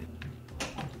walk again.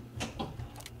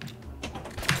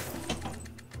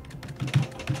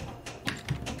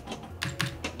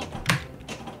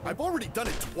 I've already done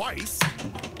it twice.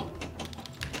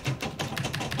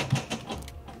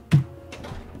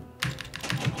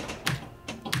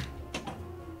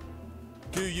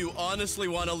 Do you honestly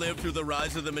want to live through the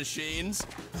rise of the machines?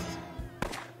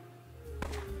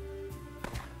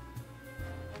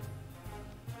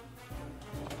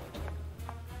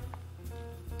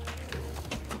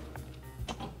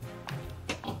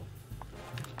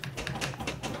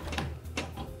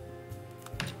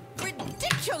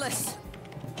 Ridiculous!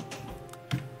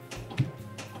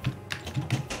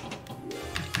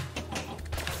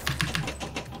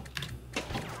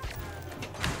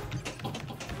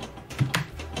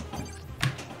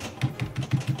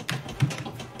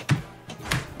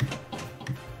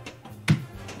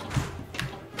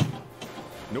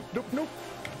 Nope.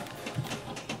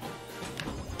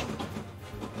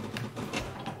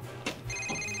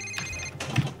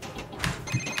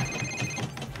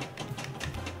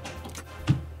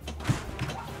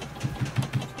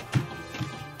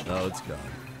 Oh, it's gone.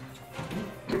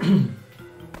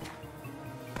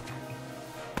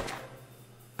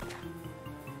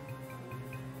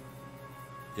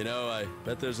 You know, I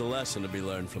bet there's a lesson to be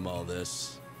learned from all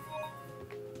this.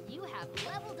 You have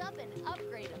leveled up and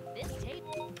upgraded this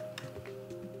table.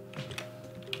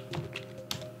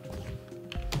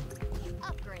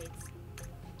 Upgrades.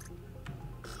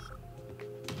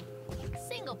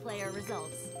 Single player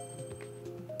results.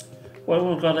 Well,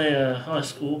 we've got a high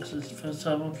score because it's the first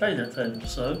time I've played that game,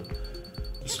 so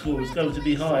the score is going to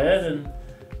be higher than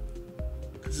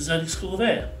because there's only score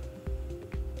there.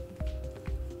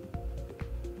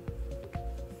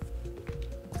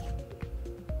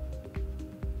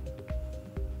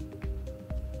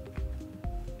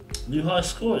 New high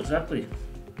score, exactly.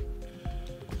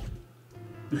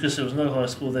 Because there was no high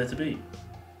score there to beat.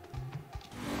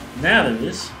 Now there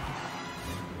is.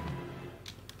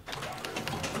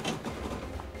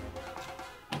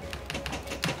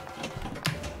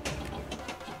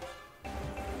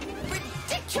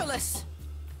 Ridiculous!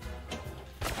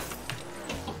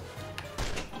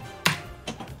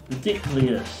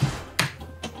 Ridiculous.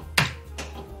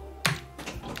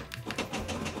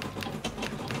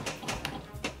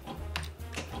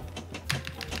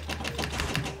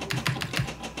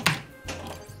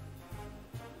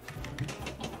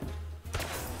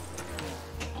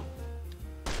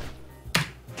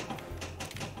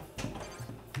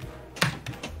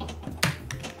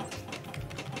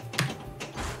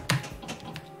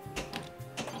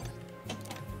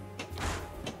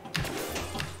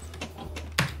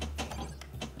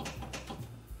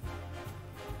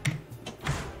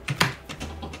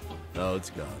 Oh,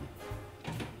 it's gone.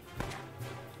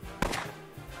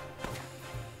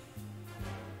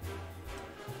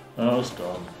 Oh, it's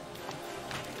gone.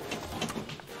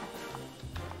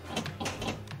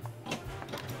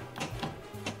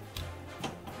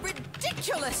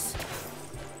 Ridiculous!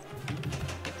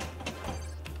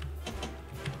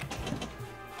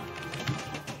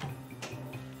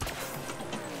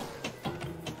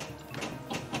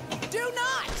 Do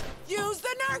not use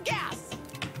the nerve gas!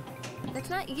 That's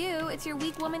not you, it's your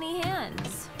weak womany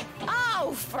hands.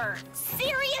 Oh, for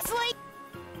seriously?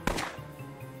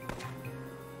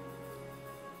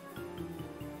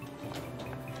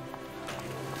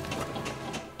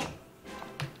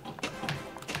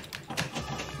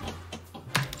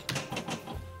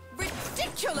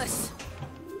 Ridiculous!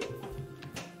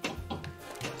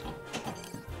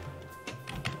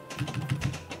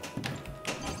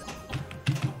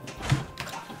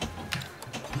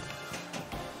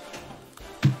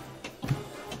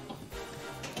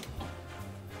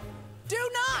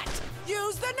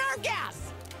 Use the nerve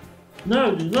gas!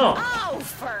 No, do not. Oh,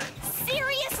 for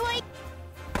seriously?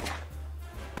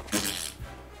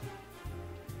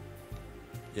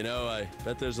 You know, I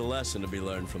bet there's a lesson to be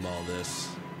learned from all this.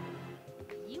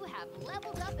 You have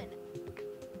leveled up and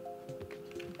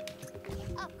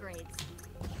upgrades.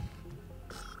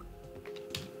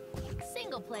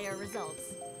 Single player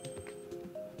results.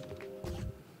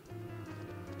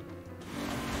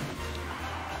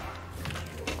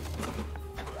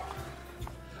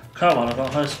 Come on, I've got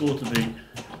a high score to beat.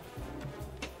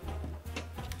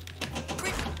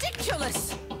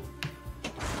 Ridiculous!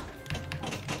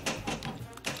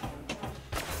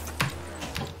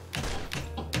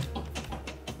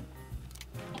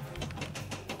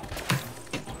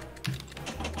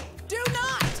 Do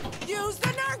not use the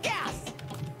nerve gas!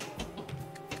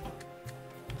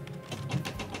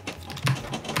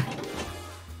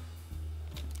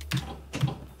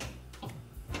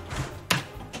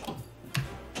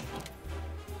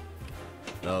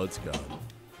 No, it's gone.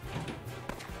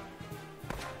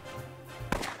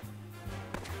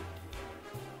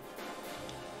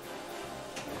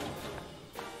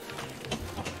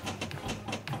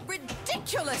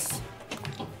 Ridiculous!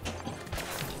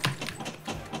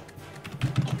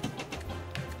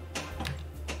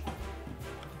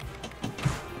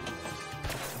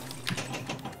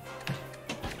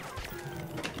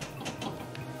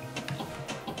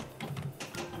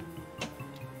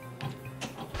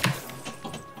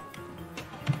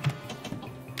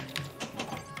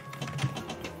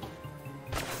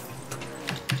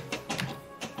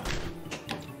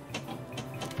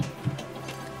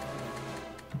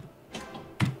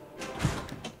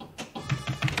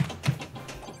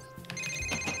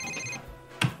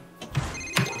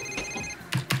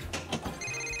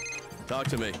 Talk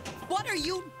to me. What are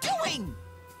you doing?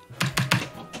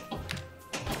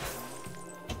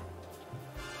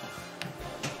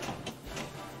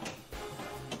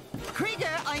 Krieger,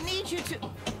 I need you to...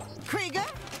 Krieger?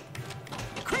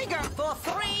 Krieger, for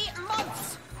 3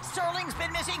 months! Sterling's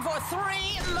been missing for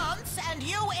 3 months, and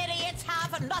you idiots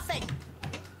have nothing!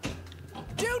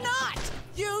 Do not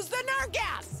use the nerve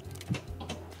gas!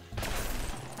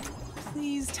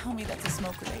 Please tell me that's a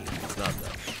smoke grenade. It's not though.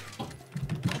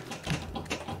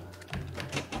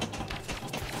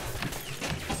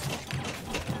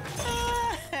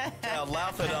 Now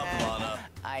laugh it up, Lana.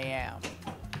 I am.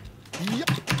 Yep.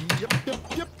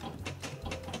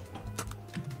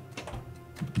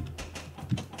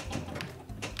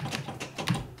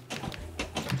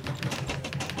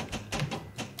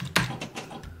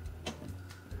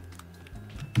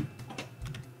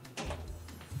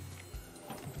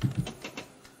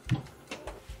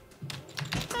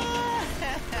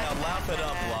 Now laugh it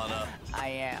up, Lana. I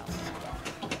am.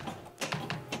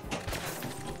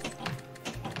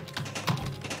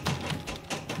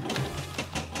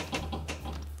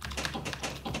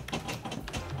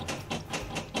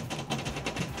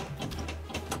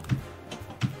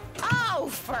 Oh,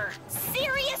 for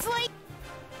seriously?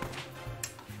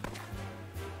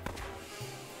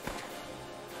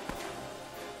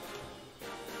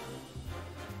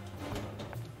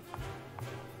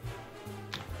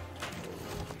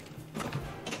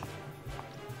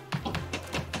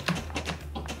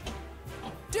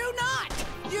 Do not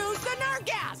use the nerve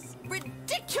gas!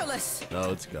 Ridiculous!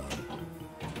 No, it's gone.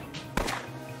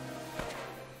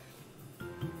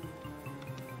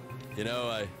 You know,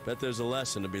 I bet there's a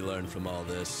lesson to be learned from all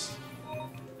this.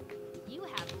 You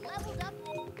have leveled up.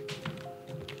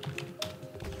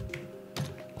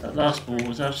 That last ball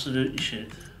was absolutely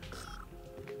shit.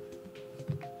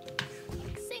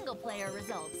 Single player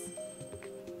results.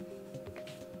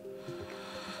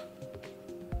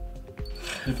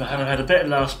 If I hadn't had a better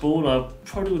last ball, I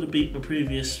probably would have beaten the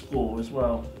previous score as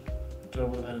well. So I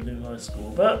would have had a new high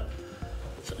score, but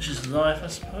such is life, I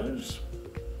suppose.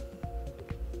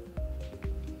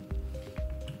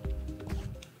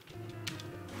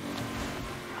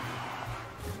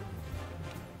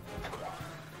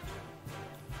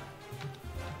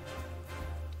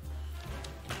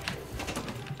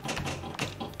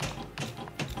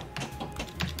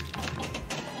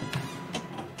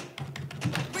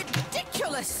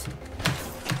 Ridiculous!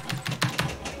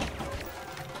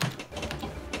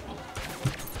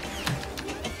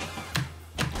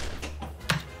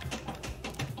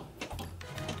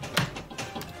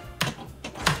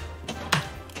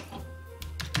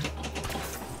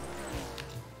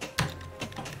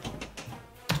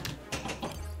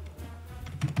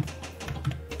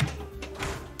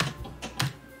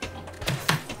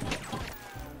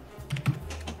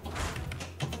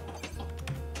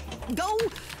 Go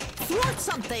thwart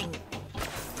something!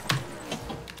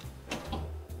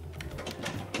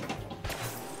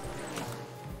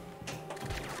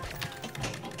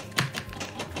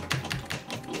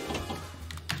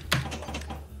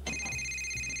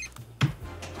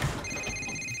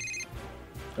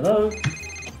 Hello?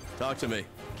 Talk to me.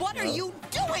 What are you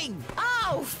doing?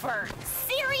 Oh, for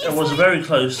seriously? Seriously? It was very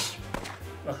close.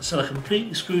 Like I said, I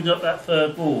completely screwed up that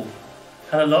third ball.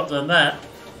 Had I not done that,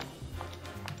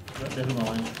 but never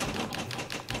mind.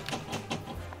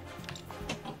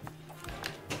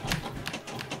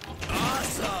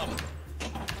 Awesome!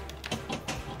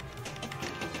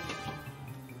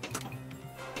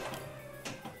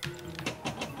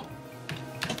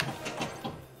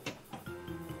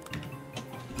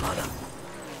 Lana.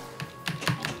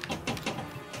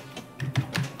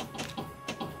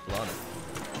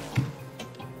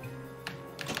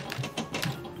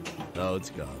 Oh,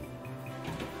 it's gone.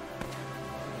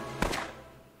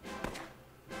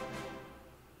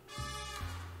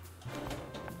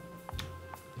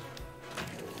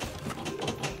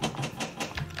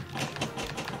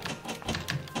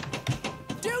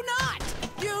 Do not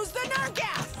use the nerve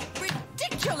gas!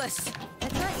 Ridiculous!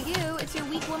 It's not you, it's your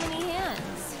weak womany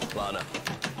hands. Lana.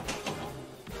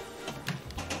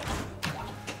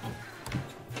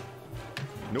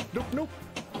 Nope, nope, nope.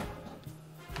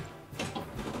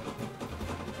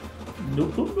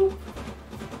 Nope, nope, nope.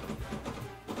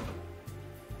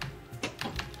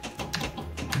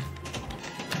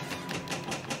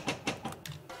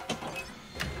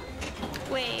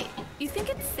 Wait, you think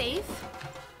it's safe?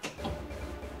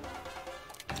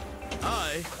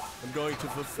 I am going to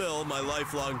fulfill my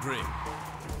lifelong dream.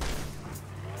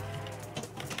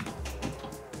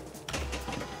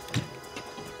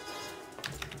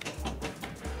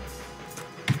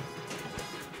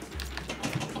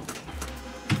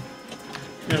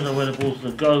 You don't know where the ball's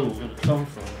going to go or going to come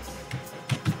from.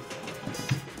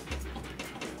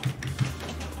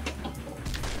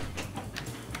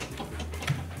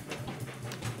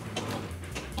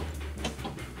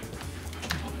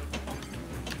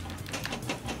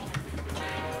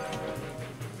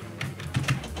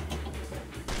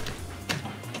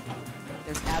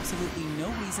 There's absolutely no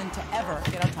reason to ever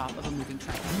get on top of a moving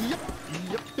train. Yep,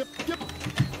 yep, yep, yep.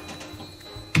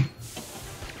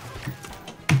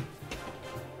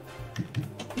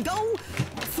 Go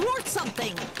thwart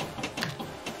something!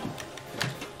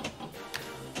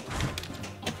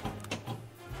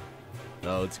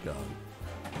 Oh, it's gone.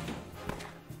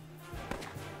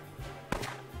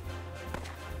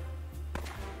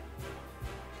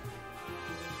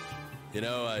 You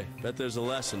know, I bet there's a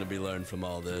lesson to be learned from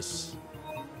all this.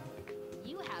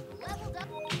 You have leveled up.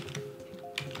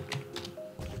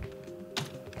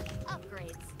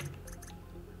 Upgrades.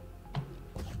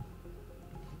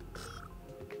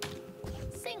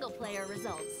 Single player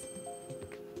results.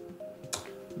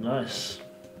 Nice.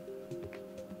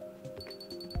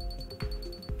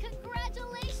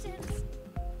 Congratulations!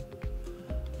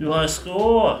 Do I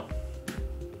score?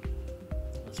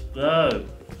 Let's go.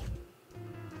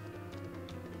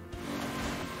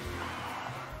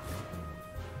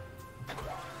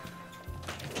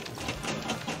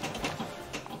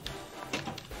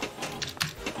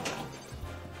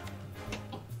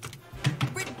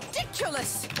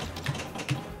 Ridiculous!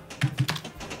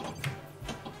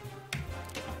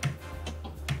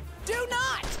 Do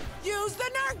not use the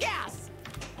nerve gas!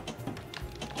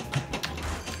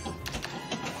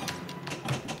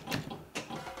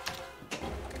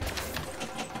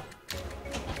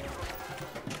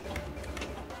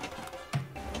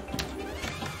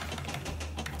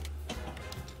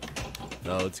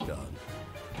 No, it's gone.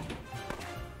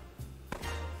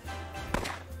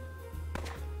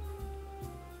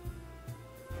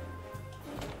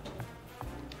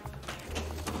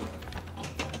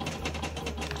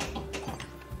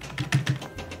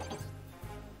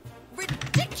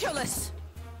 Ridiculous!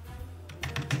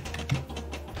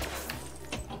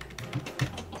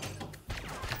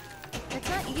 It's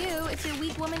not you, it's your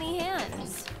weak womany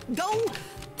hands. Go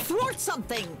thwart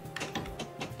something!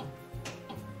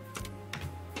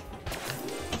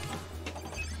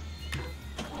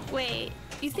 Wait,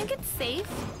 you think it's safe?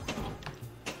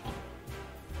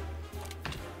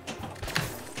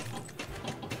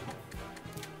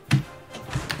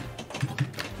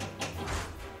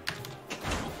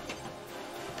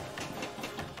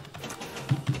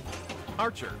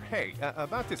 Archer, hey,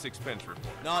 about this expense report.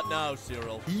 Not now,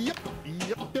 Cyril. Yep,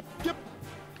 yep, yep, yep.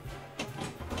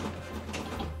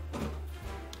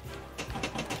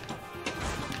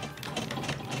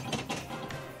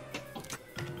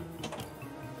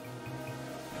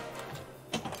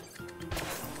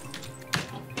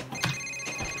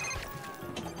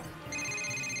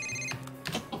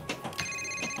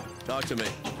 Talk to me.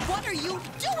 What are you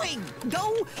doing?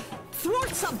 Go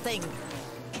thwart something!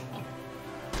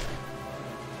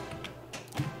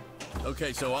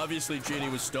 Okay, so obviously Genie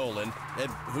was stolen. And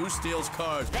who steals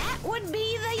cars? That would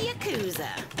be the Yakuza.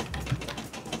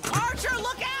 Archer,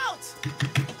 look out!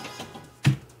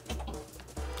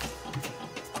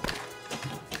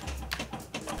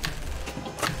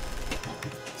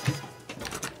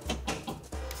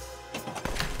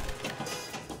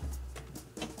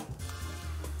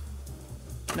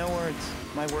 No words.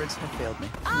 My words have failed me.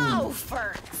 Oh,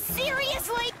 for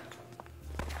seriously?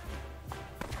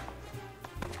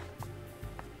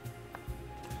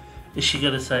 Is she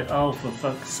gonna say, "Oh, for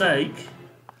fuck's sake"?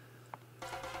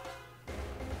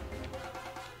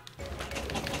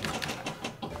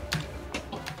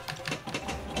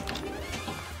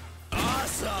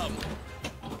 Awesome!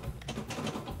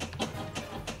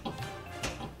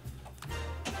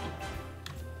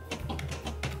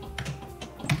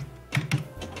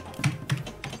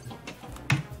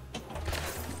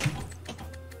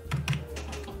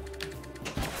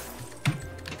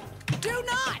 Do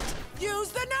not use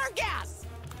the nerve gas!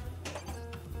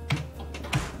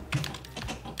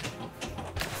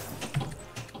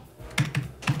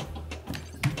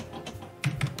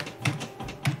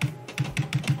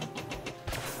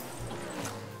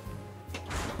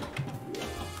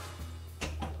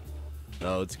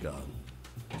 No, it's gone.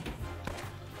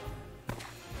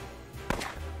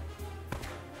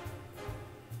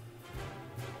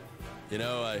 You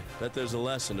know, I bet there's a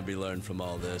lesson to be learned from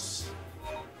all this.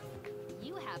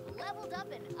 You have leveled up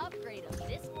and upgraded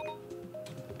this.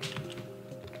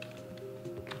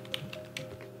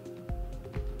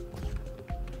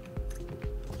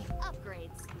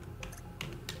 Upgrades.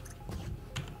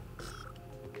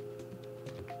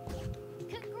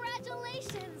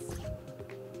 Congratulations!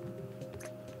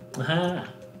 Aha!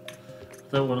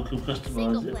 Don't want to customize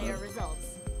Single it. player But results.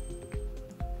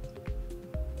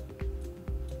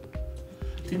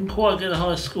 didn't quite get a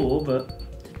high score, but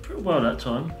did pretty well that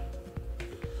time.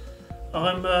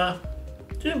 I'm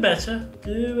doing better.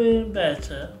 Doing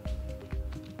better.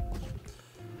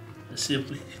 Let's see if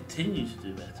we can continue to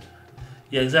do better.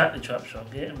 Yeah, exactly, Trapshot.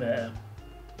 Getting better.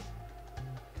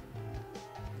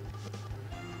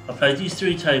 I played these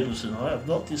 3 tables tonight. I've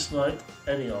not disliked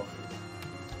any of them.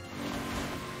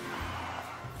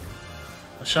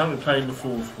 I shan't be playing the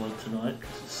 4th one tonight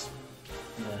because it's,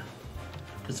 yeah,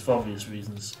 because of obvious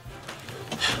reasons.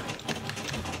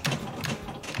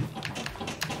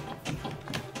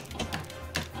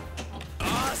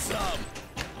 Awesome!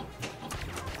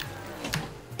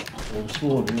 Well, this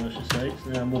morning, I should say. It's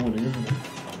now morning, isn't it?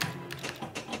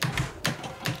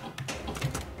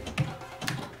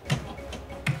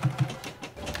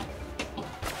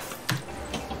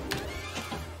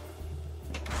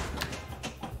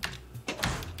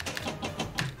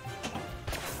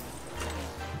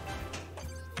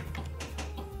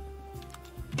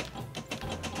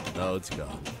 No, it's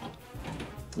gone.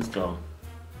 It's gone.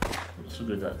 Not so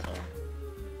good that time.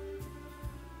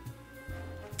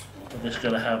 I guess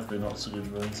gotta have the not so good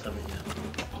runs, haven't you?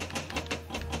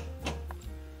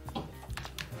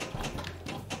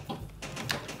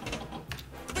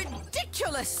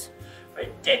 Ridiculous!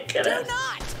 Ridiculous! Do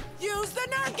not use the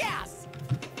nerve gas!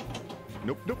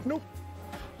 Nope, nope, nope.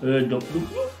 Nope, nope,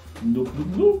 nope. Nope, nope,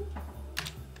 nope.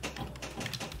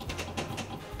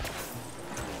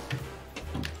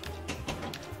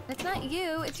 It's not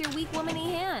you, it's your weak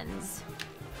womany hands.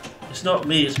 It's not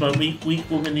me, it's my weak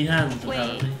womany hands, Wait,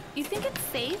 apparently. you think it's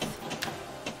safe?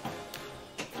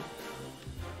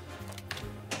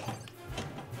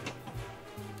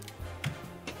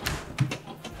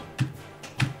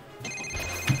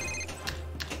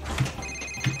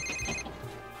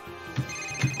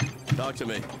 Talk to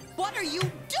me. What are you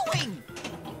doing?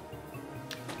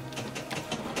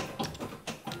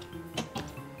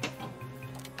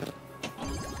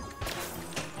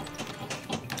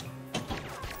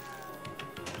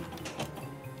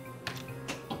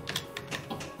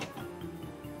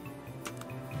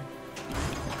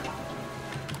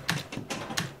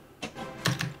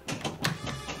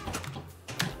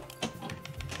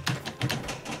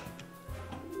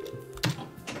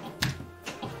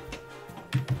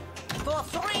 For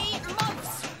 3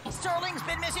 months! Sterling's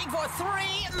been missing for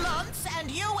 3 months, and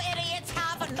you idiots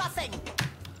have nothing!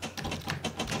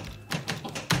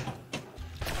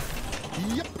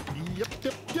 Yep, yep,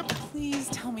 yep, yep. Please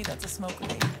tell me that's a smoke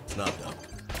grenade. It's not, though.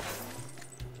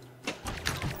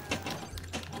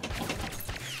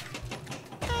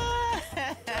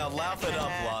 Now laugh it up,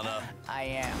 Lana. I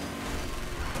am.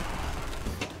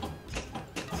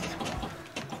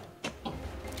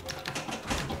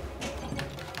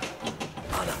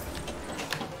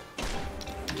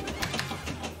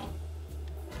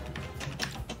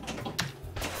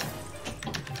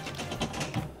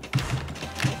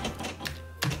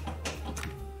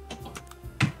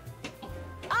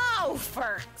 Oh,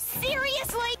 for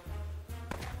seriously?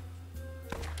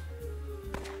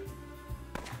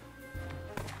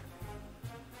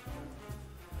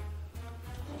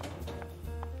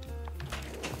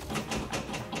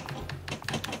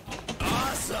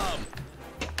 Awesome!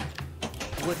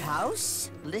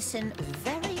 Woodhouse, Listen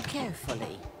very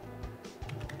carefully.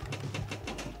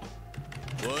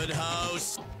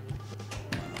 Woodhouse.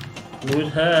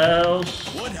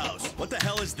 Woodhouse. Woodhouse. What the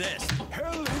hell is this?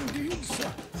 Hell indeed,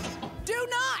 sir. Do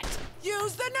not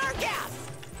use the nerve gas!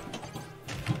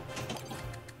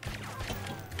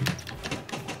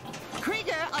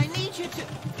 Krieger, I need you to...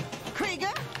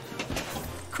 Krieger?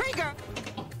 Krieger!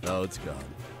 Oh, it's gone.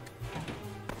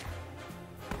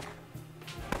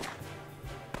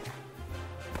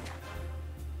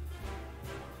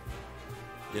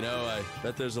 You know, I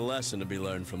bet there's a lesson to be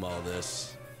learned from all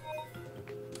this.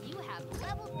 You have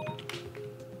level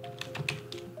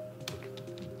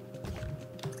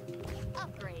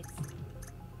upgrades.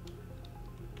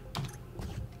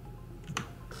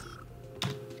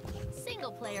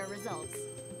 Single player results.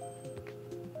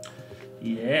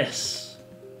 Yes.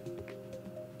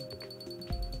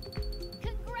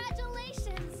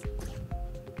 Congratulations.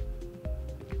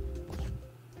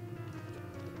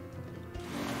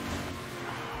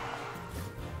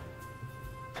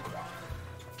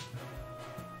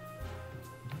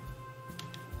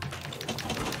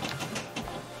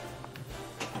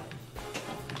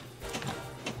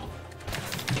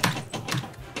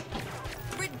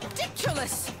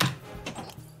 Ridiculous!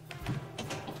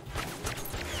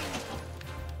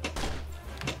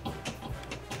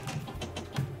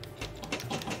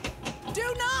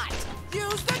 Do not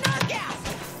use the nerve gas!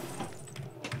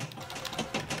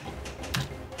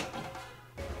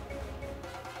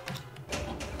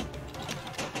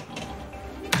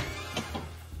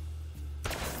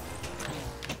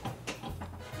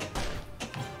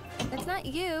 It's not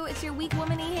you, it's your weak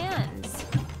womany hands.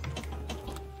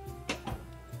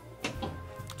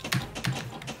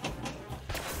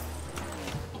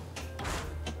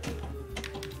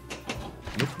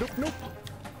 Nope, nope, nope.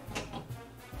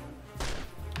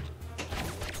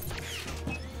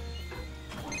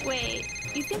 Wait,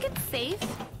 you think it's safe?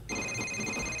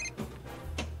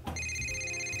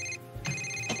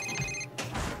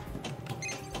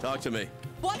 Talk to me.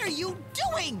 What are you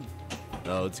doing?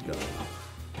 Oh, it's gone.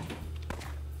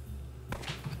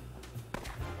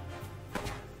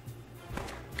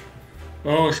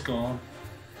 Oh, it's gone.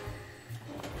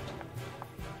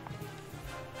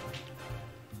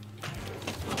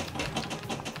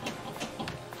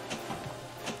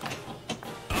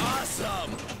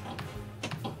 Awesome!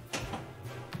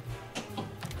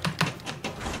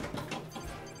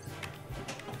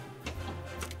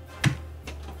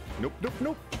 Nope, nope,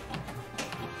 nope.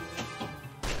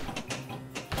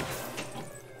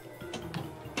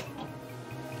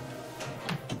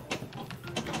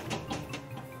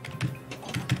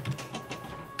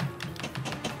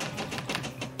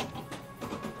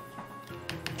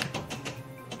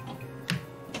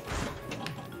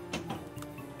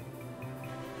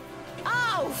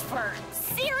 Oh, for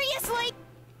seriously?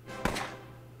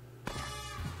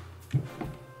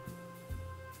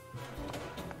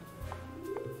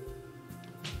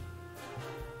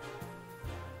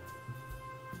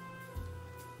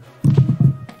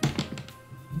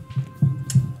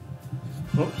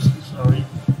 Oops, sorry.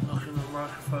 Knocking the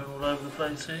microphone all over the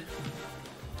place here.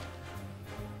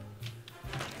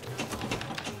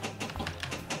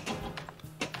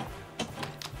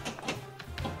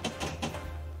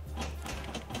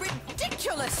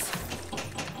 Ridiculous!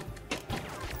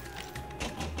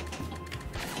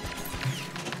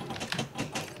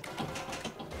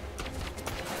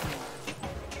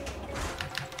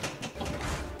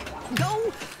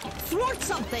 Go thwart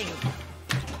something!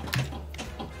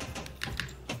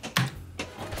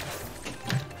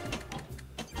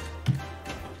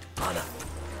 Anna.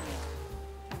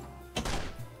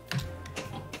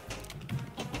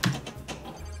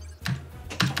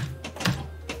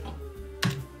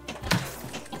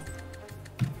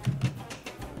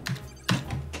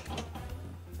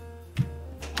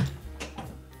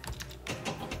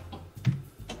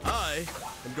 I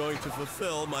am going to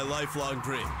fulfill my lifelong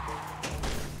dream.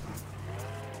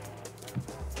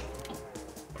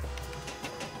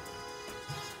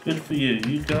 Good for you.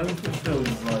 You go and fulfill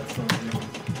your lifelong dream.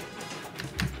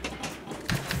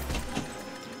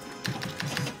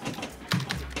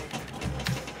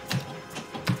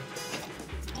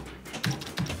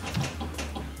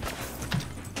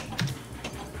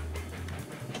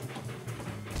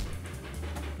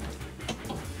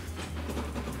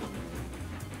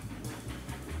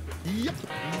 Yep,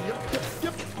 yep, yep,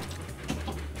 yep.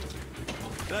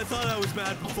 I thought I was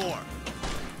mad before.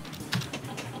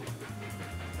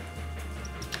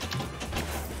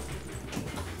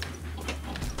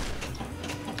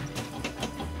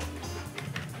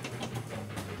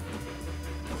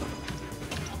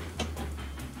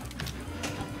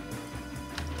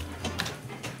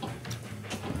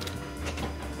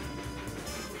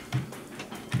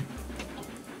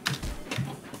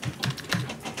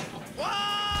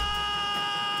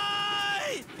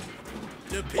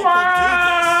 people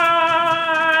Why?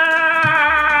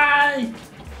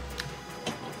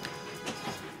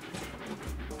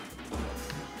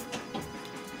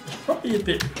 It's probably a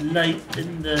bit late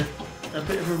in a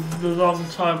bit of a long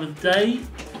time of day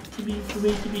for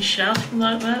me to be shouting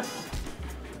like that.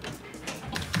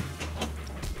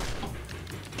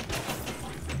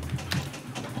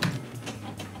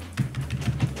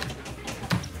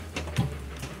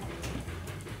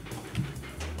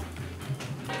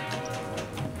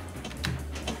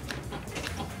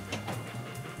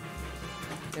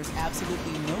 There's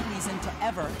absolutely no reason to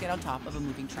ever get on top of a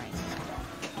moving train.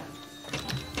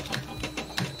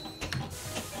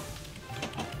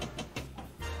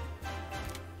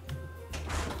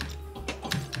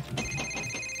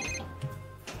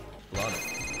 Lana.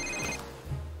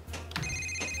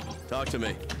 Talk to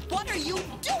me. What are you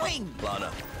doing?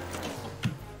 Lana.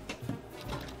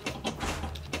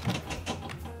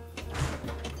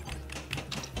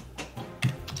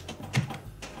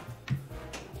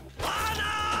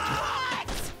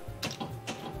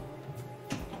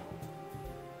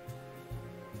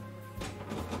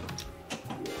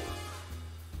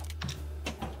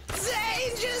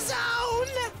 Danger zone!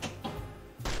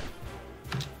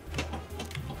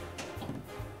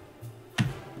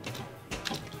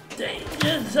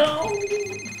 Danger zone!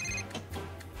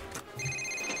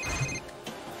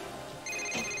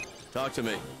 Talk to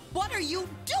me. What are you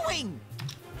doing?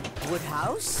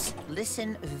 Woodhouse,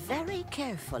 listen very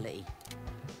carefully.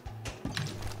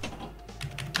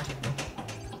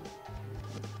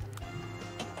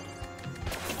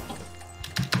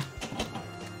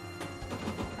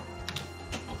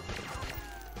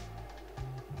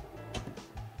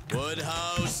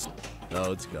 Woodhouse.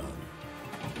 Oh, it's gone.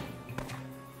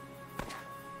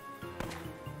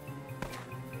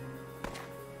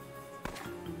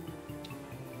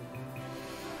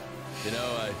 You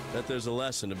know, I bet there's a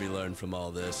lesson to be learned from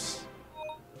all this.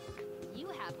 You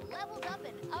have leveled up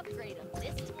and upgraded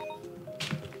this time.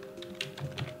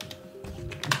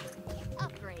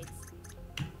 Upgrades.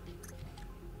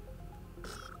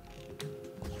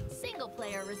 Single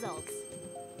player results.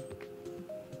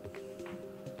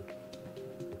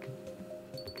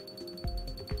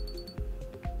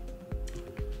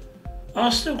 I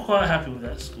was still quite happy with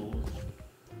that score.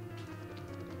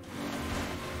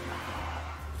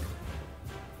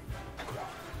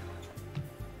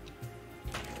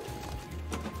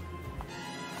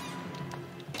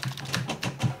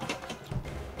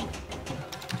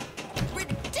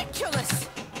 Ridiculous!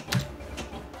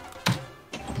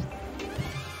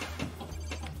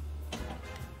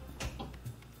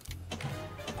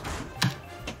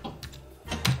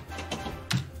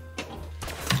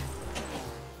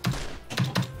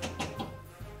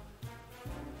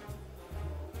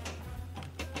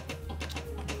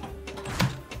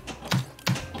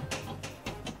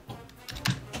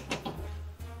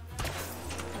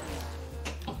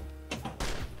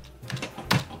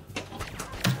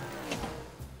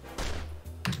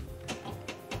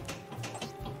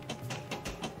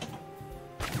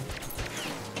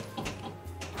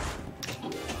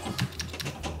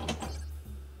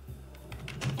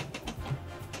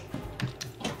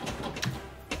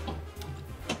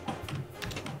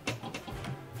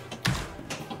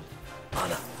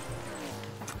 Anna.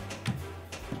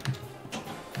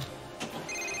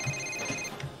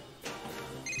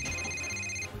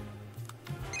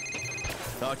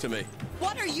 Talk to me.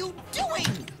 What are you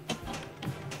doing?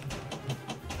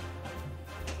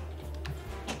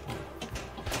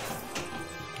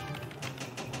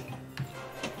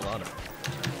 Lana.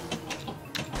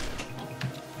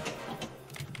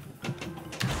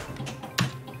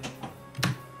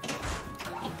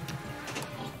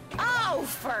 Oh,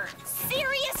 for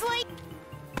seriously?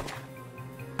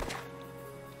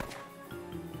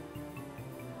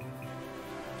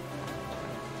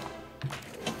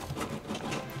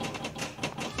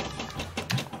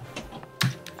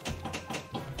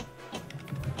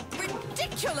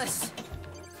 Ridiculous!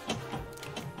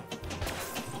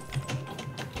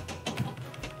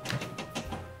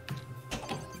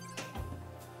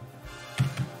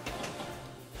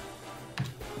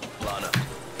 Lana.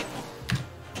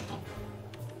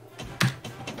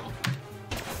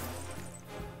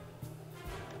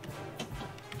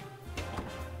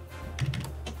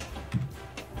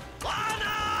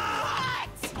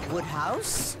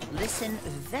 Woodhouse, listen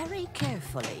very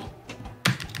carefully.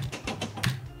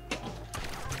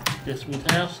 Yes,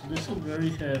 Woodhouse, listen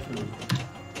very carefully.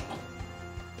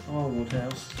 Come on,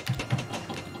 Woodhouse.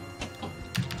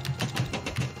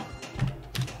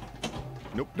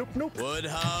 Nope, nope, nope.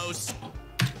 Woodhouse.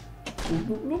 Nope,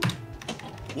 nope, nope.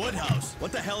 Woodhouse,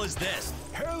 what the hell is this?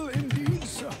 Hell indeed,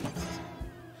 sir.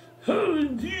 Oh,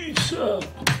 indeed, sir.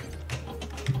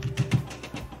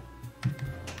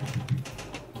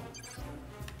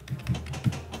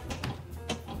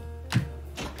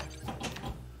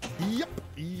 Yep,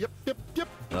 yep, yep, yep.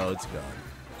 Oh, it's gone.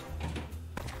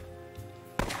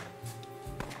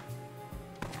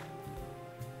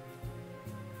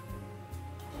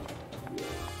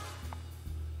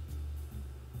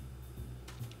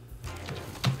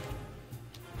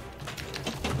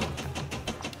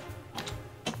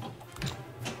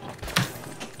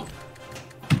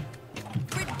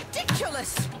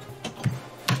 Ridiculous!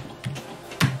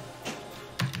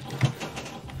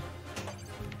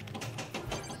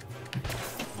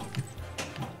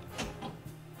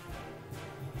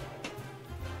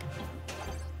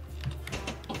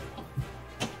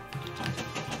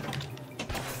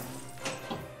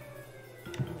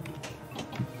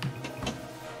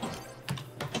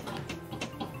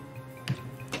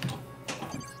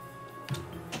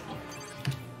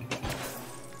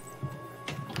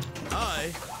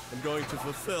 I am going to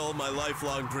fulfill my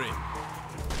lifelong dream.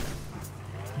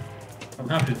 I'm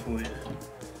happy for you.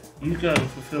 You go and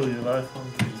fulfill your lifelong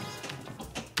dreams.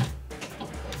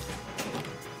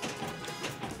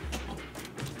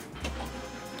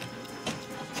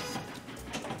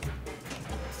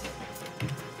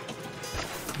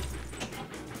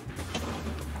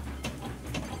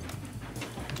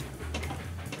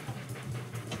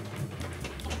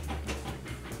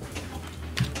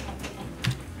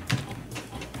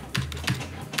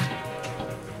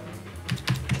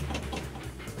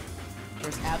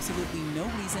 There's absolutely no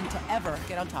reason to ever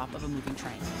get on top of a moving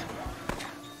train.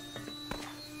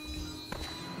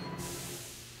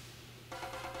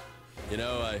 You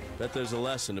know, I bet there's a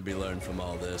lesson to be learned from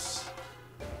all this.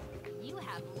 You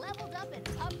have leveled up and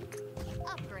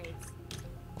upgrades.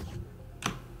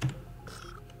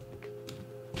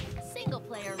 Single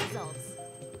player results.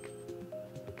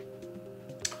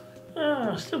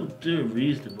 Still doing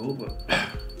reasonable, but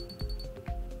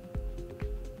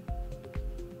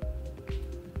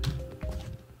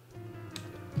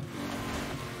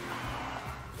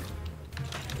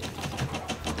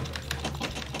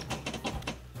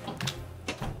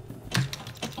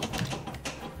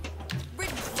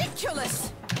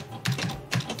Ridiculous!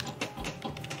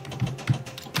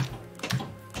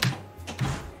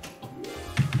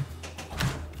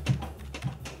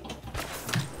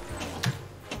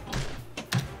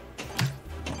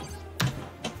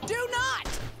 Do not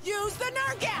use the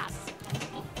nerve gas!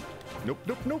 Nope,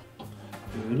 nope, nope.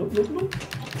 Nope, nope, nope.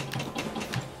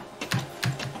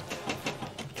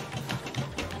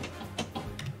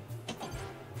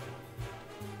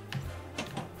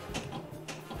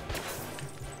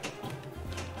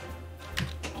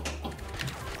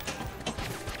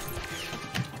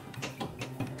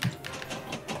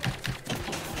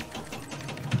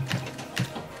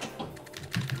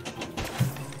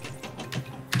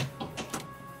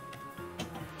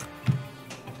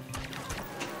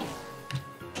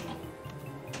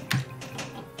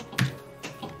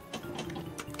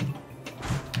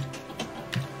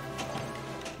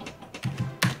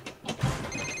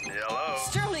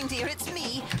 Sterling, dear, it's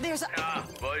me. There's a... Ah,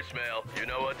 voicemail. You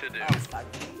know what to do. Oh, fuck.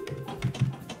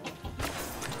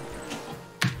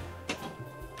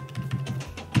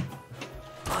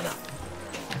 Anna.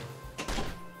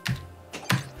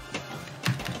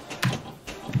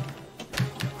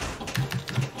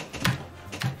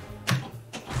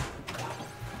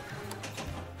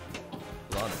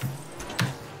 Lana.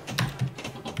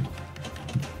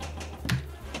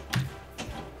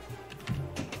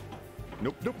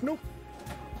 Nope, nope, nope.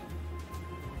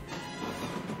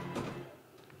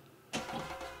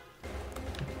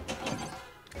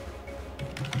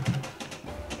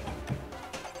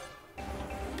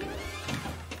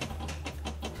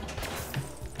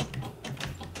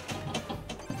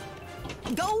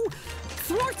 Go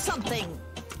thwart something!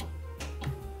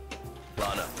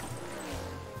 Lana.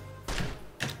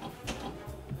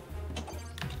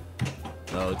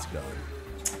 Oh, it's gone.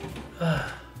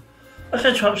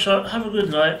 Okay, Trump Shot, have a good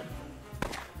night.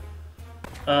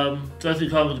 Don't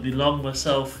think I'm going to be long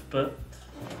myself, but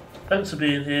thanks for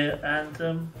being here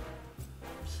and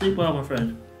sleep well, my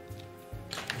friend.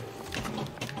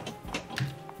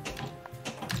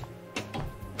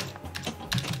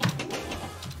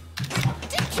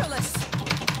 Ridiculous!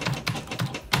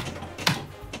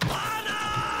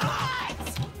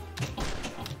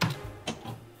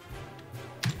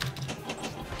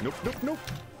 Nope, nope, nope.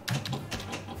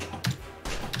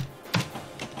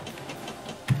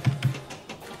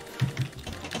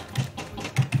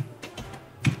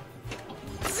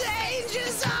 Danger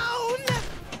zone!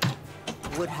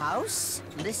 Woodhouse?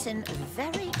 listen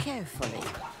very carefully.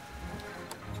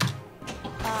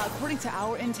 According to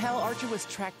our intel, Archer was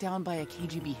tracked down by a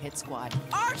KGB hit squad.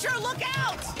 Archer, look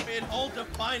out! It holds a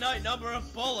finite number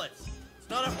of bullets. It's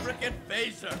not a frickin'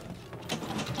 phaser.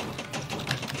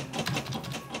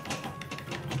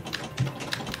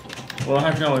 Well,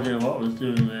 I had no idea what I was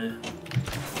doing there.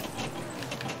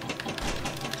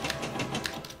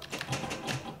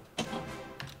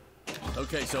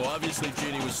 Okay, so obviously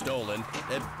Genie was stolen.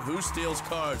 And who steals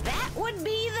cars? That would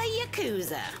be the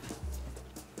Yakuza.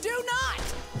 Do not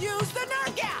use the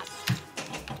nerve gas!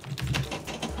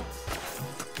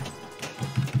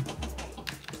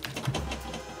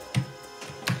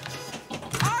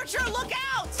 Archer, look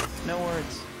out! No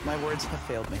words. My words have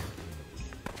failed me.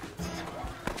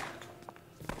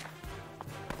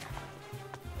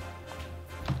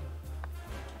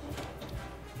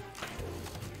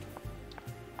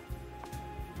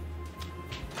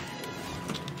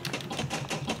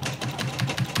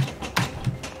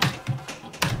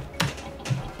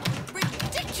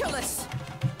 Ridiculous!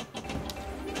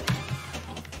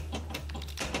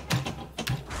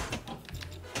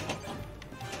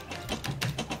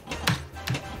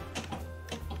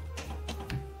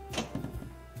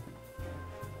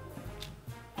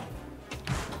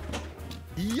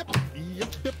 Yep.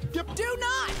 Do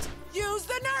not use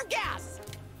the nerve gas!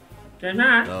 Do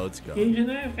not No, it's gone. use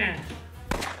the nerve gas.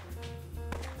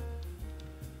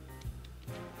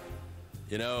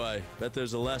 You know, I bet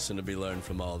there's a lesson to be learned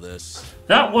from all this.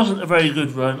 That wasn't a very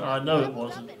good run. I know it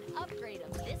wasn't.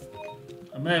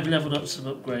 I may have leveled up some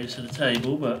upgrades to the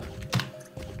table, but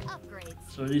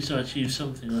so at least I achieved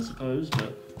something, I suppose.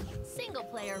 But Single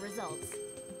player results.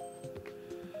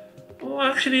 well,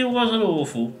 actually, it wasn't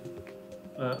awful.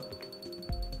 But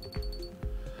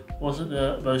wasn't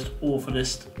the most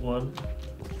awfulest one.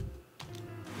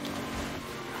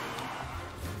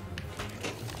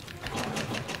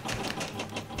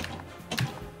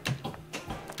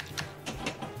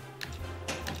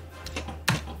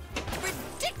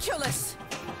 Ridiculous!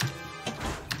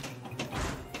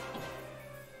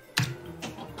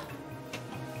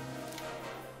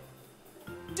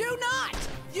 Do not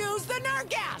use the nerve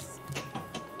gas!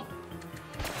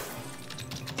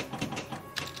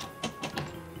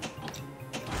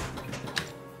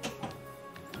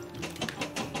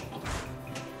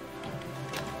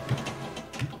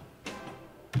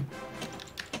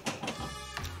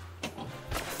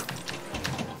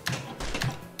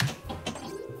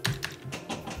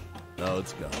 No,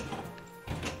 it's gone.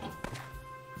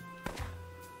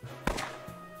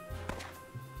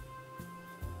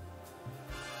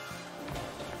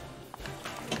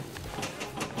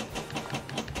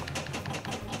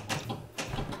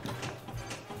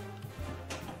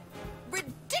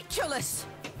 Ridiculous!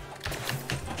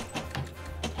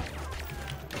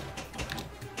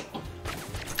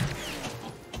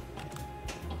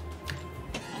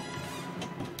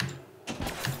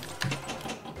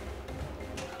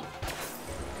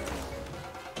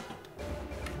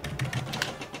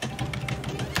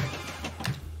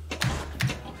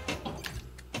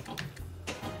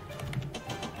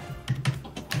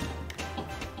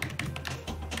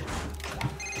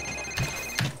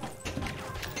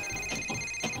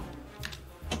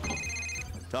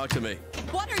 Talk to me.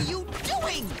 What are you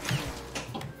doing?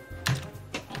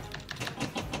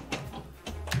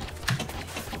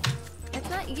 It's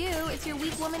not you, it's your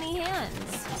weak womany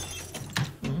hands.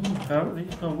 Apparently,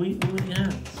 it's got weak woolly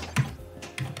hands.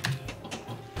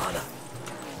 Anna.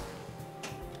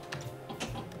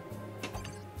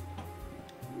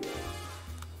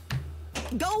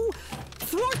 Go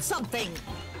thwart something!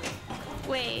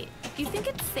 Wait, you think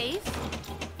it's safe?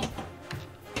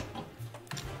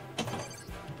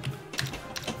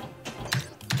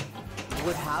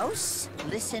 Woodhouse,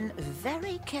 listen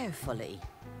very carefully.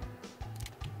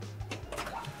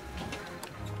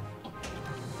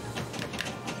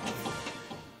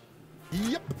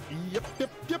 Yep.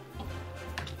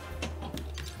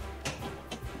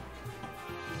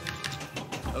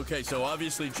 Okay, so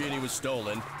obviously Genie was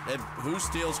stolen. And who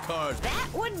steals cars? That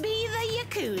would be the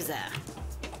Yakuza.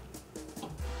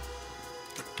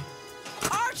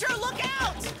 Archer, look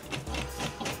out!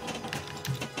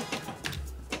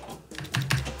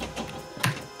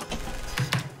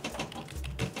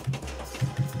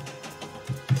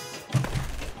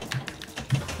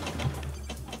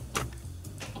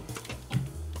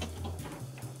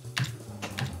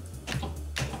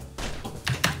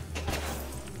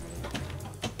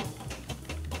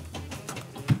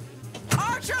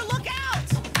 Archer, look out!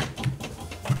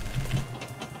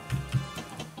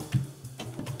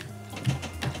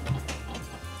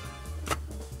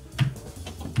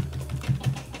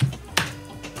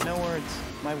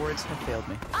 my words have failed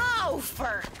me. Oh,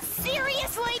 for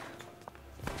seriously?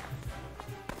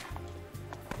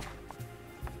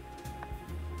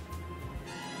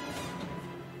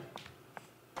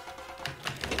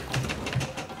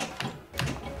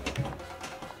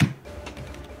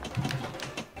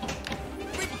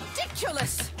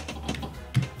 Ridiculous!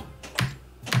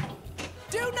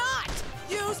 Do not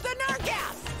use the nerve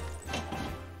gas!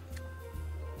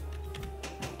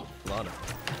 Lana.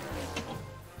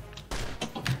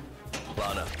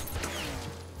 Lana.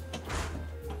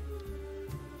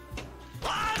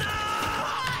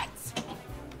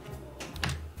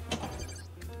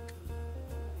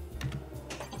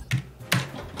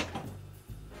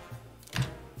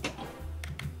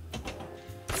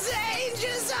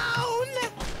 Danger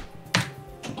zone!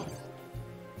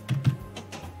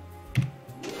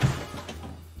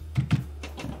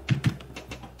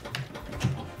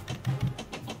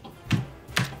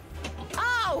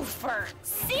 Oh, for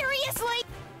seriously?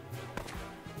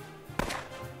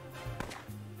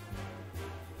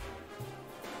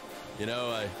 You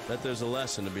know, I bet there's a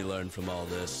lesson to be learned from all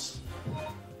this.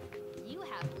 You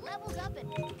have leveled up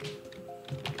and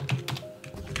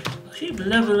I keep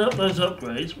leveling up those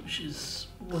upgrades, which is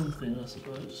one thing, I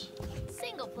suppose.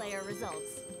 single player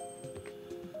results.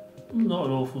 Not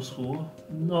an awful score.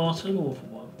 Not an awful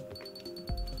one.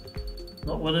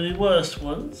 Not one of the worst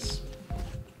ones.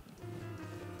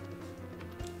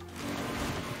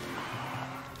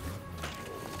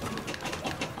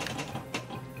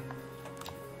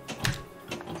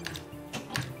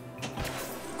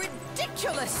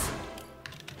 Ridiculous!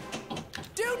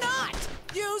 Do not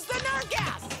use the nerve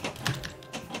gas!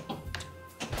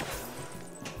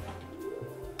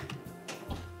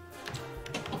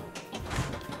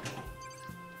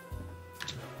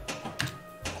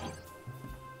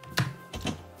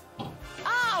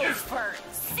 Oh, for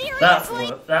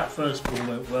seriously? That first ball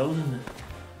went well, didn't it?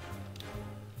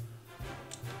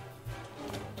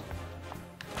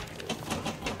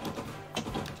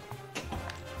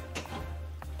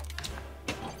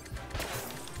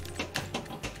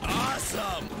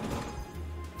 Awesome!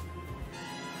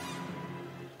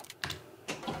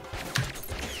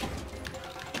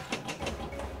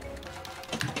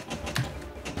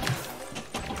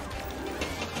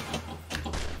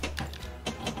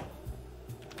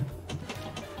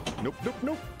 Nope, nope,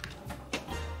 nope.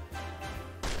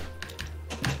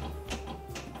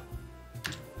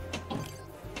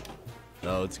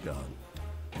 No, it's gone.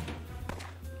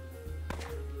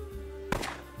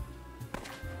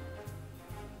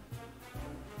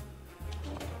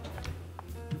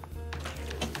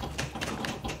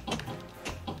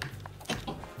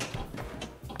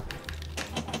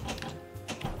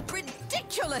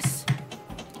 Ridiculous!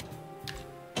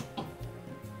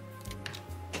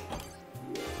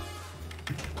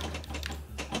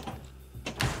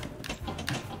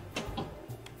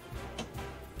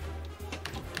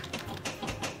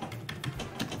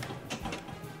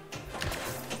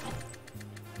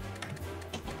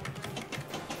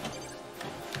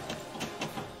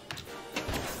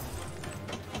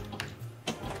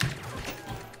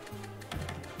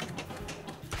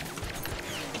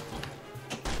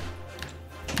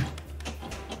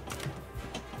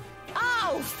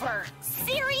 Oh, for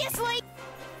seriously?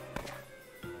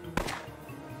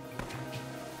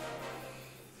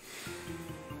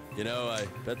 You know, I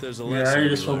bet there's a Yeah, lesson to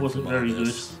this be one learned wasn't from all very good.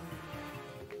 this.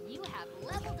 You have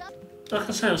leveled up. Like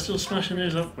I say, I'm still smashing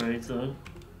those upgrades though.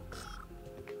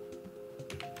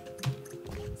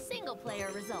 Single player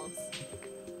results.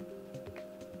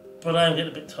 But I am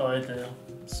getting a bit tired now,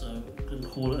 so I'm going to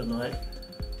call it a night.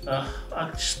 I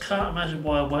just can't imagine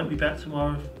why I won't be back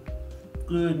tomorrow.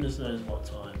 Goodness knows what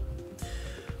time.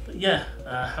 But yeah,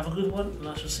 have a good one, and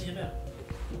I shall see you there.